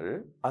பாருங்கள்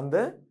அந்த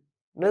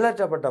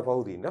நிலற்றப்பட்ட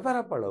பகுதியின்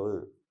பரப்பளவு.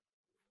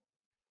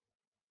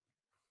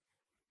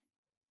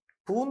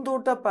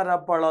 பூந்தோட்ட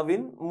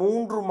பரப்பளவின்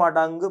 3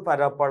 மடங்கு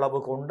பரப்பளவு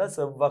கொண்ட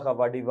செவ்வக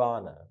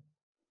வடிவான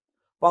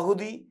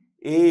பகுதி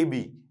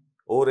ஏபி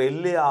ஓர்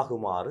எல்லை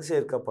ஆகுமாறு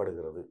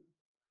சேர்க்கப்படுகிறது.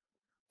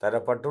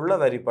 தரப்பட்டுள்ள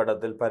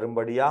வரிப்படத்தில்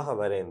பெரும்படியாக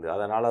வரைந்து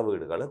அதன்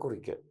அளவீடுகளை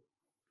குறிக்க.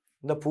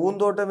 இந்த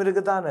பூந்தோட்டம்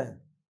இருக்குதானே,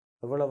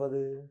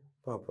 எவ்வளவு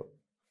பார்ப்போம்.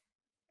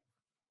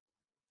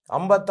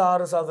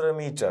 56 சதுர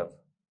மீட்டர்.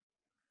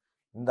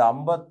 இந்த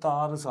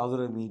 56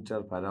 சதுர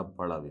மீட்டர்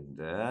பரப்பளவின்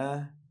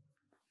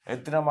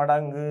எத்தனை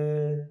மடங்கு?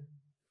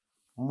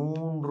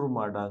 3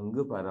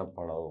 மடங்கு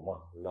பரப்பளவுமா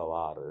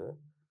உள்ளவாறு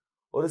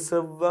ஒரு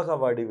செவ்வக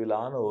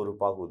வடிவிலான ஒரு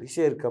பகுதி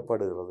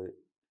சேர்க்கப்படுகிறது.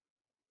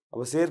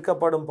 அப்ப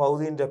சேர்க்கப்படும்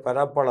பகுதியின்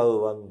பரப்பளவு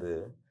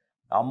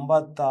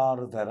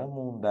 56 தர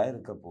 3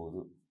 இருக்க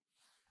போகுது.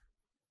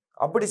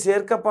 அப்படி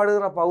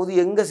சேர்க்கப்படுகிற பகுதி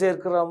எங்க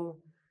சேர்க்கிறோம்?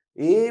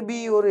 ஏபி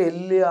ஒரு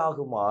எல்லை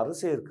ஆகுமாறு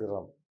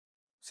சேர்க்கிறோம்.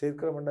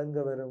 சேர்க்கிறோம்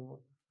எங்க வரும்?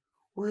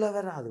 உள்ள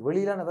வராது,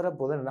 வெளியிலான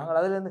வரப்போது. நாங்கள்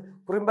அதுல இருந்து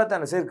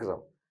புரிம்பத்தானே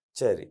சேர்க்கிறோம்.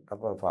 சரி,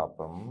 அப்ப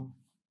பார்ப்போம்.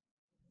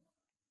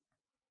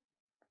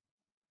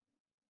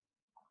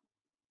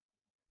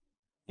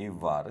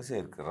 இவ்வாறு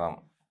சேர்க்கிறோம்.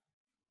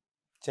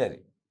 சரி,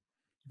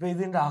 இப்ப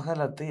ഇതിന്റെ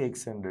அகலத்தை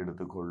எக்ஸ் என்று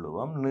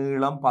எடுத்துக்கொள்ளுவோம்.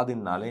 நீளம்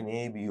 14.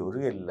 ஏபி ஒரு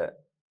எல்லை.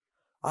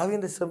 ஆக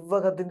இந்த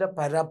செவ்வகத்தின்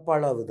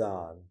பரப்பளவு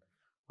தான்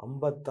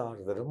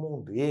 56 தர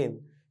 3. ஏன்?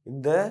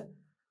 இந்த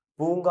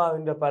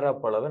பூங்காவின்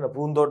பரப்பளவு இந்த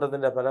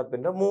பூந்தோட்டத்தின்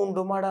பரப்பின்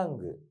 3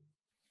 மடங்கு.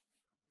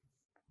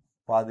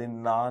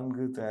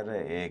 14 தர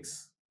எக்ஸ்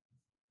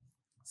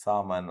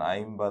சமன்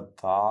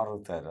 56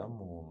 தர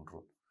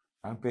 3.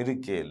 நான்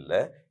பெருக்கே இல்லை,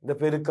 இந்த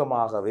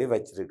பெருக்கமாகவே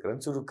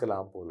வச்சிருக்கிறேன்.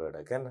 சுருக்கலாம் போல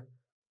எடுக்க என்ன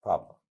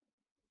பார்ப்போம்.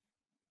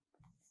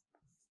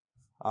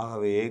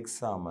 ஆகவே எக்ஸ்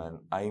சமன்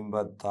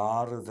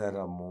 56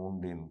 தர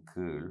 3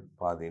 கீழ்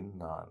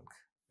 14.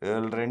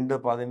 7 2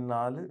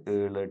 14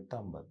 7 8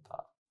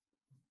 56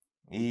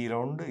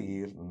 2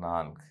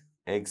 4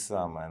 எக்ஸ்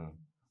சமன்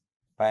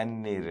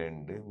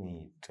 12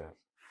 மீட்டர்.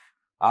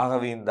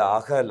 ஆகவே இந்த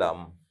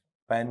அகலம்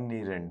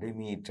 12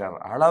 மீட்டர்.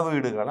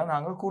 அளவீடுகளை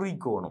நாங்கள்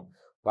குறிக்கணும்.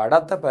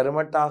 படத்தை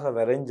பெருமட்டாக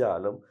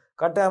வரைஞ்சாலும்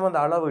கட்டாயம் அந்த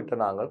அளவீட்டை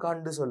நாங்கள்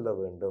கண்டு சொல்ல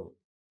வேண்டும்.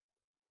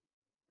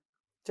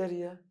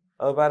 சரியா?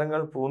 அது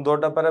பாருங்கள்,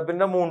 பூந்தோட்ட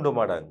பரப்பின் 3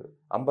 மடங்கு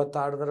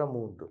 56 தர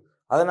 3.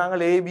 அதை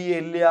நாங்கள் ஏபி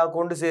எல்லையா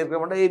கொண்டு சேர்க்க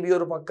மாட்டோம். ஏபி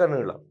ஒரு பக்க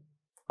நீளம்,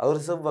 அது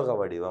ஒரு செவ்வக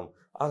வடிவம்.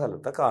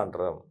 அகலத்தை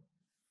காண்றோம்.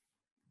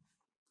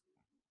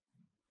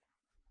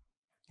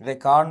 இதை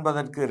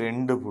காண்பதற்கு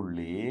 2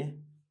 புள்ளி,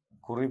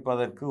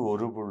 குறிப்பதற்கு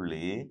 1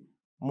 புள்ளி,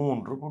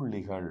 3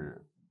 புள்ளிகள்.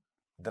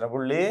 எத்தனை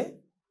புள்ளி?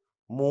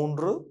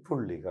 3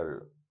 புள்ளிகள்.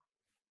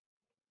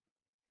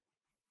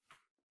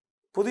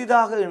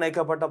 புதிதாக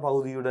இணைக்கப்பட்ட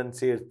பகுதியுடன்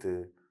சேர்த்து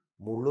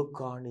முழு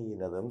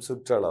காணியினதும்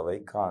சுற்றளவை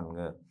காண்க.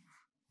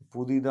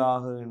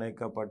 புதிதாக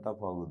இணைக்கப்பட்ட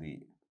பகுதி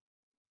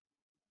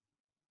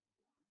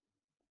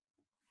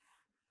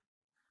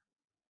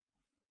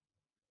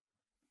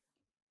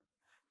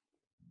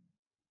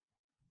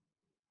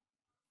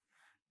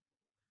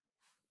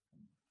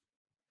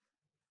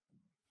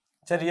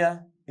சரியா?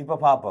 இப்ப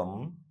பாப்போம்.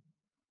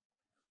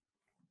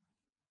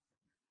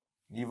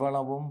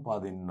 இவ்வளவும்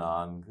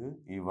 14,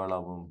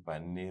 இவ்வளவும்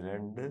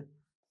 12,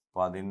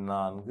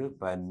 14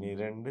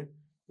 12.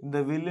 இந்த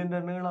வில்லின்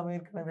நீளம்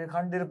ஏற்கனவே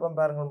கண்டிருப்போம்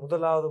பாருங்கள்,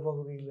 முதலாவது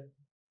பகுதியில்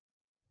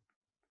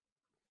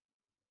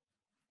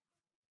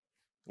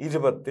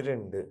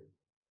 22.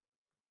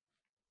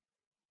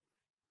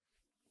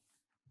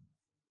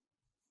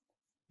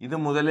 இது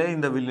முதலே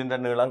இந்த வில்லின்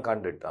நீளம்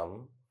கண்டுட்டோம்.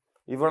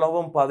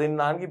 இவ்வளவும்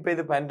 14, இப்ப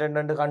இது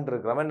 12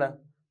 கண்டிருக்கிறோம். என்ன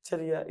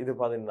சரியா? இது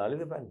 14,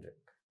 இது 12.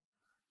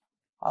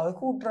 அது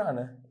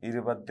கூட்டுறானு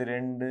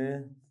 22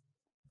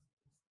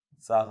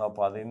 சக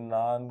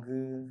 14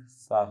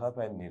 சக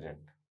 12.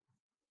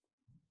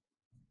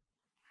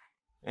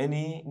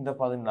 இனி இந்த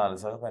 14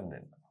 சக 12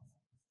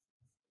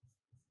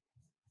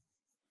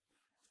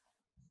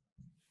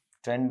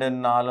 2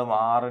 4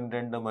 6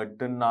 2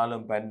 8 4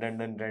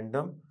 12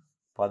 2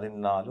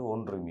 14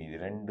 1 மீதி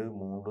 2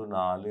 3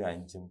 4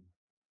 5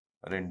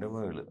 2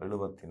 7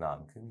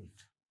 74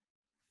 மீட்டர்.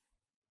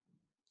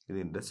 இது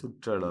இந்த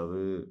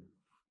சுற்றளவு.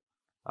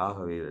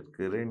 ஆகவே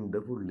இதற்கு 2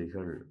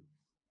 புள்ளிகள்.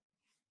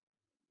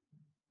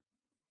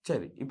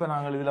 சரி, இப்ப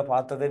நாங்கள் இதுல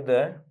பார்த்தது இந்த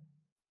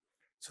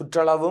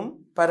சுற்றளவும்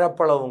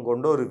பரப்பளவும்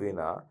கொண்டு ஒரு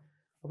வினா.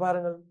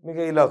 பாருங்கள், மிக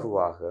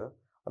இலகுவாக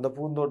அந்த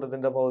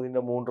பூந்தோட்டத்தின்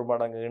பகுதியின் 3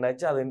 மடங்கு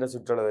இணைச்சு அது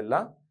சுற்றளவு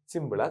எல்லாம்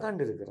சிம்பிளா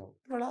கண்டிருக்கிறோம்.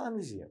 இவ்வளவுதான்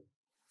விஷயம்.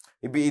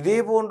 இப்ப இதே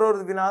போன்ற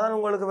ஒரு வினாதான்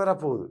உங்களுக்கு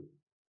வரப்போகுது.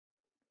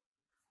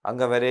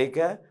 அங்க வரைக்க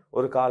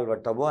ஒரு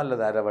கால்வட்டமோ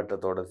அல்லது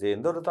அரைவட்டத்தோட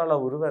சேர்ந்து ஒரு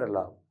தளவுரு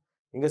வரலாம்.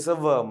 இங்க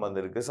செவ்வகம்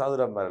வந்திருக்கு,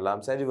 சதுரம்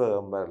வரலாம்,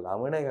 சரிவகம்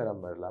வரலாம்,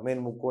 இணைகரம் வரலாம்,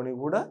 மேல் முக்கோணி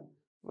கூட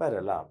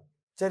வரலாம்.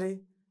 சரி,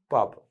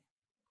 பார்ப்போம்.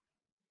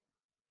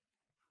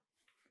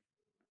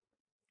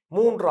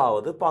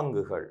 மூன்றாவது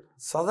பங்குகள்.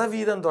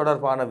 சதவீதம்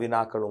தொடர்பான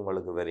வினாக்கள்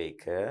உங்களுக்கு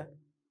வரைக்க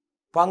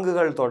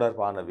பங்குகள்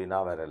தொடர்பான வினா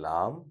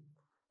வரலாம்,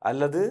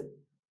 அல்லது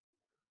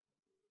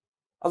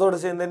அதோடு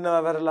சேர்ந்து என்ன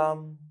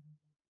வரலாம்,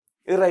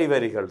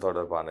 இறைவரிகள்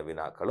தொடர்பான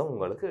வினாக்களும்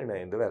உங்களுக்கு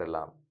இணைந்து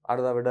வரலாம்.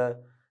 அதை விட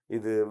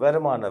இது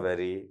வருமான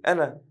வரி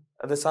என்ன,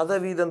 அது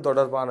சதவீதம்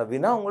தொடர்பான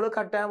வினா உங்களுக்கு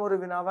கட்டாயம் ஒரு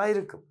வினாவா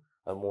இருக்கும்.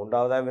 அது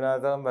மூன்றாவதா வினா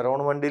தான்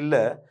வரணும்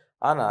இல்லை.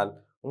 ஆனால்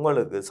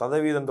உங்களுக்கு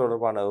சதவீதம்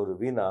தொடர்பான ஒரு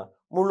வினா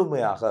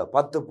முழுமையாக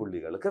 10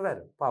 புள்ளிகளுக்கு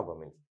வரும்.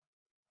 பாப்பமே.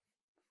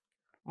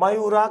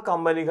 மயூரா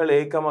கம்பெனிகள்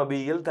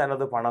ஏகமபியில்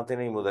தனது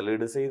பணத்தினை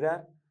முதலீடு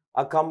செய்தார்.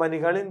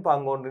 அக்கம்பெனிகளின்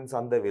பங்கொன்றின்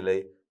சந்தை விலை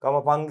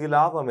பங்கு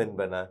லாபம்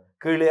என்பன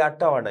கீழே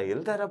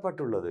அட்டவணையில்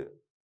தரப்பட்டுள்ளது.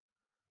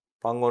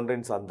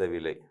 பங்கொன்றின் சந்தை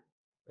விலை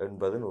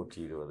என்பது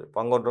 120.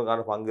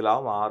 பங்கொன்றுக்கான பங்கு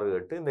லாபம் 6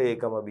 8. இந்த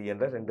ஏகமபி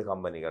என்ற 2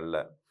 கம்பெனிகள்ல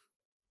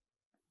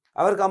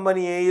அவர்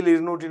கம்பெனி ஏயில்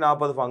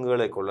 240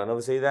 பங்குகளை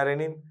கொள்ளளவு செய்தார்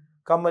எனின்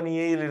கம்பெனி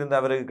ஏயில் இருந்து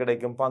அவருக்கு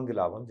கிடைக்கும் பங்கு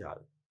லாபம்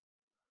யாது?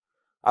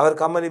 அவர்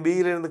கம்பெனி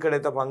பியில் இருந்து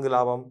கிடைத்த பங்கு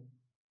லாபம்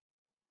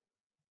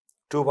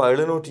ரூபாய்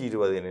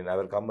 720 எனின்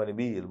அவர் கம்பெனி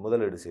பியில்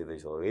முதலீடு செய்த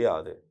தொகை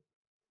யாது?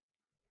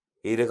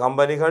 இரு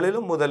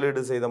கம்பெனிகளிலும்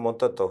முதலீடு செய்த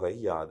மொத்த தொகை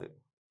யாது?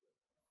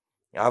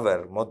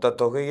 அவர் மொத்த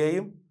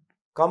தொகையையும்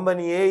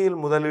கம்பெனி ஏயில்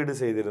முதலீடு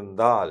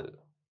செய்திருந்தால்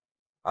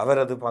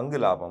அவரது பங்கு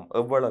லாபம்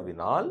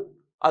எவ்வளவினால்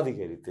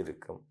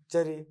அதிகரித்திருக்கும்?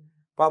 சரி,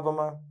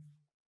 பாப்போமா.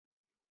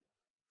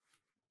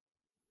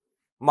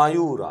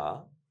 மயூரா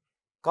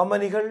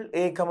கம்பெனிகள்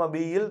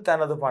ஏகமபியில்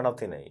தனது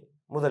பணத்தினை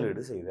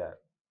முதலீடு செய்தார்.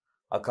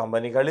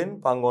 அக்கம்பெனிகளின்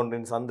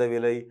பங்கொன்றின் சந்தை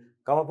விலை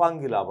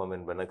பங்கு லாபம்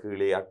என்பன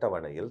கீழே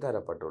அட்டவணையில்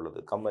தரப்பட்டுள்ளது.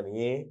 கம்பெனி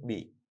ஏ பி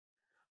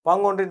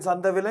பங்கொன்றின்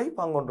சந்தை விலை,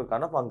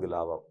 பங்கொன்றுக்கான பங்கு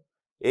லாபம்.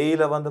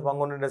 ஏயில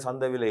பங்கொன்றின்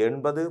சந்தை விலை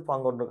 80,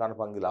 பங்கொன்றுக்கான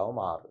பங்கு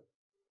லாபம் 6.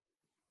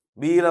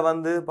 பியில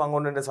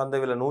பங்கொன்றின் சந்தை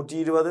விலை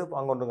 120,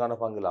 பங்கொன்றுக்கான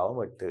பங்கு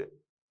லாபம் 8.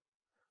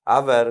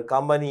 அவர்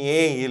கம்பெனி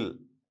ஏயில்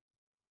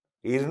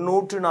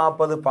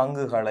 240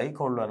 பங்குகளை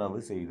கொள்ளளவு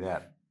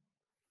செய்தார்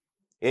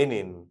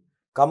எனின்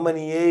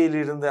கம்பெனி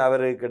ஏயிலிருந்து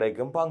அவருக்கு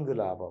கிடைக்கும் பங்கு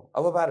லாபம்.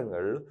 அப்ப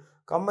பாருங்கள்,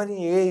 கம்பெனி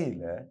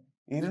ஏயில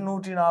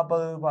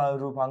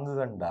 240 பங்கு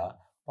கண்டா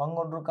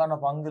பங்கொன்றுக்கான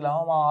பங்கு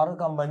லாபம் 6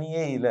 கம்பெனி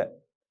ஏயில.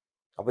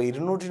 அப்ப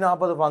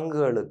 240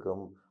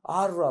 பங்குகளுக்கும்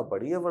 6 ரூபா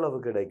படி எவ்வளவு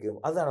கிடைக்கும்?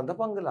 அதுதான் அந்த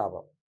பங்கு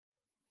லாபம்.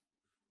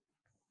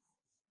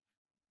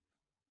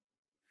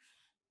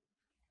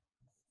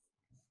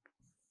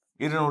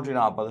 இருநூற்றி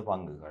 40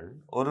 பங்குகள்,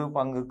 ஒரு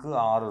பங்குக்கு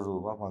 6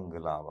 ரூபாய் பங்கு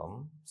லாபம்.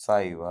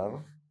 சைவர்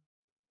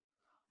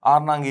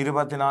 6 நாங்க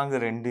 24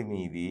 2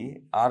 மீதி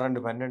 6 2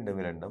 12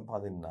 2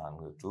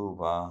 14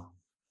 ரூபாய்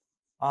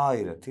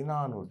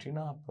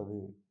 1440.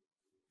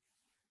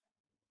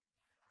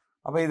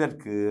 அப்ப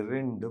இதற்கு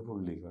 2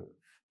 புள்ளிகள்.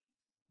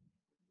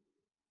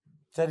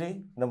 சரி,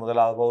 இந்த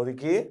முதலாவது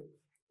பகுதிக்கு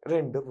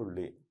 2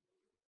 புள்ளி.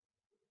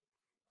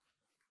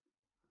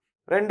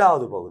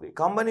 இரண்டாவது பகுதி,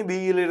 கம்பெனி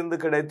பியில் இருந்து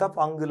கிடைத்த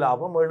பங்கு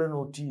லாபம்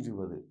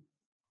 720.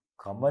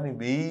 கம்பெனி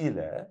பியில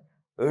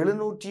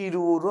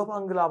 720 ரூபாய்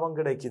பங்கு லாபம்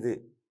கிடைக்குது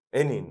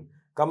எனின்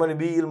கம்பெனி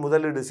பியில்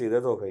முதலீடு செய்த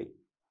தொகை.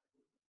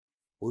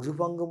 ஒரு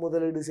பங்கு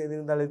முதலீடு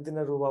செய்திருந்தால்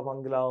எத்தனை ரூபாய்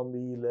பங்கு லாபம்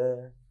பியில?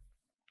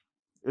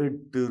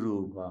 8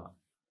 ரூபாய்.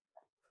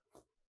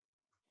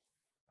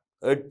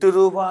 8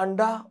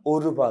 ரூபாண்டா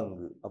ஒரு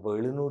பங்கு. அப்ப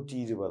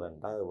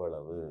 720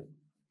 எவ்வளவு?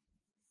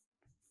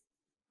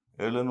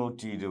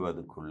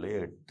 720க்குள்ளே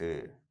 8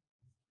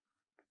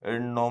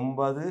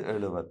 9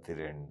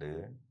 72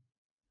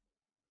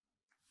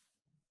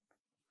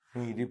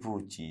 மீதி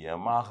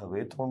 0.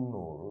 ஆகவே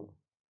 90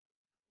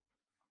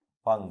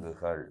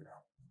 பங்குகள்.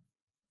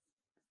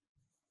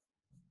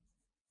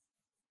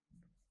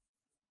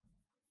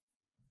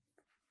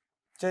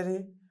 சரி,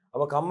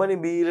 அப்ப கம்பெனி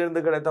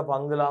பியிலிருந்து கிடைத்த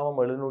பங்கு லாபம்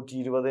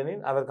 720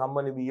 அவர்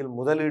கம்பெனி பியில்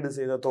முதலீடு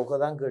செய்த தொகை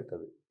தான்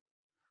கேட்டது.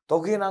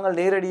 தொகையை நாங்கள்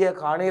நேரடியாக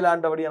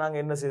காணையிலாண்டபடியா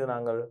நாங்கள் என்ன செய்த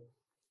நாங்கள்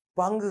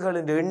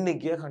பங்குகளின்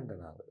எண்ணிக்கையை கண்ட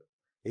நாங்கள்.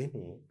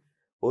 இனி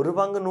ஒரு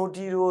பங்கு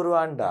 120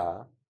 ரூபாண்டா,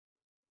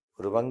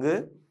 ஒரு பங்கு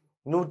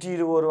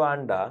 120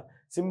 ரூபாண்டா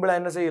சிம்பிளா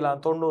என்ன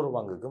செய்யலாம்? 90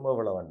 பங்குக்கும்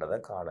எவ்வளவு வேண்டதை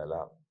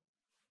காணலாம்.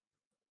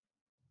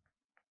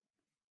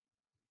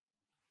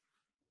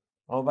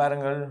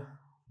 பாருங்கள்,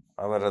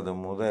 அவரது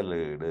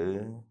முதலீடு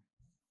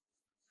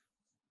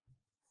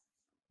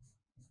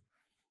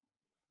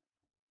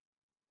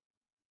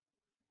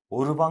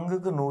ஒரு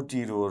பங்குக்கு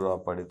 120 ரூபா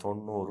படி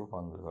 90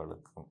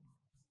 பங்குகளுக்கும்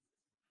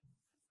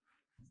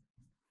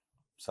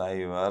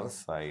சைவர்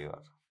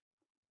சைவர்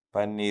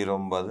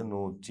 19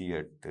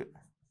 108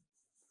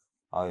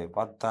 ஆகிய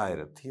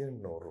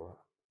 10,800 ரூபா.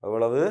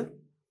 எவ்வளவு?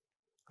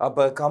 அப்ப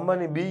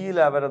கம்பெனி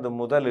பியில் அவரது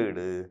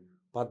முதலீடு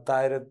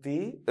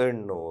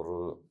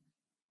 10,800.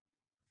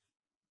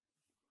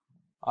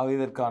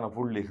 இதற்கான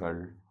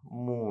புள்ளிகள்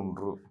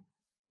 3.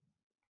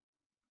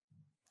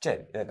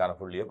 சரி, இதற்கான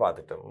புள்ளியை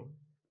பார்த்துட்டோம்.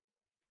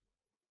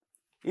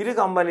 இரு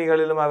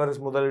கம்பெனிகளிலும் அவர்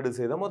முதலீடு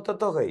செய்த மொத்த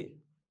தொகை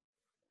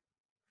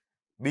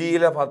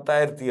பியில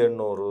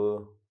 10,800,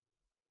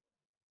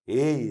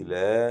 ஏயில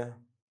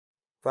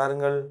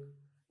பாருங்கள்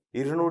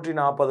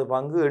 240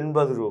 பங்கு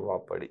 80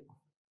 ரூபாய் படி.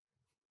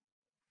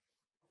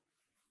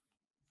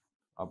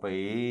 அப்ப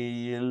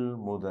ஏயில்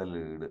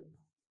முதலீடு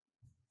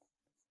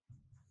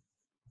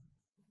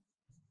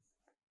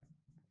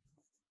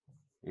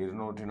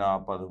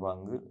 240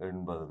 பங்கு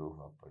 80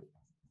 ரூபாய் படி.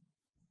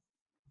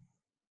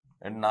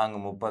 நாங்க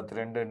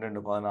 32 2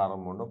 16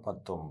 3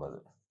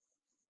 19.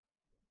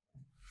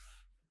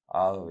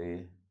 ஆகவே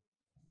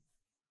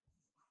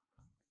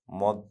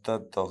மொத்த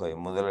தொகை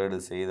முதலீடு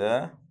செய்த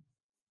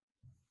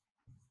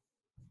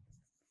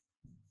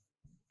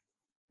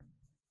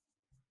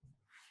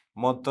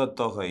மொத்த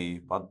தொகை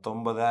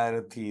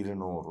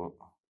 19,200.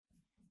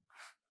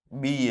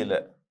 பியில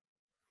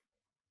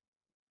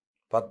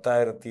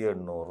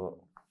 10,800.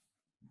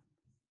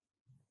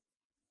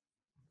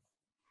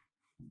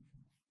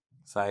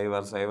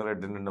 சைவர் சைவர்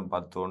 8 2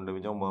 10 1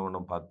 மிச்சம் 9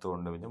 10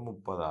 1 மிச்சம்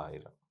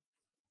 30,000.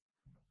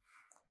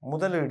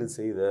 முதலீடு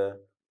செய்த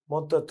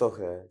மொத்த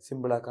தொகை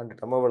சிம்பிளா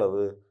கண்டுட்டோம்.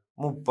 எவ்வளவு?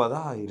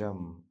 30,000.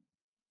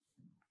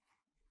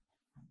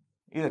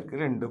 இதற்கு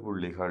 2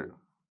 புள்ளிகள்.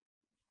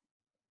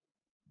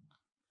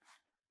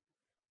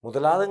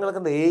 முதலாவது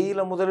எங்களுக்கு அந்த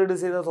ஏயில முதலீடு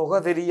செய்த தொகை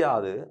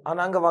தெரியாது. ஆனா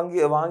அங்க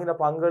வாங்கின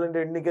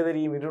பங்குகளின் எண்ணிக்கை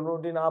தெரியும்.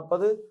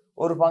 240,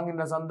 ஒரு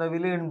பங்கின் சந்தை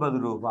விலை 80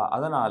 ரூபாய்.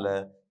 அதனால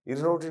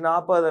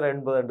 240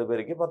 80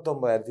 பேருக்கு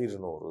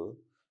 19,200.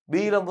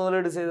 பியில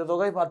முதலீடு செய்த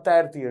தொகை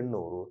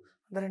 10,800.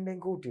 அந்த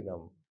ரெண்டையும்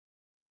கூட்டினோம்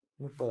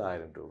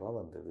 30,000 ரூபாய்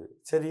வந்தது.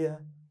 சரியா?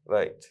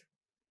 ரைட்.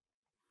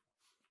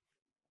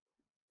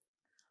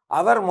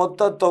 அவர்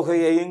மொத்த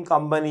தொகையையும்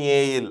கம்பெனி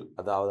ஏயில்,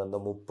 அதாவது அந்த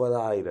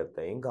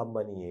 30,000த்தையும்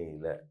கம்பெனி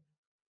ஏயில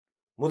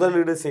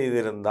முதலீடு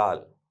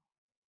செய்திருந்தால்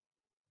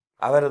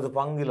அவரது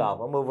பங்கு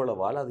லாபம்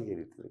எவ்வளவால்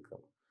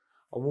அதிகரித்திருக்கும்?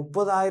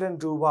 30,000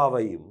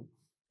 ரூபாவையும்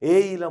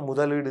ஏயில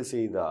முதலீடு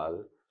செய்தால்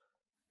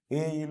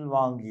ஏயில்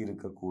வாங்கி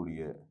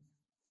இருக்கக்கூடிய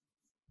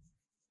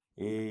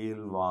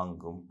ஏயில்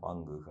வாங்கும்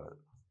பங்குகள்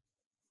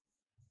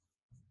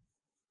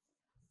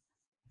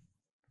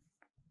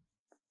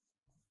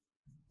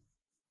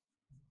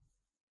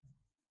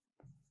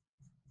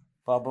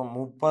பாப்போம்.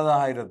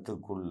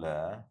 30,000த்துக்குள்ள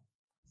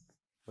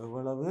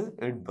எவ்வளவு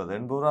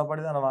 80 ரூபா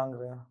படி தானே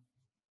வாங்குறேன்.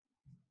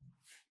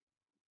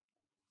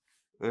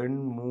 எண்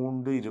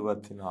 3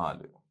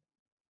 24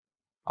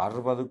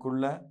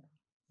 60க்குள்ள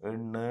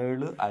எண்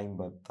 7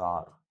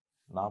 56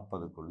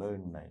 40க்குள்ள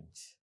எண்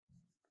 5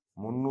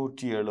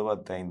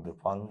 375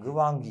 பங்கு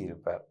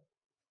வாங்கியிருப்பார்.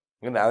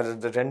 அவர்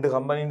 2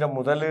 கம்பெனியின்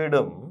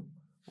முதலீடும்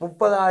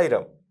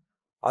 30,000.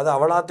 அது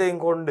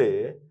அவளாத்தையும் கொண்டு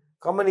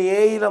கம்பெனி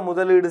ஏயில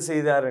முதலீடு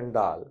செய்தார்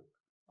என்றால்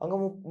அங்க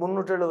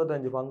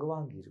 375 பங்கு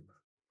வாங்கியிருப்பார்.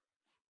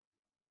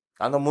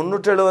 அந்த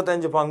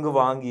 375 பங்கு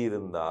வாங்கி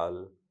இருந்தால்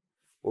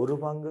ஒரு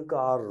பங்குக்கு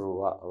 6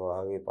 ரூபா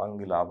வகை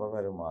பங்கு லாப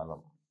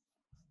வருமானம்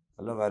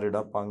அல்ல வருட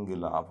பங்கு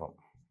லாபம்.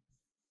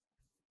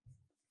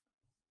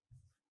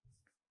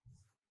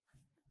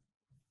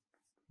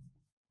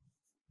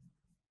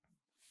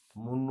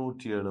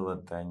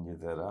 $375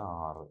 தர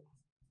 6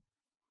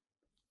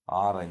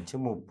 6 5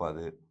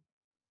 30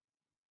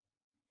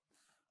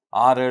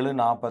 6 7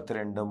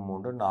 42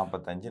 3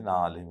 45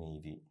 4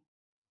 மீதி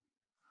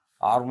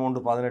 6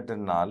 3 18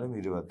 4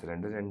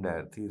 22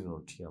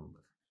 2250.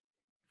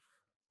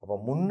 அப்ப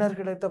முன்னர்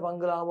கிடைத்த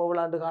பங்கு லாப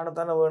விளாண்டு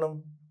காணத்தானே வேணும்.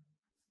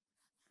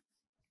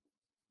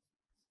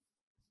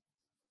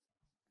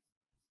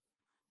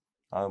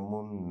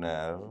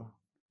 முன்னர்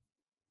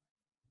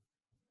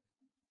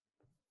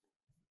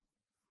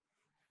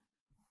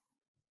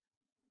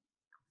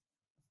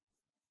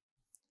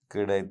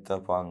கிடைத்த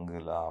பங்கு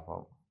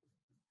லாபம்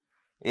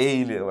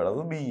ஏயில் எவ்வளவு,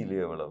 பியில்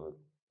எவ்வளவு?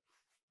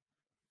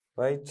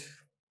 ரைட்.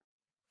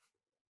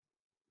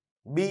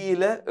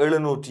 பியில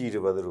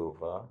 720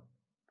 ரூபா,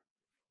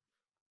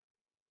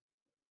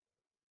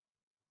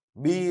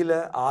 பியில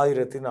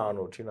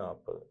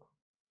 1440.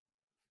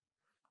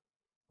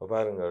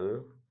 பாருங்கள்,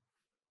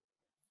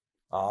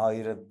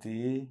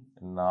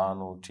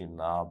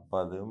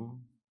 1440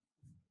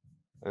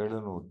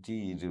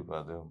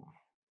 720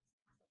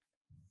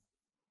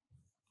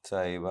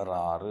 சைபர்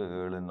 6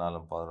 7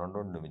 4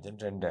 11 மிச்சம்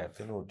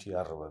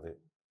 2160.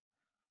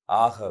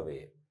 ஆகவே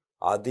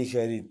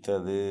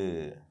அதிகரித்தது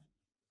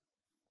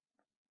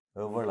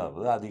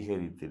எவ்வளவு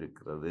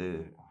அதிகரித்திருக்கிறது?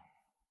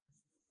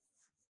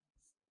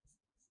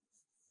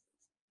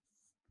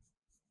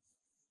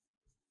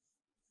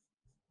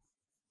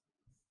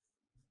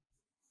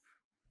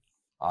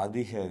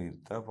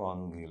 அதிகரித்த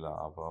பங்கு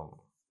லாபம்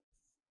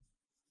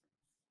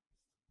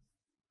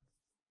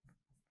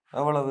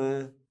எவ்வளவு?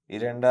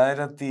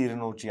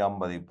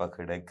 2250 இப்ப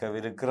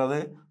கிடைக்கவிருக்கிறது.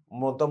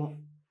 மொத்தம்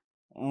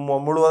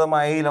முழுவதும்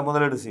ஐல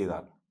முதலீடு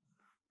செய்தால்,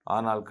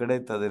 ஆனால்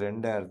கிடைத்தது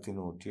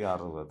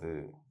 2160.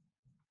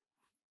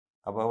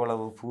 அப்ப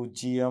எவ்வளவு?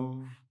 0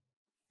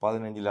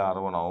 15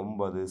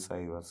 9 0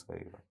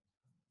 0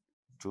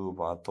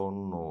 ரூபா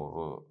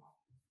 90.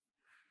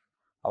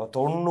 அப்ப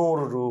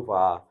 90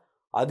 ரூபா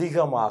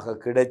அதிகமாக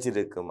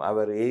கிடைச்சிருக்கும்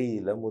அவர்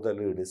ஏயில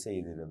முதலீடு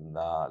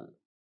செய்திருந்தால்.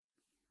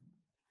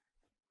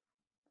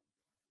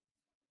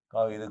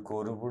 இதுக்கு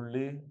 1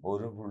 புள்ளி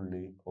 1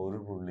 புள்ளி 1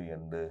 புள்ளி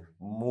என்று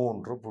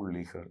 3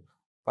 புள்ளிகள்.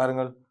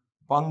 பாருங்கள்,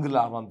 பங்கு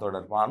லாபம்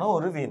தொடர்பான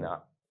ஒரு வினா,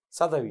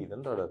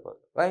 சதவீதம் தொடர்பு.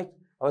 ரைட்.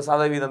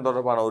 சதவீதம்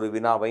தொடர்பான ஒரு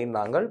வினாவை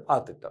நாங்கள்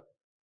பார்த்துட்டோம்.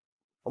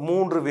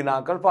 3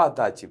 வினாக்கள்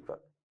பார்த்தாச்சு. இப்ப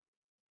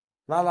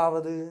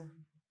 4வது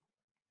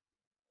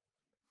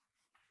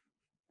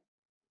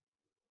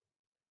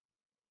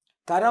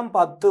தரம்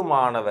 10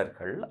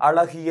 மாணவர்கள்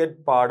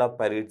அழகியற் பாட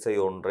பரீட்சை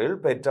ஒன்றில்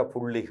பெற்ற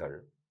புள்ளிகள்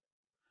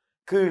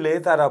கீழே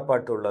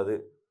தரப்பட்டுள்ளது.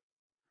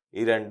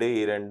 2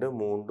 2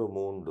 3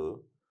 3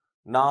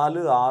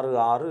 4 6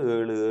 6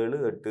 7 7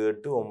 8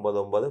 8 9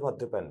 9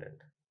 10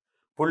 12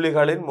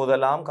 புள்ளிகளின்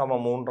முதலாம்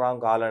 3ஆம்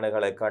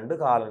காலணிகளை கண்டு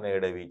காலணி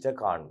இடைவீச்ச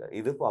காண்க.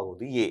 இது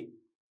பகுதி ஏ.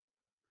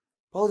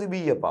 பகுதி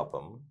பியை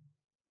பார்ப்போம்.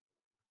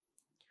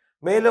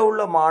 மேலே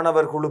உள்ள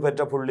மாணவர் குழு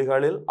பெற்ற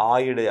புள்ளிகளில்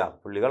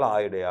புள்ளிகள்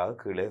ஆயிடையாக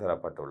கீழே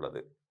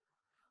தரப்பட்டுள்ளது.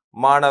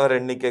 மாணவர்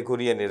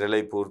எண்ணிக்கைக்குரிய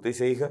நிரலை பூர்த்தி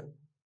செய்க.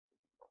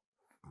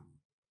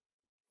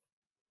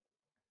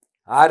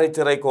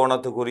 ஆரைச்சிறை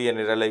கோணத்துக்குரிய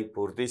நிரலை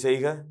பூர்த்தி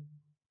செய்க.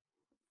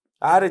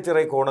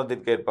 ஆரைச்சிறை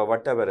கோணத்திற்கேற்ப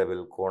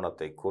வட்டவரவில்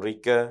கோணத்தை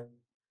குறிக்க.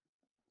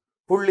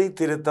 புள்ளி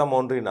திருத்தம்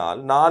ஒன்றினால்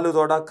 4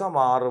 தொடக்கம்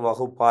 6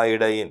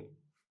 வகுப்பாயிடையின்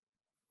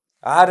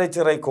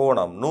ஆரைச்சிறை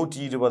கோணம்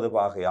 120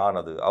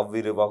 பாகையானது.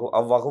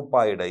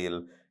 அவ்வகுப்பாயிடையில்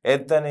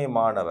எத்தனை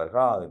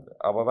மாணவர்கள் ஆகுது?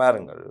 அப்ப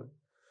பாருங்கள்,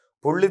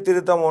 புள்ளி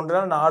திருத்தம்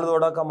ஒன்றினால் 4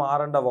 தொடக்கம்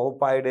 6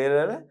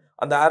 வகுப்பாயிடையில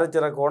அந்த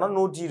ஆரைச்சிறை கோணம்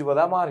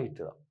 120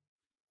 மாறிட்டு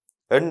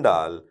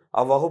என்றால்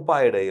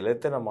அவ்வகுப்பாயிடையில்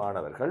எத்தனை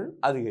மாணவர்கள்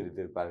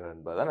அதிகரித்திருப்பார்கள்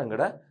என்பதுதான்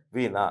எங்கட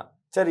வீணா.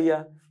 சரியா?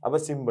 அப்ப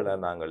சிம்பிளா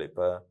நாங்கள்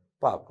இப்ப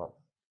பார்ப்போம்.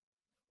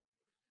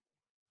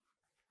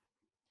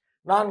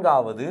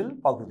 4வது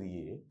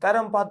பகுதியே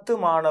தரம் 10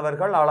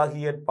 மாணவர்கள்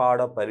அழகியற் பாட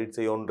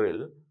பரீட்சை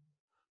ஒன்றில்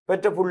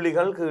பெற்ற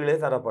புள்ளிகள் கீழே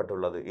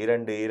தரப்பட்டுள்ளது.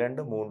 2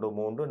 2 3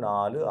 3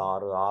 4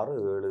 6 6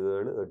 7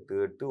 7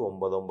 8 8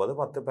 9 9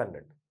 10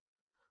 12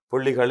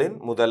 புள்ளிகளின்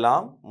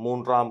முதலாம்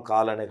 3ஆம்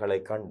காலணிகளை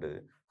கண்டு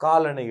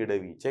காலணி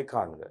இடைவீச்சை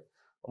காண்க.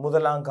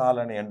 முதலாம்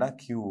காலணி என்றா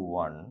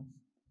Q1.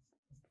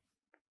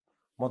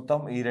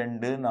 மொத்தம்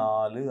 2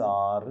 4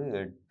 6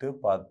 8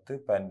 10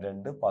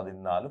 12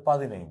 14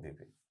 15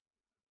 பேர்.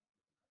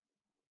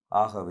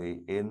 ஆகவே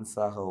என்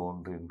சக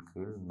 1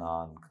 கீழ்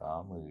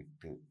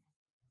 4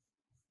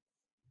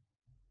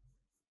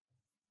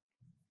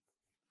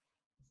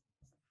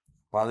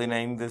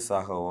 15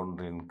 சக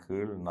 1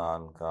 கீழ்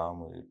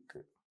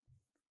 4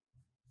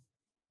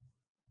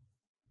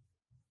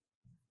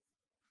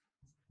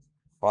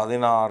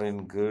 16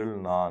 கீழ்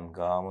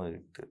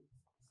 4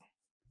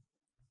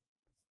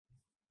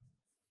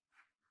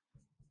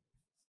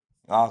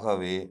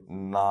 ஆகவே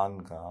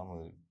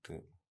 4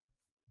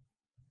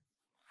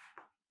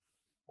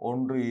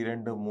 1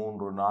 2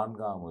 3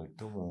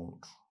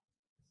 4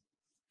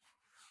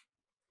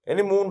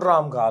 இனி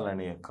மூன்றாம்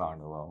காலனியை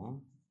காணுவோம்.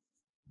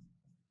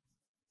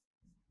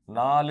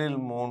 4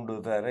 3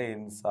 தர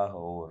என் சக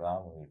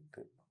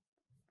 1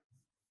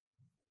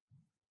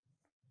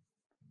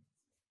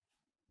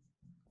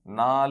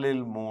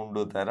 4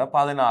 3 தர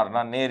 16.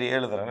 நான் நேரி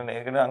எழுதுறேன்.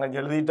 ஏற்கனவே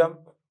அங்கே எழுதிட்டோம்.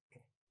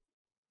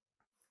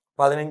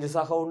 15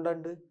 சக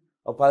உண்டு.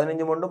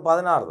 15 மட்டும்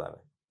 16 தானே.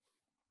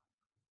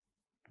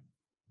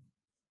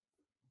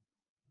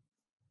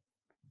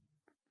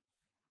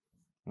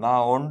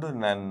 நான் 1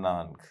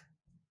 4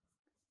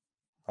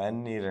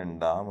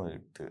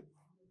 12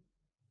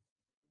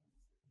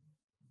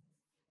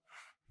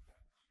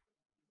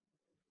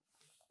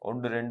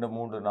 1 2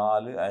 3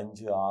 4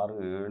 5 6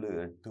 7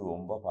 8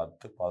 9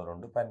 10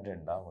 11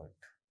 12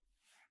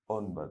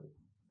 9.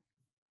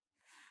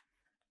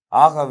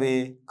 ஆகவே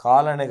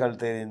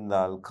காலணைகள்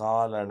தெரிந்தால்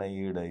காலணை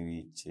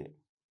இடைவீச்சு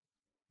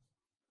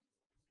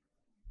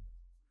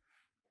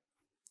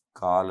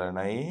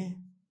காலணை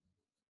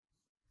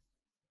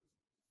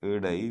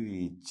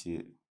இடைவீச்சு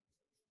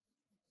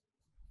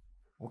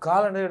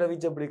காலணை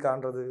இடைவீச்சு எப்படி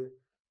காண்றது?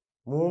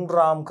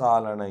 மூன்றாம்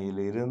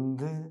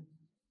காலணையிலிருந்து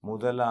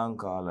முதலாம்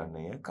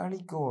காலணையை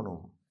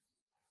கழிக்கணும்.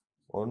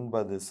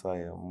 9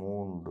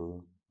 3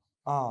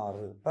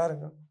 6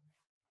 பாருங்க.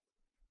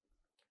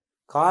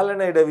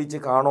 காலணை இடைவீச்சு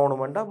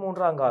காணணும்னா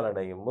மூன்றாம்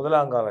காலணையும்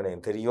முதலாம்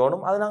காலணையும்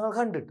தெரியணும். அது நாங்கள்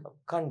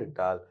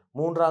கண்டுட்டால்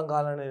மூன்றாம்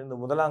காலணையிலிருந்து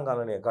முதலாம்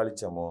காலணையை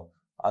கழிச்சோமோ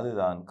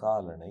அதுதான்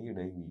காலணை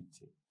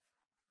இடைவீச்சு.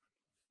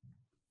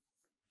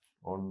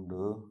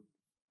 1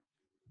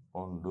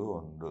 1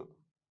 1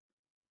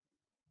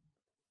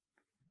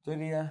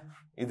 சரியா?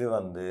 இது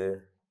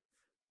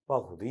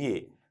பகுதி A.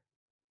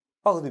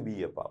 பகுதி B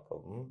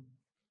பார்ப்போம்.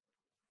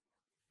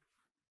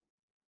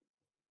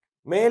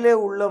 மேலே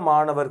உள்ள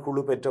மாணவர்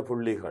குழு பெற்ற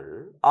புள்ளிகள்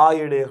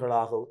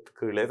ஆயிடைகளாக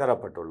கீழே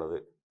தரப்பட்டுள்ளது.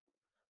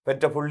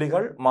 பெற்ற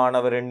புள்ளிகள்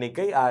மாணவர்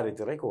எண்ணிக்கை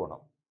ஆரித்திரை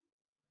கோணம்.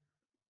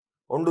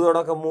 1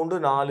 தொடக்கம் 3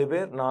 4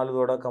 பேர், 4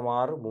 தொடக்கம்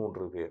 6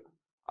 3 பேர்.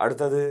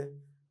 அடுத்தது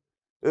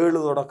 7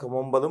 தொடக்கம்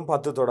 9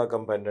 10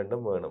 தொடக்கம்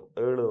 12 வேணும்.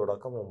 7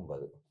 தொடக்கம்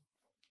 9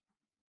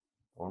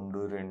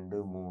 1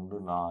 2 3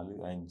 4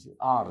 5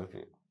 6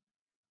 பேர்.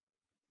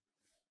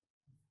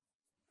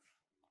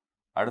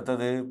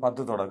 அடுத்தது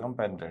 10 தொடக்கம்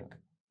 12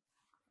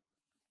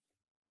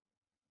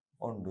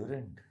 1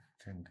 2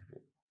 2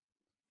 பேர்.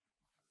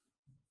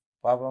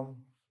 பாப்பம்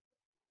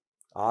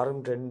 6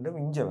 2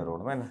 இஞ்ச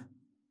வரணும். என்ன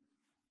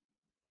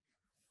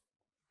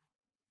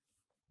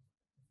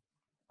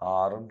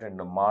 6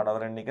 2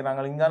 மாணவர் எண்ணிக்கை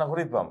நாங்கள் இங்கான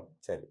குறிப்போம்.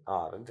 சரி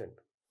 6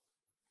 2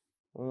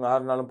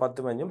 6 4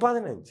 10 5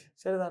 15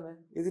 சரிதானே?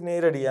 இது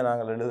நேரடியாக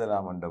நாங்கள்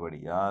எழுதலாம்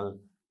என்றபடியால்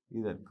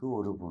இதற்கு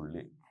ஒரு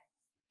புள்ளி.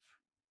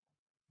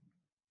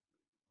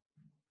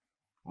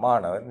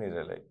 மாணவர்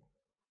நிரலை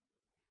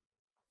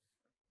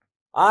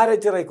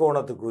ஆரைச்சிறை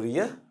கோணத்துக்குரிய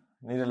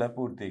நிரலை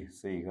பூர்த்தி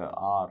செய்க.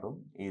 6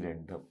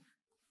 2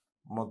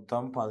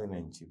 மொத்தம்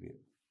 15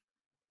 பேர்.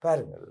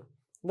 பாருங்கள்,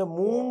 இந்த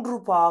 3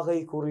 பாகை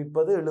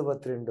குறிப்பது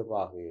 72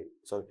 பாகை.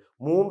 சாரி,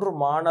 3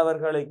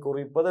 மாணவர்களை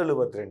குறிப்பது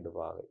 72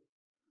 பாகை.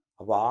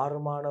 அப்ப 6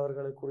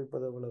 மாணவர்களை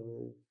குறிப்பது எவ்வளவு?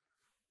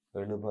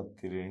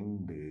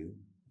 72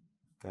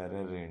 தர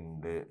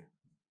 2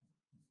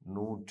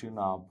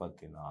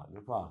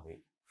 144 பாகை.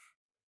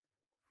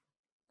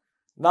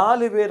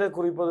 4 பேரை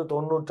குறிப்பது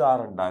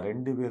 96.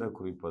 2 பேரை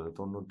குறிப்பது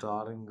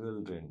 96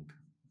 2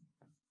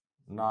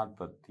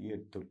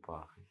 48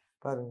 பாகை.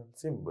 பாருங்க,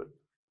 சிம்பிள்,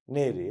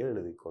 நேரே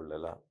எழுதி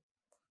கொள்ளலாம்.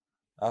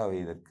 ஆகவே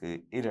இதற்கு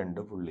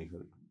 2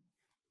 புள்ளிகள்.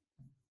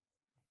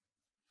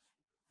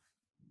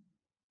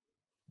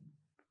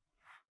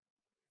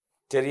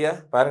 சரியா?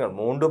 பாருங்கள்,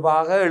 3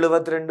 பாகை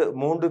 72.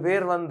 3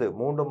 பேர்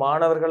 3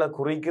 மாணவர்களை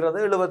குறிக்கிறது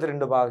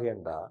 72 பாகை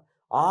என்றா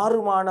 6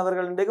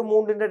 மாணவர்கள்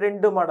 3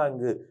 2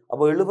 மடங்கு.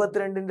 அப்போ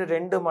 72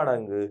 2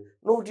 மடங்கு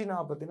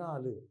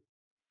 144.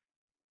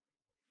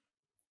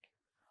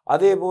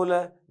 அதே போல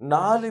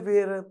 4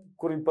 பேரை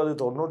குறிப்பது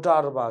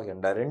 96 பாகை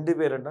என்றா 2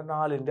 பேர் என்றா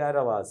 4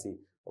 அரைவாசி.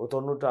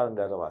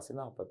 96 அரைவாசி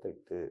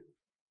 48.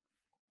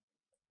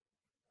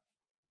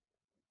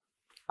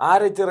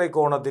 ஆரைச்சிறை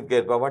கோணத்திற்கு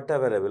ஏற்ப வட்ட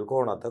வரைவில்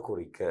கோணத்தை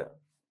குறிக்க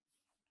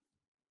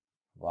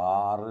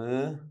 6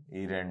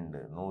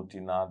 2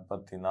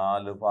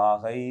 144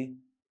 பாகை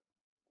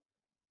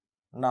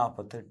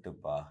 48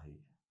 பாகை.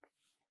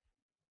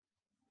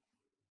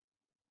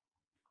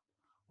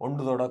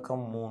 1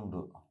 தொடக்கம்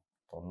 3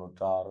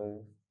 96,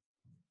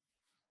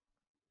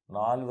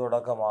 4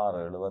 தொடக்கம் 6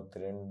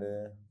 72,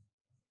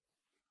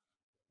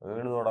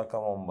 7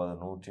 தொடக்கம் 9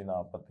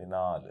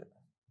 144,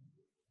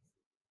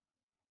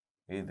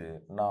 இது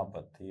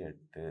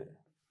 48.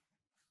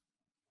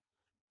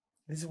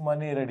 இது சும்மா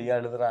நேரடியா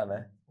எழுதுறான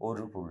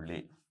ஒரு புள்ளி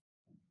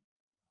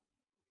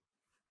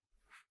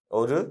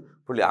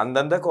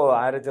அந்தந்த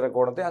ஆரச்சிற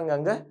கோணத்தை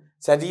அங்கங்க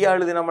சரியா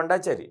எழுதினோம்டா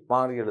சரி,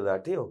 மாறி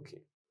எழுதாட்டி ஓகே.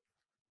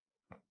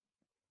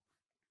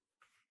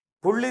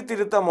 புள்ளி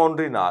திருத்தம்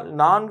ஒன்றினால்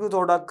 4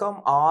 தொடக்கம்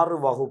 6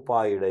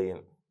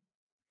 வகுப்பாயிடையின்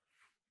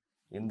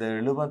இந்த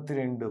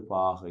 72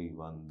 பாகை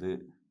வந்து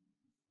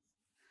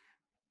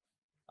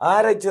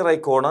ஆரச்சிறை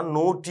கோணம்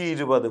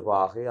 120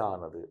 பாகை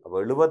ஆனது. அப்ப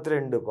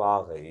 72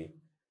 பாகை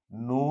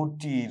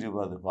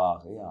 120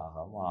 பாகை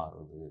ஆக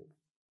மாறுது.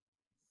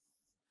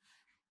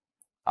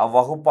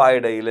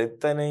 அவ்வகுப்பாயிடையில்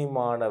எத்தனை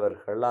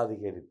மாணவர்கள்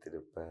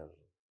அதிகரித்திருப்பர்?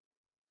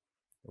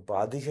 இப்ப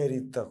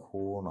அதிகரித்த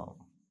கோணம்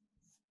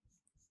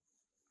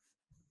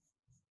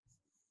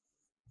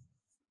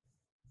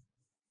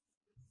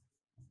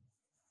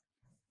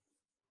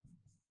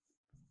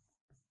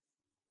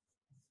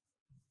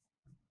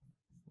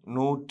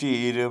நூற்றி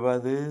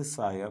 20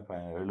 சாய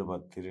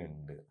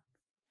 72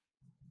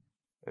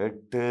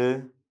 8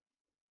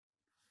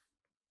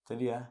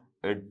 சரியா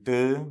 8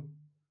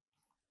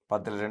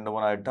 10 2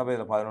 போனா 8 அப்ப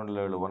 11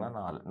 7 போனா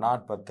 4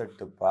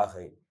 48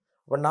 பாகை.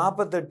 அப்ப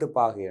 48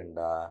 பாகை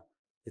என்றா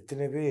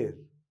எத்தனை பேர்?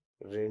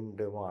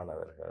 2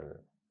 மாணவர்கள்.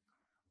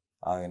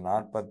 ஆக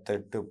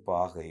 48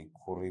 பாகை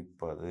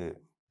குறிப்பது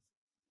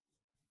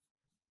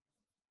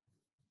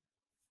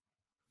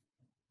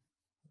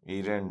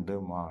 2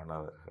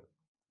 மாணவர்கள்.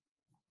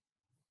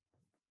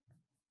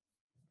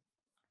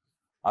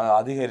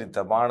 அதிகரித்த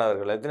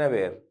மாணவர்கள் எத்தனை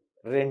பேர்?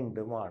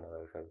 2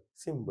 மாணவர்கள்.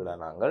 சிம்பிளா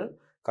நாங்கள்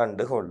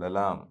கண்டு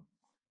கொள்ளலாம்.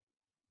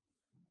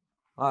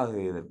 ஆக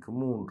இதற்கு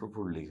 3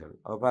 புள்ளிகள்.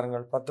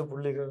 பாருங்கள் 10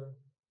 புள்ளிகள்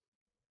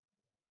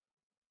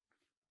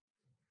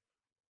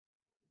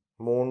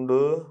 3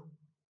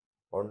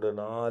 1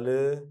 4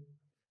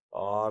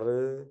 6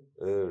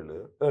 7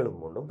 7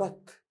 3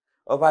 10.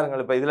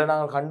 பாருங்கள் இப்ப இதுல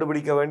நாங்கள்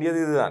கண்டுபிடிக்க வேண்டியது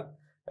இதுதான்.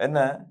 என்ன,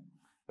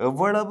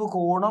 எவ்வளவு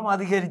கோணம்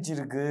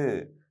அதிகரிச்சிருக்கு?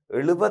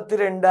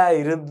 72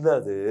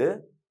 இருந்தது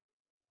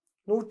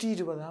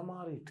 120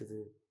 மாறிட்டுது.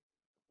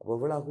 அப்ப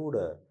எவ்வளவு கூட?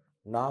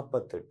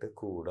 48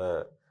 கூட.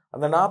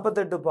 அந்த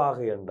 48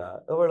 பாகை என்றா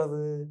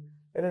எவ்வளவு?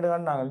 என்னடா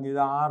நாங்கள் இது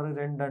 6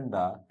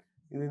 2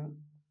 இது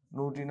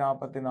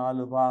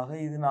 144 பாகை,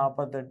 இது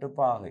 48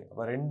 பாகை.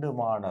 அப்ப 2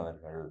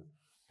 மாணவர்கள்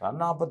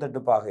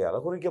 48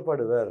 பாகையால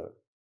குறிக்கப்படுவர்.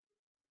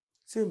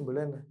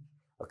 சிம்பிள். என்ன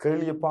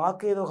கேள்வியை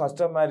பார்க்க ஏதோ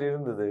கஷ்டம் மாதிரி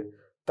இருந்தது,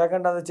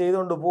 டக்குன்னு அதை செய்து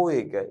கொண்டு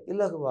போயிக்க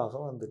இலகுவாக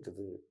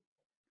வந்துட்டுது.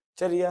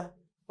 சரியா?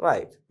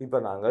 ரைட். இப்ப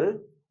நாங்கள்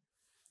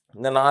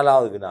இந்த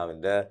 4வது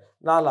வினாவின்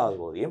 4வது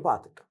பகுதியும்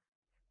பார்த்துட்டோம்.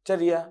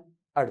 சரியா?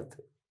 அடுத்து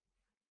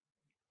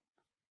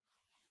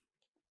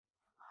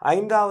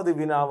 5வது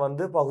வினா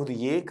வந்து பகுதி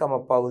ஏ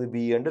பகுதி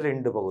பி என்று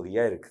 2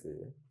 பகுதியா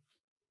இருக்குது.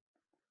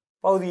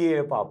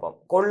 பகுதியை பார்ப்போம்.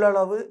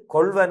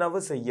 கொள்வனவு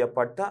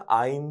செய்யப்பட்ட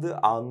 5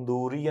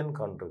 அந்தூரியன்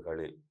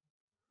கன்றுகளில்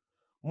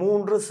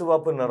 3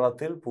 சிவப்பு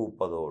நிறத்தில்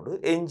பூப்பதோடு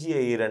எஞ்சிய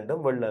 2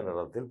 வெள்ளை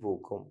நிறத்தில்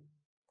பூக்கும்.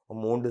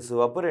 3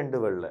 சிவப்பு 2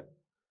 வெள்ளை.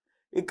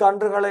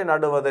 இக்கன்றுகளை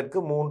நடுவதற்கு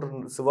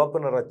 3 சிவப்பு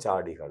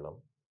நிறச்சாடிகளும்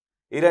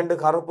 2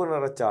 கருப்பு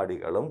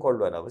நிறச்சாடிகளும்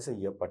கொள்வனவு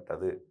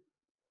செய்யப்பட்டது.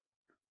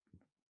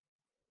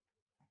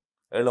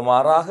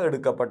 எழுமாறாக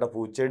எடுக்கப்பட்ட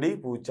பூச்செடி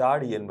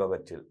பூச்சாடி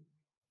என்பவற்றில்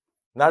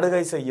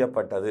நடுகை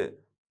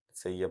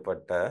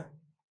செய்யப்பட்ட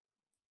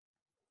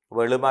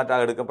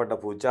எழுமாற்றாக எடுக்கப்பட்ட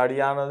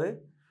பூச்சாடியானது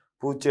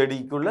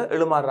பூச்செடிக்குள்ள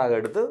எழுமாறாக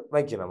எடுத்து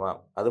வைக்கணுமா?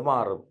 அது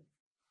மாறும்.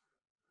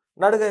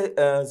 நடுகை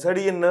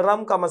செடியின்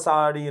நிறம்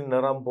கமசாடியின்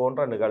நிறம்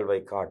போன்ற நிகழ்வை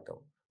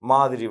காட்டும்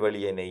மாதிரி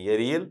வழியை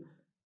நெய்யரியில்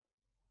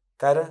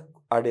தர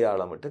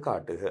அடையாளமிட்டு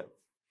காட்டுக.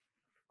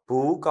 பூ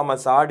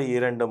கமசாடி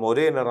 2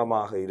 ஒரே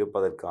நிறமாக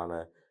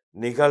இருப்பதற்கான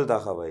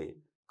நிகழ்தகவை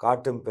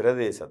காட்டும்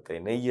பிரதேசத்தை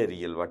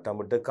நெய்யரியில்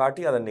வட்டமிட்டு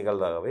காட்டி அதன்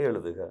நிகழ்தகவை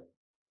எழுதுக.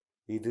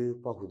 இது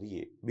பகுதி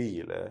ஏ.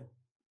 பியில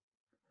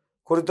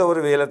குறித்த ஒரு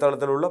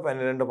வேலைத்தளத்தில் உள்ள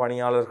 12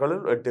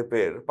 பணியாளர்களுள் 8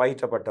 பேர்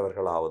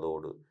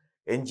பயிற்றப்பட்டவர்களாவதோடு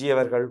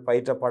எஞ்சியவர்கள்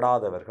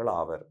பயிற்றப்படாதவர்கள்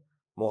ஆவர்.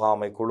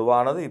 முகாமை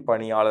குழுவானது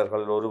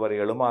இப்பணியாளர்கள் ஒருவரை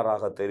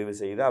எழுமாறாக தெரிவு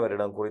செய்து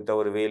அவரிடம் குறித்த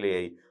ஒரு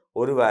வேலையை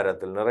 1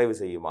 வாரத்தில் நிறைவு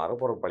செய்யுமாறு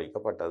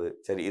பொறுப்பளிக்கப்பட்டது.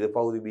 சரி, இது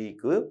பகுதி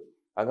பிக்கு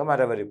அங்க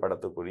மரவரி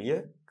படத்துக்குரிய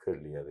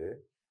கேள்வி. அது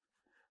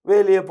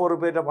வேலையை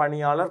பொறுப்பேற்ற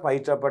பணியாளர்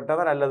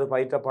பயிற்றப்பட்டவர் அல்லது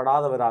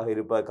பயிற்றப்படாதவராக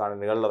இருப்பதற்கான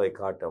நிகழ்வை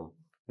காட்டும்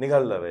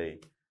நிகழ்வை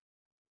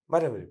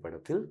மரவரி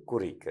படத்தில்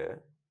குறிக்க.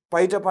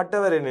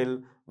 பயிற்றப்பட்டவர் எனில்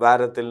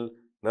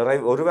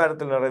ஒரு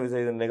வாரத்தில் நிறைவு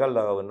செய்த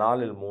நிகழ்தகவு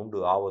 4/3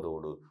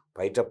 ஆவதோடு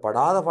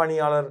பயிற்றப்படாத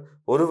பணியாளர்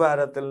 1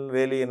 வாரத்தில்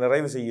வேலையை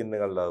நிறைவு செய்யும்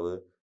நிகழ்தகவு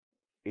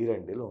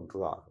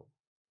 2/1 ஆகும்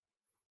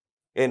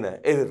என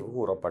எதிர்வு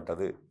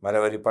கூறப்பட்டது.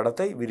 மரவரி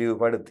படத்தை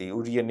விரிவுபடுத்தி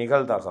உரிய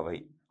நிகழ்தகவை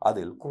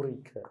அதில்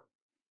குறிக்க.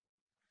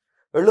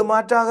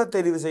 எழுமாற்றாக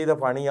தெரிவு செய்த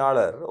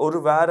பணியாளர்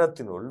 1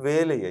 வாரத்தினுள்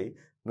வேலையை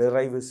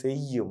நிறைவு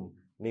செய்யும்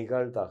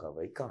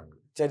நிகழ்தகவை காண்க.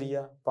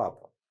 சரியா?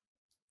 பார்ப்போம்.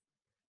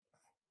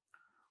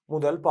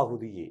 முதல்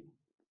பகுதியே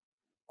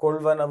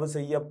கொள்வனவு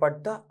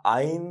செய்யப்பட்ட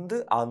 5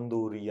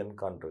 அந்தூரியன்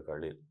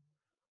கன்றுகளில்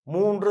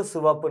 3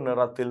 சிவப்பு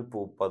நிறத்தில்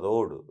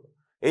பூப்பதோடு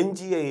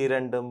எஞ்சிய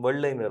இரண்டும்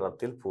வெள்ளை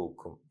நிறத்தில்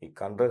பூக்கும்.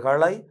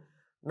 இக்கன்றுகளை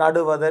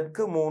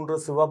நடுவதற்கு 3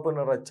 சிவப்பு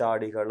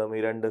நிறச்சாடிகளும்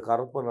 2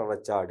 கருப்பு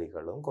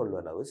நிறச்சாடிகளும்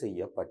கொள்வனவு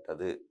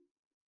செய்யப்பட்டது.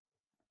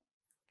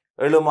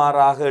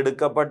 எழுமாறாக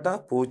எடுக்கப்பட்ட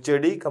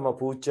பூச்செடி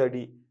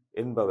பூச்செடி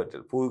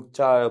என்பவற்றில்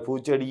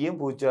பூச்செடியும்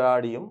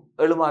பூச்சாடியும்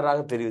எழுமாறாக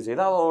தெரிவு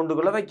செய்து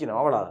ஒன்றுக்குள்ள வைக்கணும்.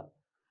 அவ்வளவுதான்.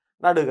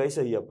 நடுகை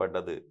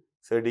செய்யப்பட்டது.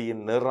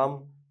 செடியின் நிறம்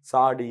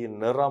சாடியின்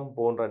நிறம்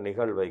போன்ற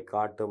நிகழ்வை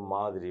காட்டும்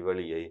மாதிரி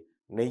வழியை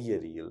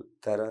நெய்யரியில்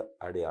தர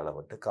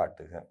அடையாளமிட்டு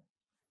காட்டுக.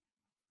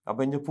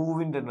 அப்ப இந்த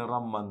பூவின்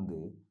நிறம்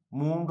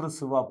 3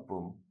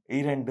 சிவப்பும்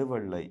 2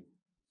 வெள்ளை.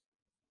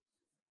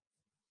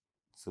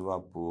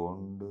 சிவப்பு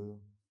 1,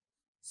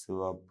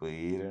 சிவப்பு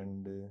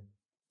 2,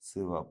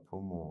 சிவப்பு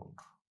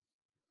 3,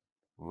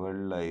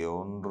 வெள்ளை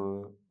 1,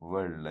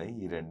 வெள்ளை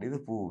 2. இது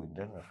பூவின்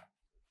நிறம்.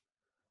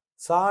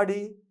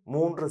 சாடி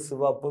 3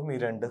 சிவப்பும்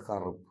 2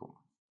 கருப்பும்.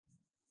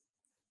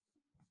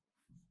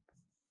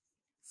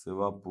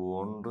 சிவப்பு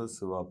 1,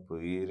 சிவப்பு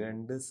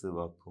 2,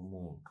 சிவப்பு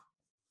 3,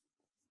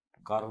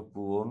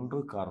 கருப்பு 1,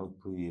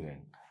 கருப்பு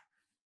 2.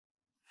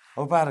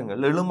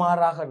 பாருங்கள்,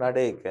 எழுமாறாக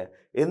நடைக்க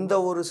எந்த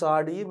ஒரு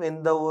சாடியும்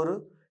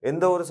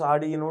எந்த ஒரு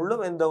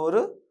சாடியினுள்ளும் எந்த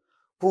ஒரு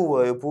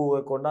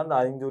பூவை கொண்டாந்து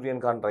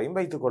ஐந்தூரியன் கன்றையும்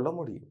வைத்துக் கொள்ள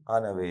முடியும்.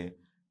 ஆகவே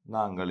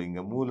நாங்கள்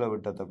இங்க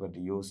மூலவிட்டத்தை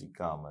பற்றி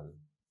யோசிக்காமல்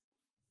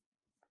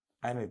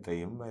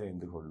அனைத்தையும்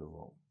வரைந்து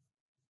கொள்ளுவோம்.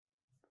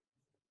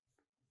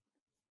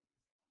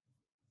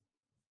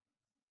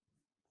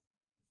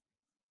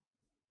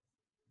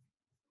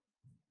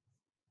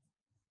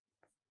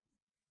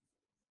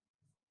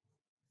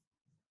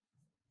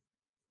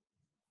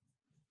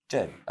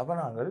 சரி, அப்ப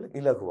நாங்கள்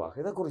இலகுவாக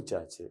இதை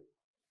குறிச்சாச்சு.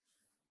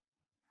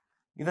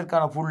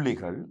 இதற்கான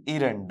புள்ளிகள்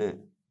 2.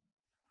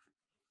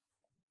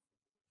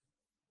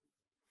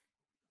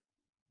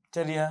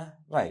 சரியா?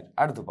 ரைட்.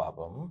 அடுத்து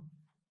பார்ப்போம்.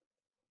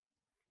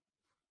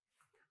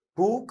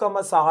 பூ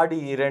சாடி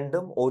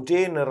இரண்டும்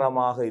ஒரே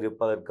நிறமாக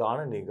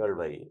இருப்பதற்கான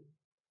நிகழ்வை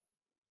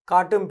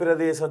காட்டும்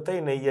பிரதேசத்தை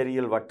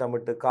நெய்யரியில்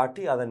வட்டமிட்டு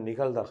காட்டி அதன்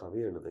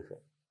நிகழ்தகவை எழுதுக.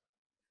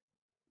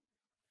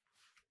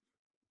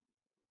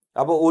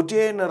 அப்போ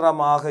ஒரே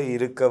நிறமாக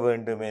இருக்க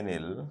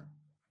வேண்டுமெனில்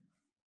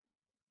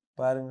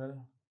பாருங்கள்,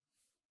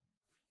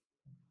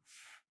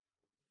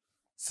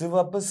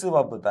 சிவப்பு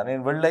சிவப்பு தான்,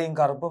 வெள்ளையும்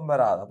கருப்பும்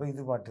வராது. அப்ப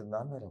இது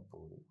மட்டும்தான்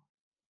வரப்போகுது.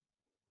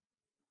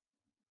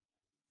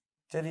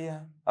 சரியா?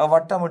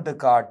 வட்டமிட்டு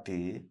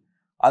காட்டி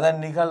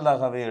அதன்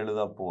நிகழ்தகவை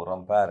எழுத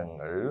போறோம்.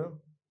 பாருங்கள்,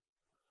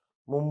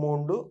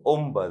 3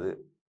 9,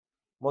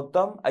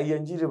 மொத்தம்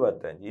 5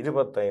 25,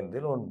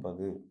 25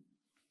 9.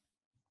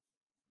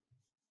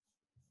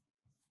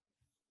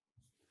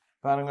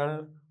 பாருங்கள்,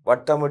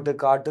 வட்டமிட்டு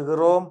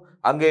காட்டுகிறோம்.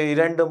 அங்கே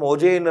இரண்டும்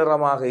ஒரே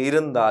நிறமாக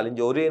இருந்தால்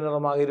இங்கே ஒரே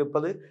நிறமாக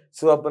இருப்பது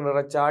சிவப்பு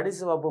நிறச்சாடி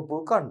சிவப்பு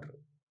பூக்கன்று,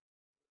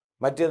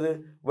 மற்றது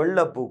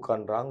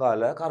வெள்ளப்பூக்கன்று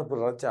அங்கால கருப்பு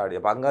நிறச்சாடி.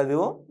 அப்ப அங்க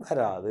அதுவும்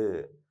வராது.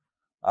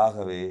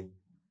 ஆகவே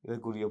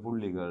இதற்குரிய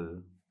புள்ளிகள்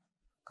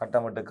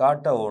கட்டமிட்டு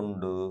காட்ட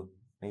 1,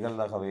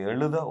 நிகழ்தகவை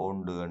எழுத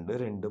 1 என்று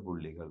 2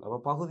 புள்ளிகள்.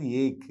 அப்ப பகுதி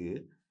ஏக்கு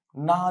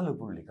 4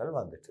 புள்ளிகள்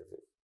வந்துட்டது.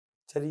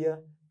 சரியா?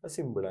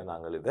 சிம்பிளா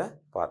நாங்கள் இதை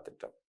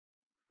பார்த்துட்டோம்.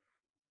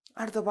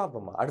 அடுத்த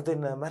பார்ப்போமா? அடுத்து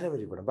என்ன?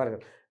 மரவரிப்படம்.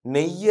 பாருங்கள்,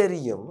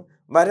 நெய்யரியும்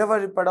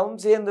மரவரிப்படமும்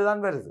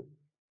சேர்ந்துதான் வருது.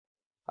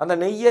 அந்த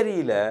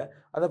நெய்யரியில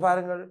அந்த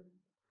பாருங்கள்,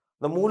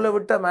 இந்த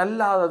மூலவிட்டம்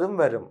அல்லாததும்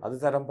வரும். அது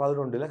தரம்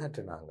 11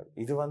 கற்றினாங்க.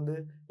 இது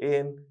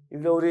ஏன்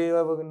இதுல ஒரே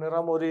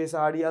நிறம் ஒரே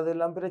சாடி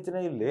அதெல்லாம்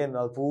பிரச்சனை இல்லை. ஏன்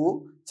அது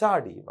பூவும்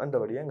சாடியும்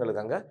என்றபடி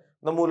எங்களுக்கு அங்க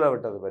இந்த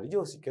மூலவிட்டத்தை பற்றி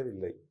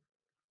யோசிக்கவில்லை.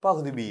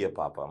 பகுதி பியை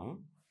பார்ப்போம்.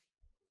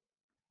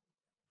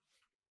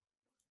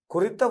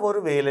 குறித்த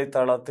ஒரு வேலை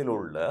தளத்தில்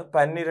உள்ள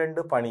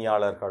 12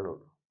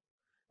 பணியாளர்களுள்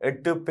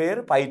 8 பேர்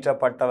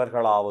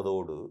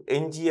பயிற்றப்பட்டவர்களாவதோடு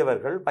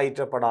எஞ்சியவர்கள்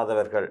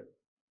பயிற்றப்படாதவர்கள்.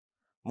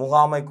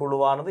 முகாமை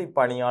குழுவானது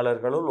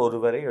இப்பணியாளர்களுள்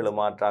ஒருவரை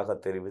எழுமாற்றாக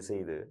தெரிவு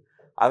செய்து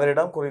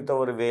அவரிடம் குறித்த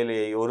ஒரு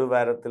வேலையை ஒரு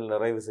வாரத்தில்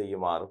நிறைவு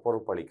செய்யுமாறு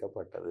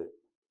பொறுப்பளிக்கப்பட்டது.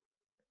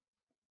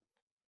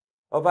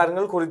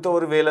 பாருங்கள், குறித்த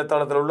ஒரு வேலை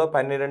தளத்தில் உள்ள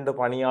 12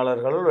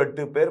 பணியாளர்களுள்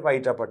 8 பேர்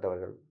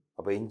பயிற்றப்பட்டவர்கள்.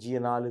 அப்ப எஞ்சிய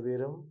 4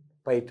 பேரும்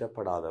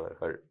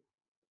பயிற்றப்படாதவர்கள்.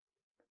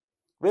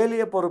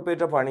 வேலையை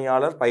பொறுப்பேற்ற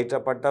பணியாளர்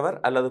பயிற்றப்பட்டவர்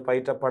அல்லது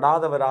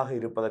பயிற்றப்படாதவராக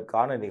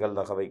இருப்பதற்கான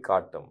நிகழ்தகவை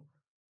காட்டும்.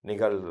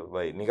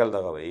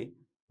 நிகழ்தகவை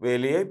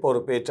வேலையை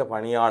பொறுப்பேற்ற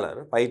பணியாளர்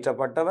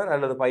பயிற்றப்பட்டவர்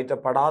அல்லது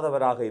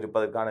பயிற்றப்படாதவராக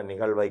இருப்பதற்கான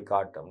நிகழ்வை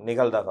காட்டும்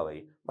நிகழ்தகவை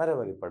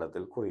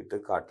மரவரிப்படத்தில் குறித்து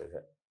காட்டுக.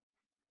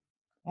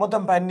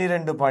 மொத்தம்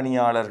 12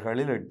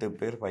 பணியாளர்களில் 8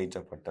 பேர்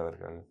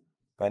பயிற்றப்பட்டவர்கள்,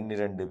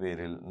 12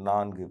 பேரில்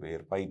 4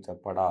 பேர்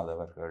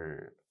பயிற்றப்படாதவர்கள்.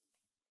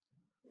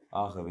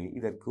 ஆகவே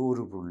இதற்கு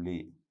ஒரு புள்ளி.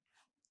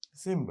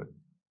 சிம்பிள்.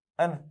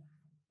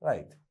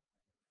 ரைட்.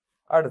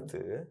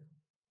 அடுத்து,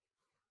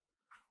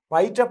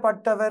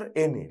 பயிற்றப்பட்டவர்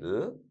எனில்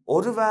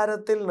ஒரு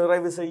வாரத்தில்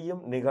நிறைவு செய்யும்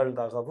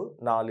நிகழ்தகவு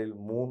 4இல்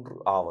 3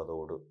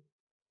 ஆவதோடு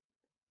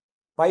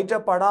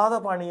பயிற்றப்படாத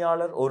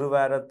பணியாளர் ஒரு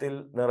வாரத்தில்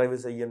நிறைவு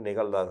செய்யும்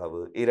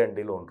நிகழ்தகவு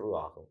 2இல் 1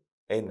 ஆகும்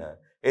என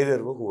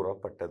எதிர்வு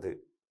கூறப்பட்டது.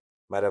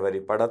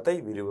 மரவரி படத்தை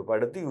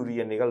விரிவுபடுத்தி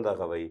உரிய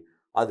நிகழ்தகவை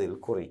அதில்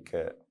குறிக்க.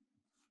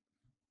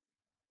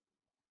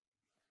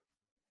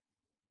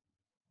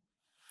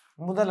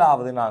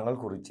 முதலாவது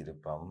நாங்கள்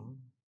குறிச்சிருப்போம்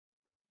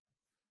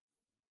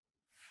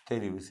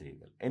தெரிவு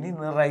செய்தல். இனி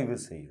நிறைவு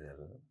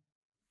செய்தல்.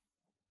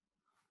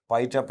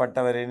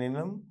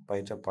 பயிற்றப்பட்டவரெனினும்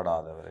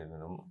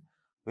பயிற்றப்படாதவரெனினும்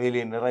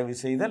வேலையை நிறைவு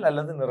செய்தல்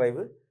அல்லது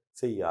நிறைவு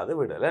செய்யாது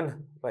விடல். என்ன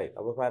ரைட்?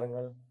 அப்ப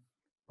பாருங்கள்,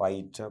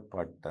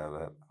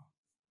 பயிற்றப்பட்டவர்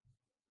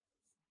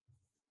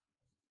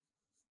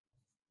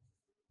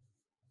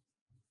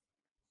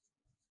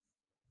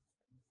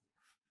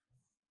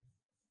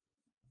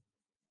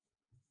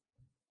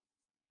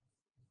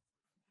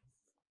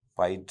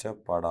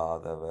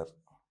பயிற்றப்படாதவர்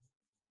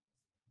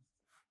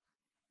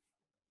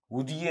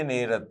உரிய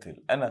நேரத்தில்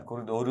என்ன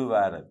குறித்த ஒரு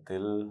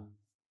வாரத்தில்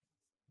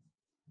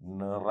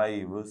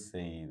நிறைவு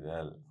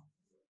செய்தல்.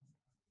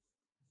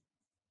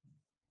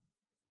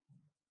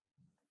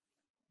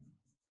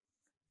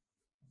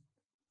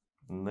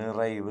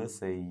 நிறைவு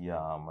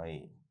செய்யாமை.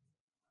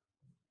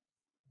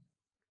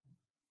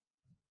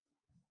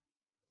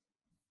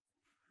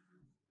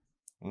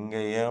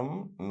 இங்கேயும்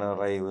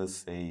நிறைவு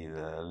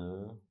செய்தல்.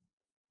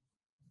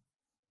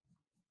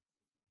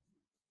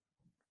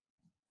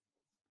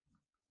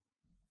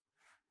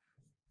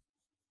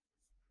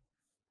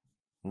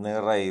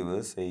 நிறைவு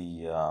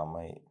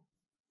செய்யாமை.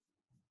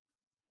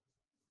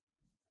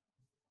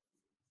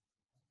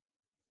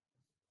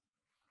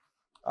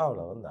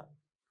 அவ்வளவுதான்.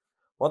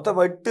 மொத்தம்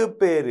 8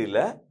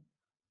 பேரில்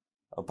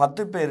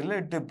 10 பேரில்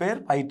 8 பேர்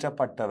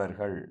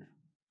பயிற்றப்பட்டவர்கள்.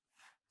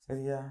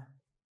 சரியா?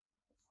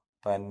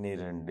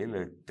 12இல்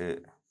 8.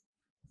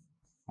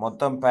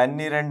 மொத்தம்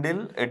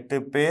 12இல்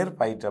 8 பேர்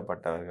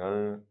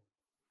பயிற்றப்பட்டவர்கள்,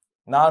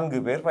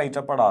 4 பேர்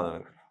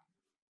பயிற்றப்படாதவர்கள்.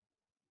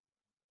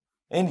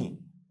 இனி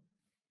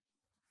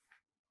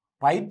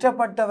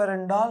பயிற்றப்பட்டவர்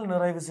என்றால்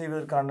நிறைவு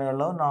செய்வதற்கான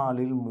அளவு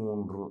 4இல்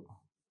 3.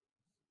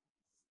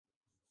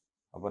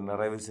 அப்ப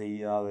நிறைவு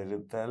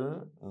செய்யாதிருத்தல்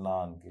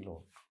 4இல்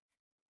 1.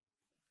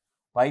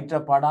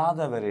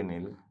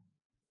 பயிற்றப்படாதவரெனில்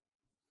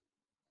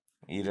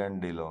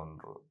 2இல்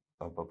 1.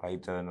 அப்ப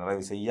பயிற்ற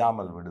நிறைவு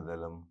செய்யாமல்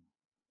விடுதலும்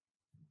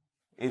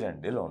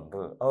 2இல்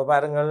 1. அப்ப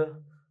பாருங்கள்,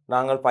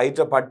 நாங்கள்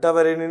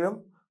பயிற்றப்பட்டவரெனினும்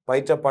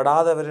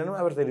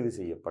பயிற்றப்படாதவரெனும் அவர் தெரிவு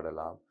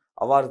செய்யப்படலாம்.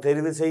 அவ்வாறு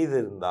தெரிவு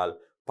செய்திருந்தால்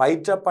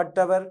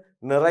பயிற்றப்பட்டவர்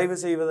நிறைவு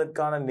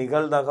செய்வதற்கான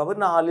நிகழ்தகவு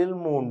 4இல்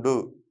 3.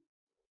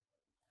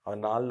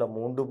 4ல்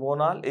 3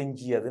 போனால்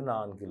எஞ்சியது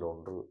 4இல்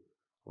 1.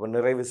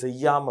 நிறைவு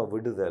செய்யாம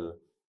விடுதல்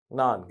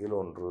 4இல்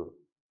 1.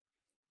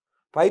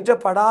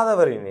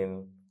 பயிற்றப்படாதவரின்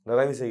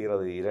நிறைவு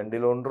செய்கிறது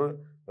 2இல் 1,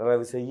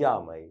 நிறைவு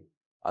செய்யாமை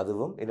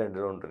அதுவும் 2இல்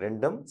 1.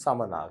 ரெண்டும்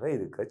சமனாக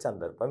இருக்க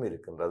சந்தர்ப்பம்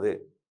இருக்கின்றது.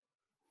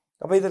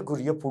 அப்ப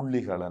இதற்குரிய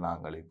புள்ளிகளை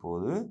நாங்கள்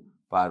இப்போது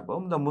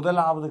பார்ப்போம். இந்த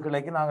முதலாவது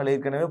கிளைக்கு நாங்கள்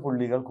ஏற்கனவே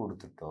புள்ளிகள்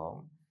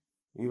கொடுத்துட்டோம்.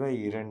 இவை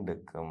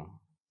இரண்டுக்கும்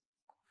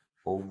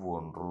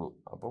ஒவ்வொன்று,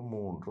 அப்போ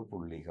 3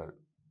 புள்ளிகள்.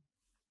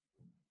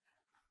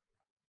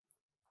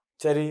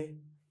 சரி,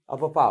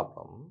 அப்ப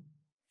பார்ப்போம்.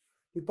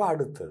 இப்ப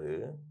அடுத்தது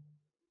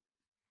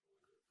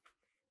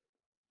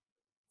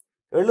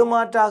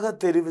எழுமாற்றாக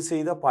தெரிவு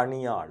செய்த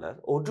பணியாளர்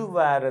ஒரு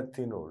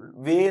வாரத்தினுள்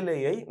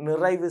வேலையை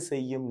நிறைவு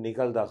செய்யும்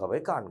நிகழ்தகவை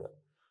காண்க.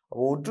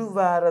 ஒரு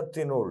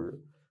வாரத்தினுள்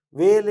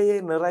வேலையை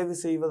நிறைவு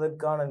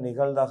செய்வதற்கான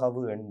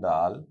நிகழ்தகவு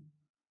என்றால்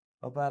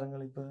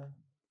பாருங்கள், இப்ப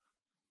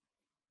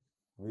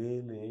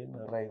வேலையை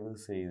நிறைவு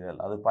செய்தல்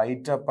அது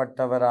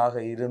பயிற்றப்பட்டவராக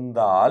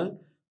இருந்தால்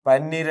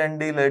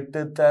 12இல்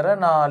 8 தர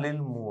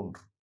 4இல் 3.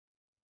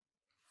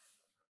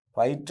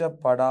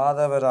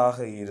 பயிற்றப்படாதவராக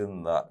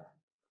இருந்தால்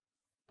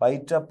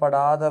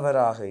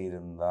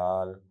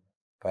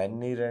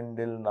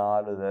 12இல்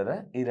 4 தர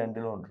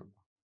 2இல் 1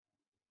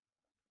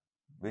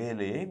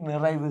 வேலையை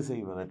நிறைவு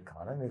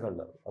செய்வதற்கான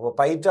நிகழ்வு. அப்ப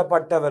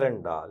பயிற்றப்பட்டவர்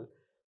என்றால்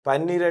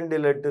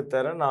 12இல் 8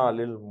 தர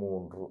 4இல்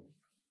 3.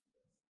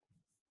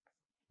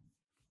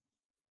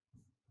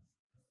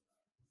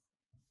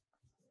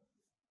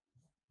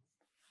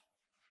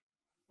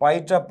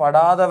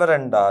 பயிற்றப்படாதவர்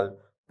என்றால்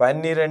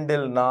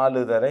 12இல்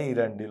 4 தர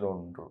 2இல்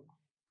 1.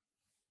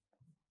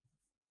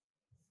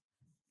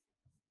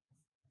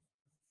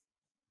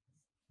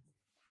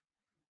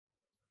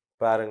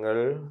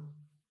 பாருங்கள்,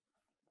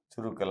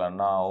 சுருக்கலாம்.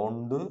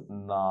 1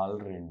 4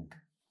 2.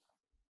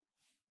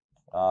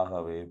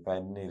 ஆகவே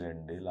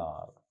 12இல்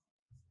 6.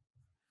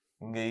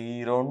 இங்க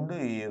 2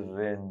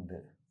 2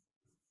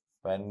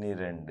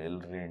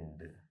 12இல்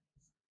 2.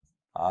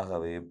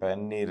 ஆகவே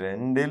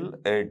 12இல்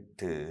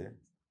 8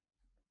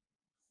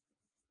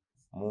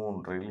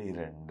 3இல்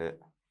 2.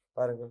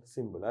 பாருங்கள்,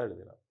 சிம்பிளா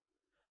எழுதலாம்.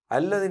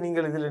 அல்லது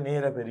நீங்கள் இதுல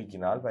நேர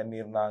பெருக்கினால்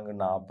 12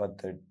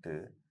 48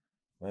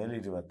 மேல்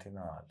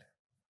 24,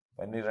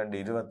 12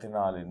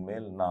 24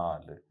 மேல்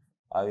 4,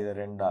 இதை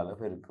 2ஆல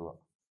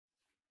பெருக்குவோம்.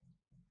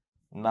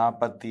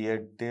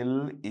 48இல்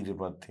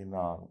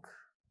 24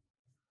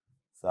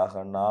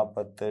 சக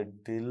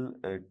 48இல்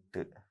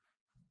 8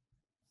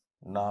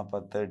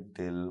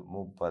 48இல்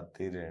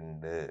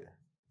 32.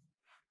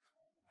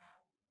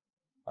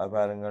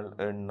 பாருங்கள்,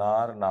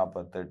 எண்ணார்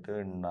 48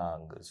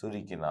 எண்ணாங்கு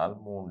சுருக்கினால்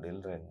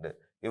 3இல் 2.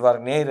 இவ்வாறு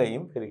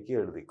நேரையும் பெருக்கி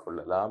எழுதி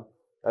கொள்ளலாம்,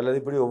 அல்லது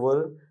இப்படி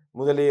ஒவ்வொரு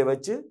முதலையை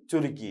வச்சு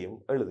சுருக்கியும்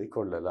எழுதி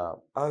கொள்ளலாம்.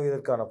 ஆக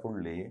இதற்கான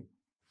புள்ளி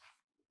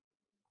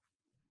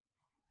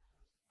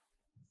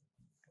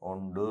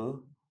ஒன்று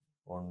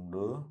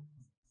ஒன்று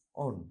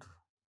ஒன்று.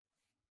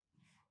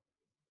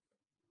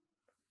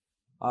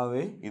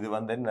 ஆகவே இது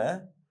என்ன,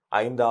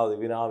 5வது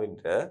வினாவின்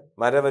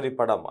மரவரி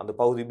படம், அந்த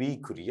பகுதி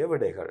பிக்குரிய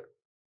விடைகள்.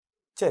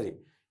 சரி,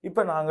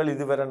 இப்ப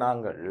இதுவரை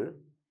நாங்கள்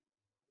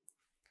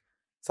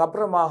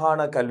சப்ர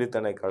மாகாண கல்வி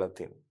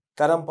திணைக்களத்தின்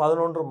தரம்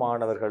 11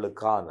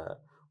 மாணவர்களுக்கான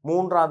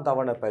 3ஆம்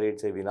தவணை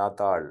பரீட்சை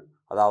வினாத்தாள்,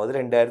 அதாவது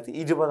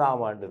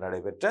 2020ஆம் ஆண்டு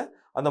நடைபெற்ற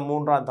அந்த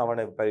 3ஆம்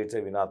தவணை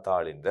பரீட்சை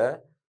வினாத்தாளின்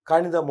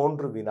கணிதம்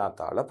 1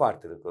 வினாத்தாளை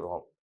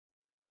பார்த்திருக்கிறோம்.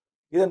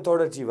 இதன்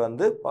தொடர்ச்சி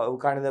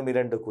கணிதம்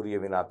 2க்குரிய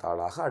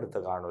வினாத்தாளாக அடுத்த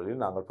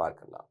காணொலியில் நாங்கள்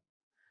பார்க்கலாம்.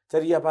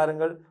 சரியா,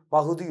 பாருங்கள்,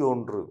 பகுதி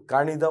 1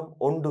 கணிதம்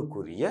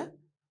 1க்குரிய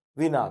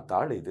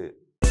வினாத்தாள் இது.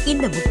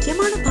 இந்த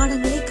முக்கியமான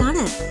பாடங்களை காண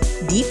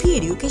டிபி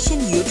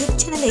எடுகேஷன் யூடியூப்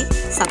சேனலை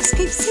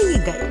சப்ஸ்கிரைப்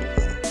செய்யுங்கள்.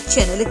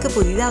 சேனலுக்கு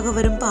புதிதாக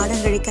வரும்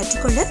பாடங்களை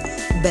கற்றுக்கொள்ள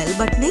பெல்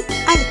பட்டனை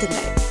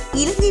அழுத்துங்கள்.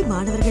 இலங்கை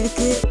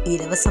மாணவர்களுக்கு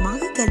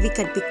இலவசமாக கல்வி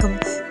கற்பிக்கும்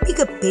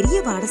மிகப்பெரிய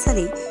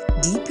பாடசாலை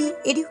டிபி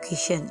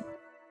எடுகேஷன்.